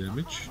free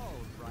damage?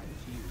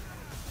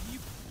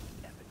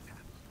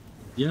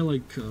 Yeah,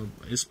 like,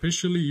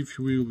 especially if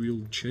we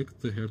will check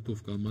the Heart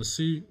of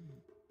Gamasi,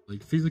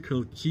 like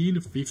physical Keen,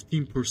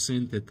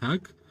 15%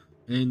 attack,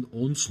 and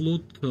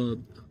onslaught,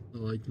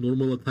 like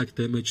normal attack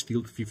damage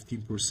dealt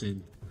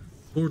 15%.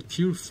 For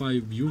tier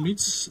 5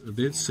 units,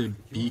 that's a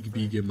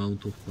big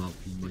amount of buff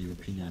in my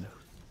opinion.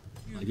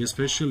 Like,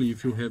 especially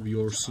if you have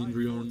your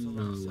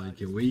Syndrion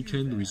like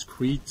awakened with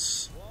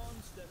crits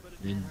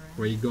and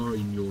Rhaegar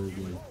in your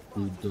like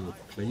good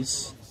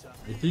place,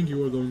 I think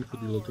you are going to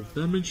do a lot of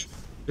damage.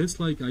 That's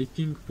like, I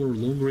think for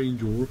long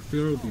range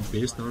warfare, the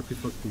best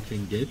artifact you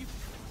can get.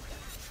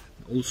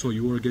 Also,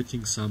 you are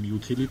getting some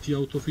utility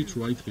out of it,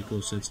 right?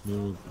 Because it's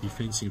more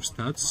defensive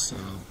stats,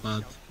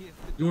 but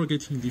you are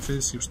getting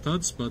defensive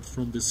stats, but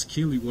from the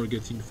skill you are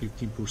getting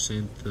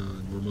 15%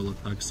 normal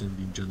attacks and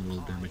in general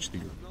damage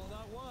deal.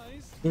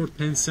 For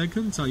 10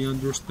 seconds, I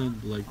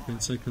understand, like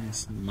 10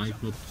 seconds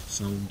might not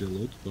sound a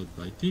lot, but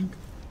I think,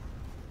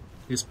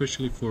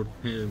 especially for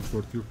tier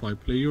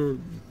 5 player,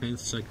 10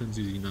 seconds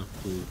is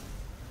enough to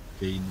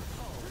gain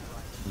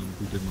some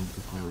good amount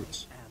of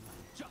merits.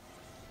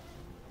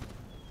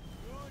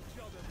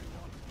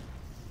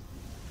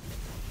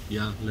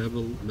 Yeah,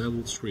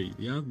 level 3.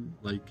 Yeah,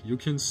 like you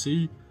can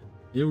see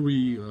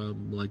every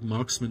like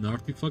marksman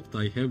artifact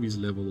I have is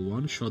level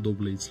 1, Shadow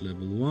Blades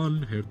level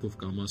 1, Heart of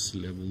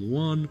Gamasi level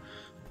 1,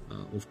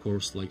 of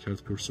course like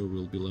Heart Cursor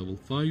will be level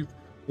 5.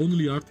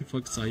 Only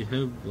artifacts I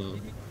have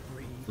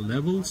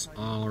levels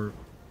are,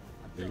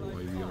 okay,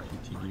 why we are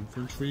hitting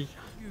infantry,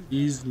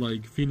 is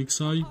like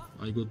Phoenix Eye,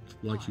 I got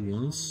lucky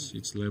once,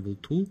 it's level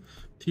 2,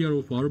 Tear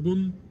of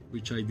Arbon,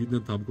 which I did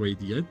not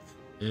upgrade yet,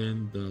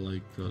 and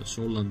like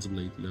Sorland's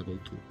Blade level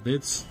 2.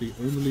 That's the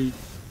only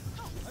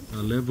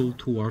level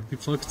 2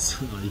 artifacts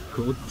I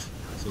got,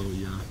 so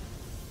yeah.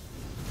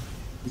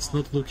 It's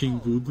not looking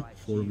good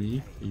for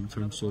me in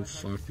terms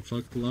of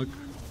artifact luck.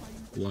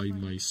 Why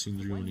my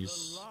Syndrion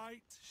is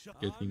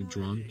getting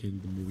drunk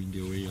and moving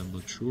away, I'm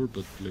not sure,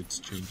 but let's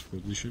change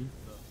position.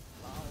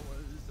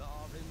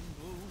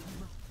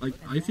 Like,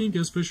 I think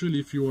especially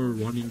if you are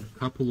running a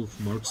couple of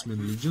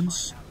marksman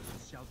legions,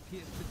 Shall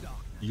pierce the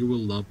darkness. you will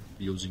love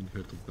using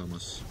Heart of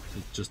Gamas.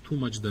 It's just too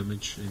much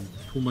damage and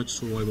too much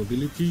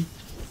survivability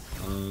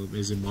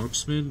as a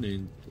marksman,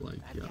 and like,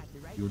 yeah,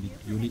 you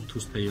need to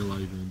stay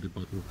alive on the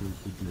battlefield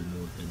to do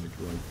more damage,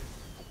 right?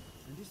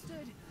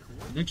 Understood.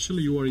 And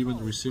actually, you are even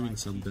receiving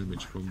some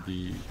damage from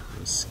the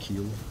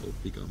skill of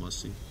the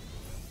Gamasi.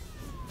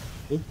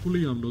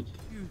 Hopefully, I'm not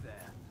You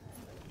there.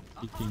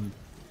 hitting.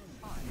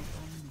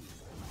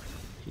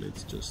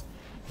 Let's just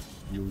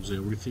use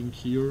everything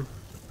here,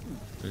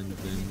 and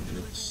then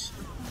let's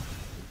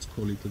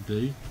call it a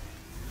day.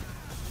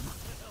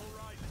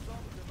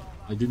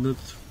 I did not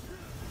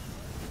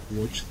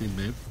watch the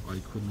map. I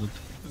could not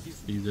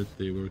see that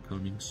they were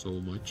coming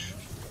so much.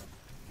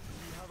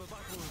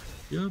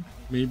 Yeah,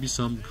 maybe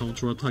some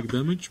counter-attack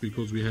damage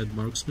because we had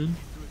marksmen.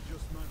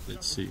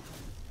 Let's see.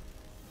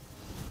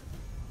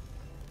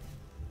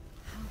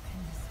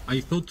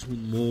 I thought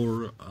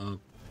more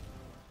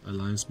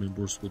alliance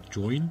members would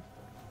join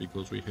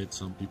because we had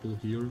some people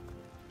here.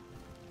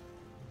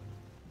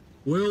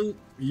 Well,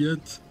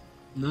 yet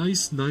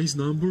nice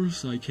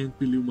numbers. I can't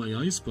believe my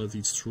eyes, but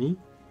it's true.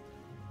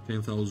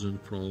 10,000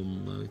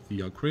 from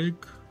Thea Craig,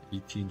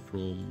 18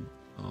 from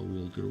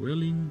Walter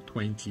Welling,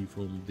 20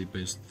 from the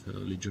best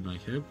legion I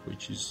have,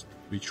 which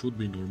should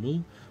be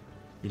normal.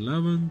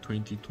 11,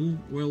 22.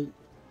 Well,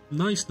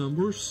 nice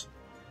numbers.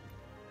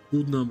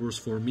 Good numbers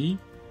for me.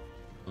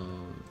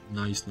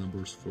 Nice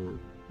numbers for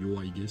you,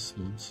 I guess,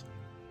 Mons.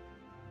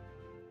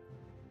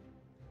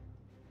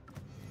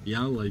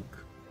 Yeah, like,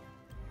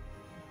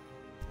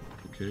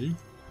 okay.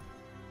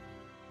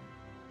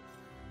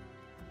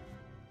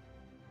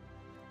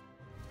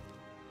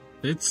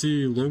 That's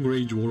a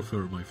long-range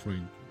warfare, my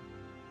friend.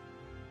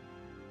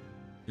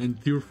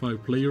 And tier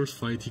 5 players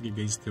fighting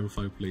against tier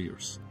 5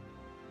 players.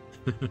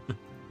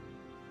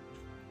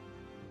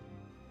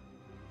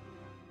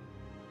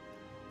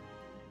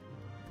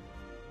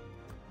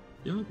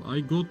 Yeah, I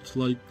got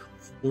like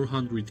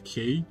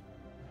 400k.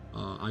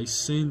 I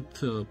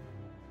sent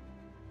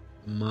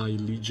my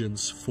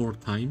legions 4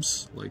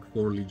 times, like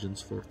 4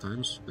 legions 4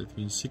 times. That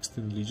means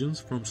 16 legions.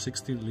 From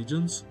 16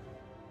 legions,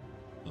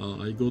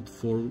 I got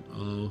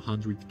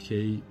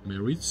 400k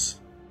merits,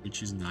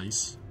 which is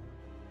nice.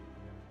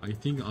 I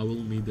think I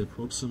will need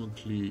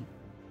approximately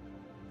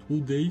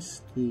 2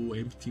 days to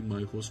empty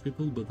my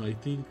hospital, but I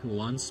think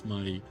once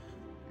my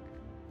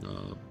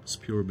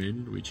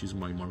spearman, which is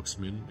my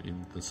marksman,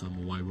 and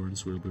some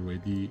wyverns will be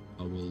ready,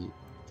 I will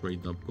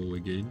trade up go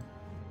again,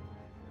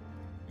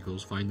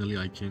 because finally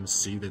I can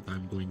see that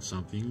I'm doing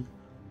something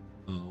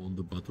on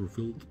the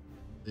battlefield.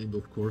 And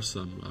of course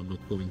I'm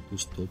not going to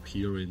stop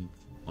here and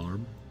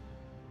farm.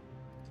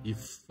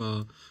 If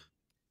like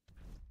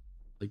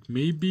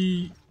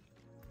maybe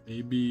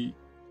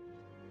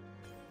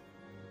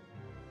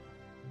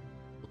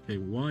okay,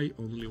 why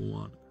only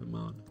one? Come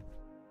on.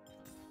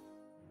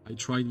 I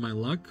tried my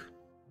luck,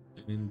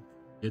 and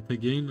yet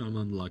again I'm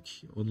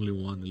unlucky. Only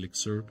 1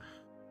 elixir,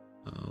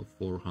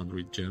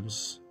 400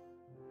 gems.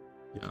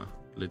 Yeah,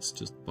 let's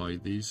just buy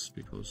these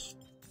because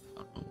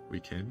I don't know, we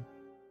can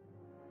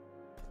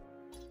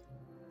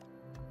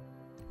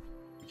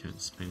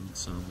spend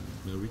some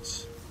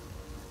merits.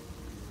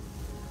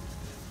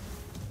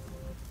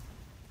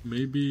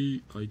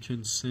 Maybe I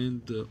can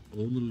send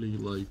only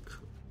like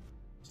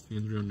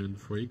Sindrian and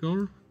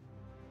Freygar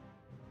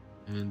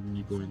and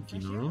Nigo and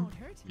Dinara,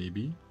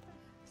 maybe.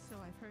 So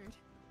I've heard.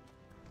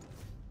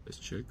 Let's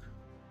check.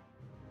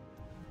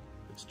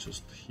 Let's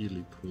just heal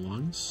it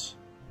once.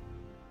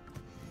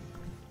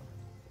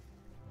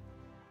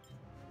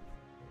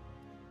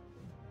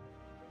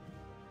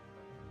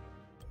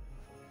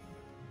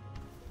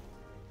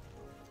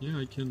 Yeah,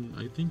 I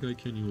think I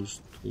can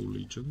use 2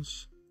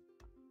 legions.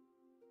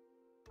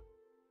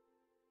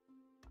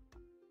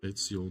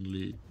 That's the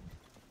only...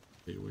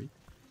 Okay, wait.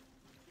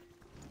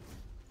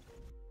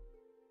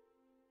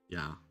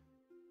 Yeah,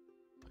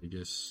 I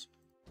guess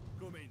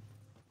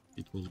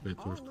it was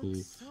better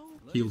to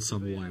kill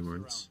some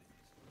wyverns.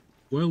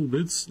 Well,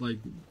 that's like,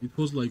 it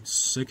was like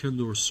 2nd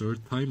or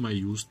 3rd time I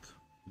used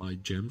my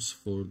gems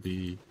for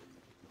the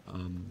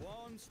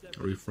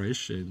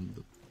refresh,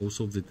 and most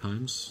of the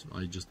times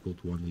I just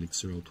got 1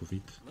 elixir out of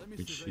it,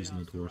 which is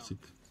not worth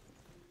it.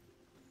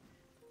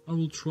 I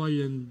will try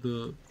and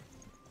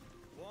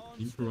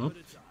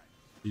interrupt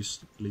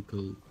this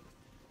little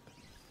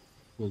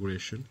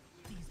progression.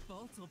 These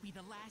bolts will be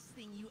the last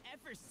thing you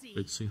ever see.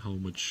 Let's see how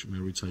much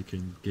merits I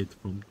can get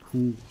from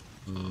 2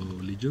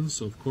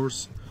 legions. Of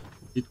course,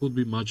 it would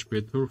be much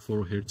better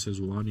for Hertz's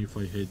 1 if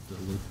I had a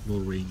lot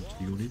more ranged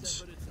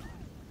units,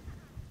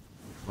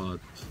 but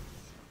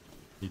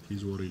it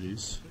is what it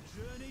is. The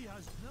journey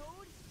has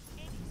load,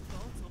 and these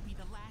bolts will be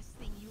the last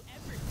thing you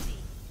ever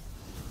see.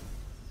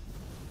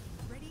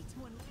 Ready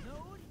to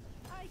unload?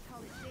 I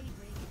call it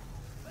daybreak,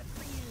 but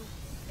for you,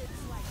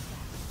 it's like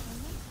that.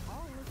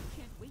 Oh,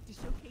 can't wait to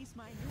showcase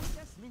my new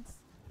adjustments.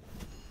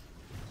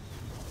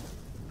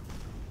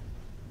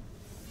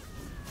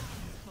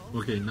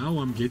 Okay, now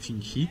I'm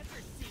getting hit.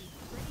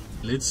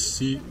 Let's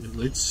see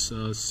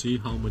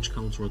how much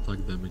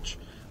counter-attack damage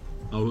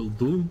I will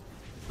do.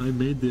 I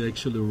made the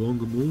actually wrong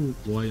move.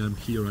 Why I'm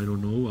here, I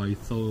don't know. I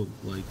thought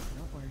like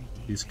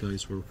these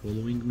guys were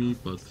following me,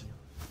 but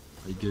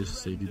I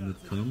guess they did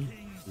not come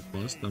too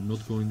fast. I'm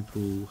not going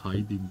to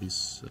hide in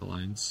this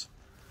alliance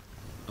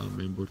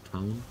member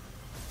town.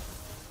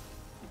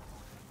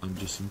 I'm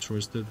just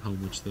interested how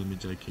much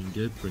damage I can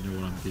get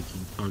whenever I'm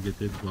getting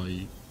targeted by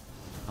a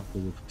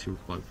couple of tier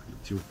 5,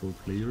 tier 4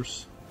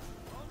 players.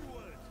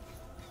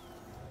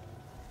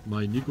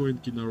 My Nico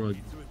and Kinara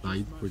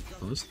died pretty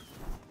fast.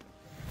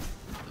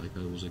 Like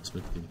I was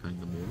expecting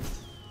kinda more.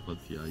 But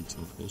yeah, it's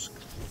not Hosk.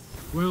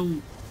 Well,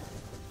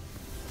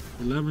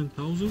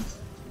 11,000?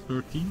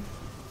 13?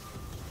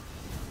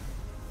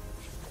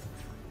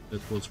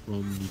 That was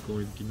from Nico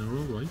and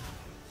Kinara, right?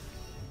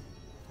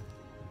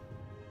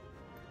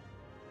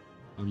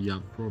 Yeah,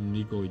 from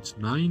Nico it's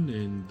 9,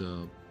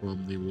 and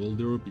from the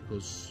Walder,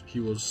 because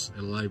he was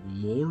alive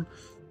more,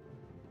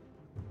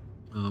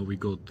 we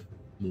got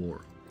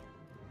more.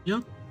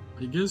 Yeah,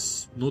 I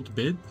guess not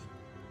bad.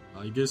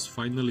 I guess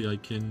finally I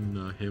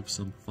can have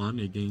some fun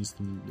against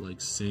like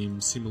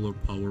similar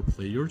power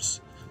players.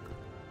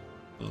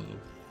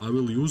 I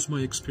will use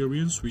my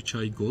experience which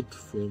I got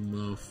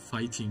from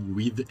fighting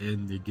with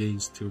and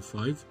against tier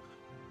 5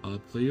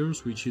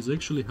 players, which is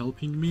actually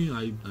helping me.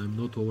 I'm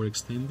not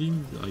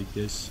overextending. I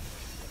guess,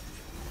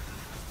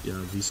 yeah,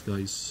 these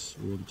guys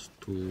want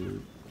to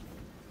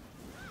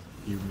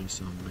give me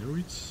some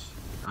merits.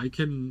 I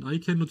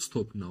cannot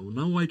stop now.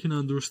 Now I can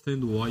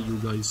understand why you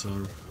guys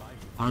are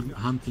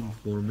hunting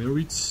for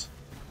merits.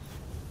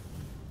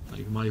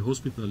 Like my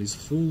hospital is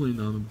full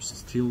and I'm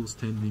still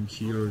standing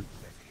here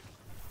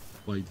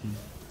fighting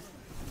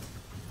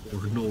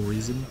for no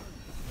reason.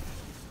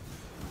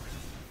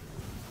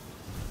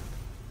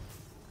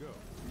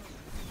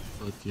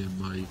 But yeah,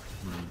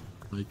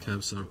 my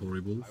calves are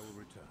horrible.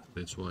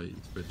 That's why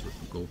it's better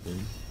to go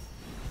home.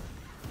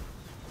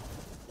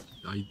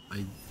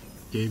 I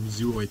gave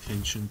zero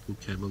attention to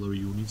cavalry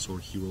units or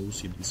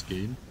heroes in this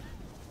game.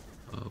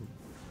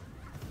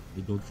 I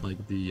don't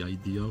like the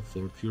idea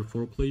for tier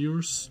 4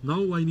 players.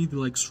 Now I need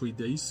like 3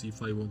 days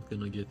if I want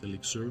gonna get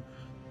elixir.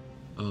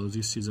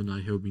 This season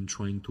I have been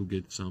trying to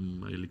get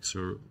some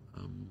elixir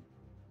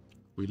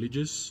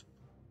villages,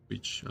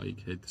 which I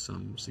had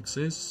some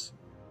success.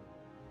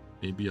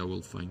 Maybe I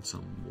will find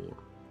some more.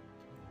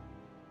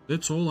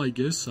 That's all, I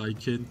guess. I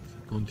can't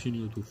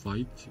continue to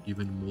fight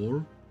even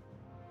more.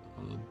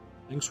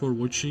 Thanks for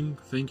watching.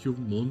 Thank you,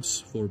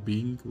 Mons, for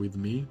being with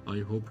me.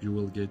 I hope you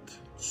will get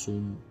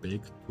soon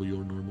back to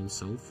your normal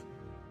self.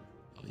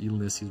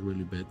 Illness is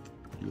really bad.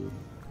 You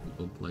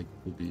don't like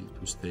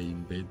to stay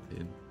in bed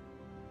and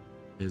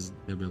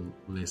have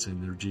less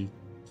energy.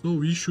 So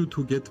wish you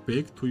to get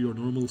back to your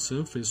normal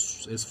self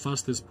as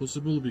fast as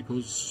possible,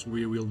 because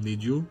we will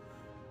need you.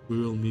 We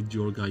will need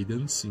your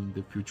guidance in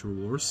the future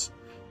wars.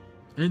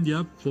 And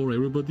yeah, for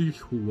everybody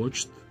who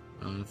watched,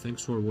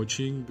 thanks for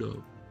watching.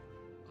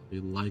 I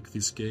like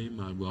this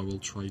game. I will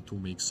try to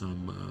make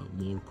some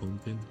more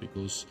content,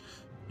 because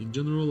in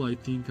general I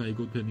think I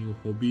got a new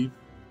hobby,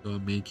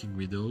 making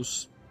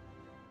videos.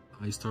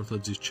 I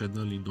started this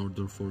channel in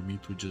order for me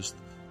to just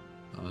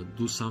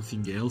do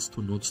something else,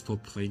 to not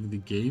stop playing the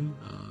game,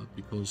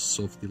 because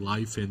of the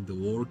life and the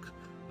work.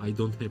 I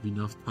don't have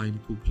enough time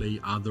to play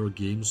other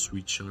games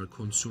which are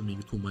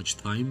consuming too much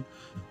time.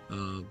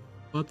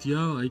 But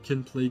yeah, I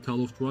can play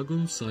Call of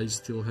Dragons. I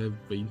still have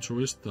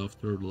interest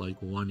after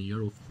like 1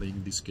 year of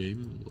playing this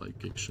game.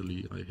 Like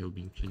actually I have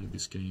been playing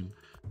this game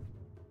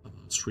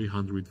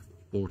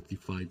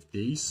 345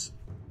 days.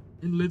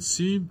 And let's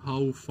see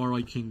how far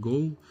I can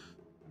go.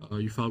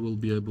 If I will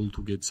be able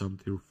to get some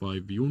tier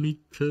 5 unit,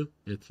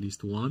 at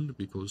least one,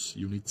 because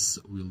units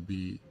will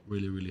be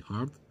really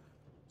hard.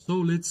 So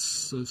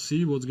let's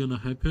see what's gonna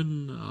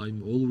happen.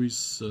 I'm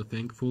always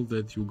thankful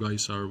that you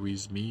guys are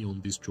with me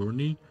on this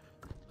journey.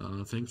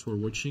 Thanks for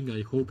watching.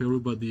 I hope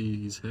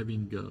everybody is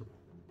having a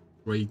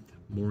great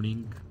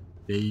morning,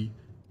 day,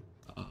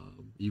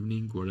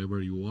 evening,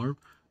 wherever you are.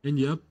 And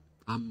yep,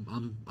 I'm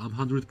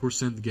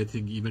 100%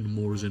 getting even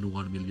more than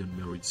 1 million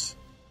merits.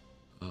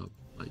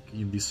 Like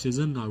in this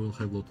season, I will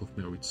have a lot of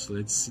merits.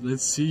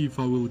 Let's see if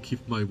I will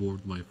keep my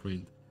word, my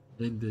friend.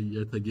 And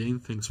yet again,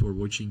 thanks for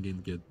watching,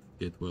 and get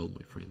well,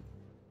 my friend.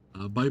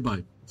 Bye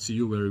bye. See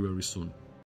you very soon.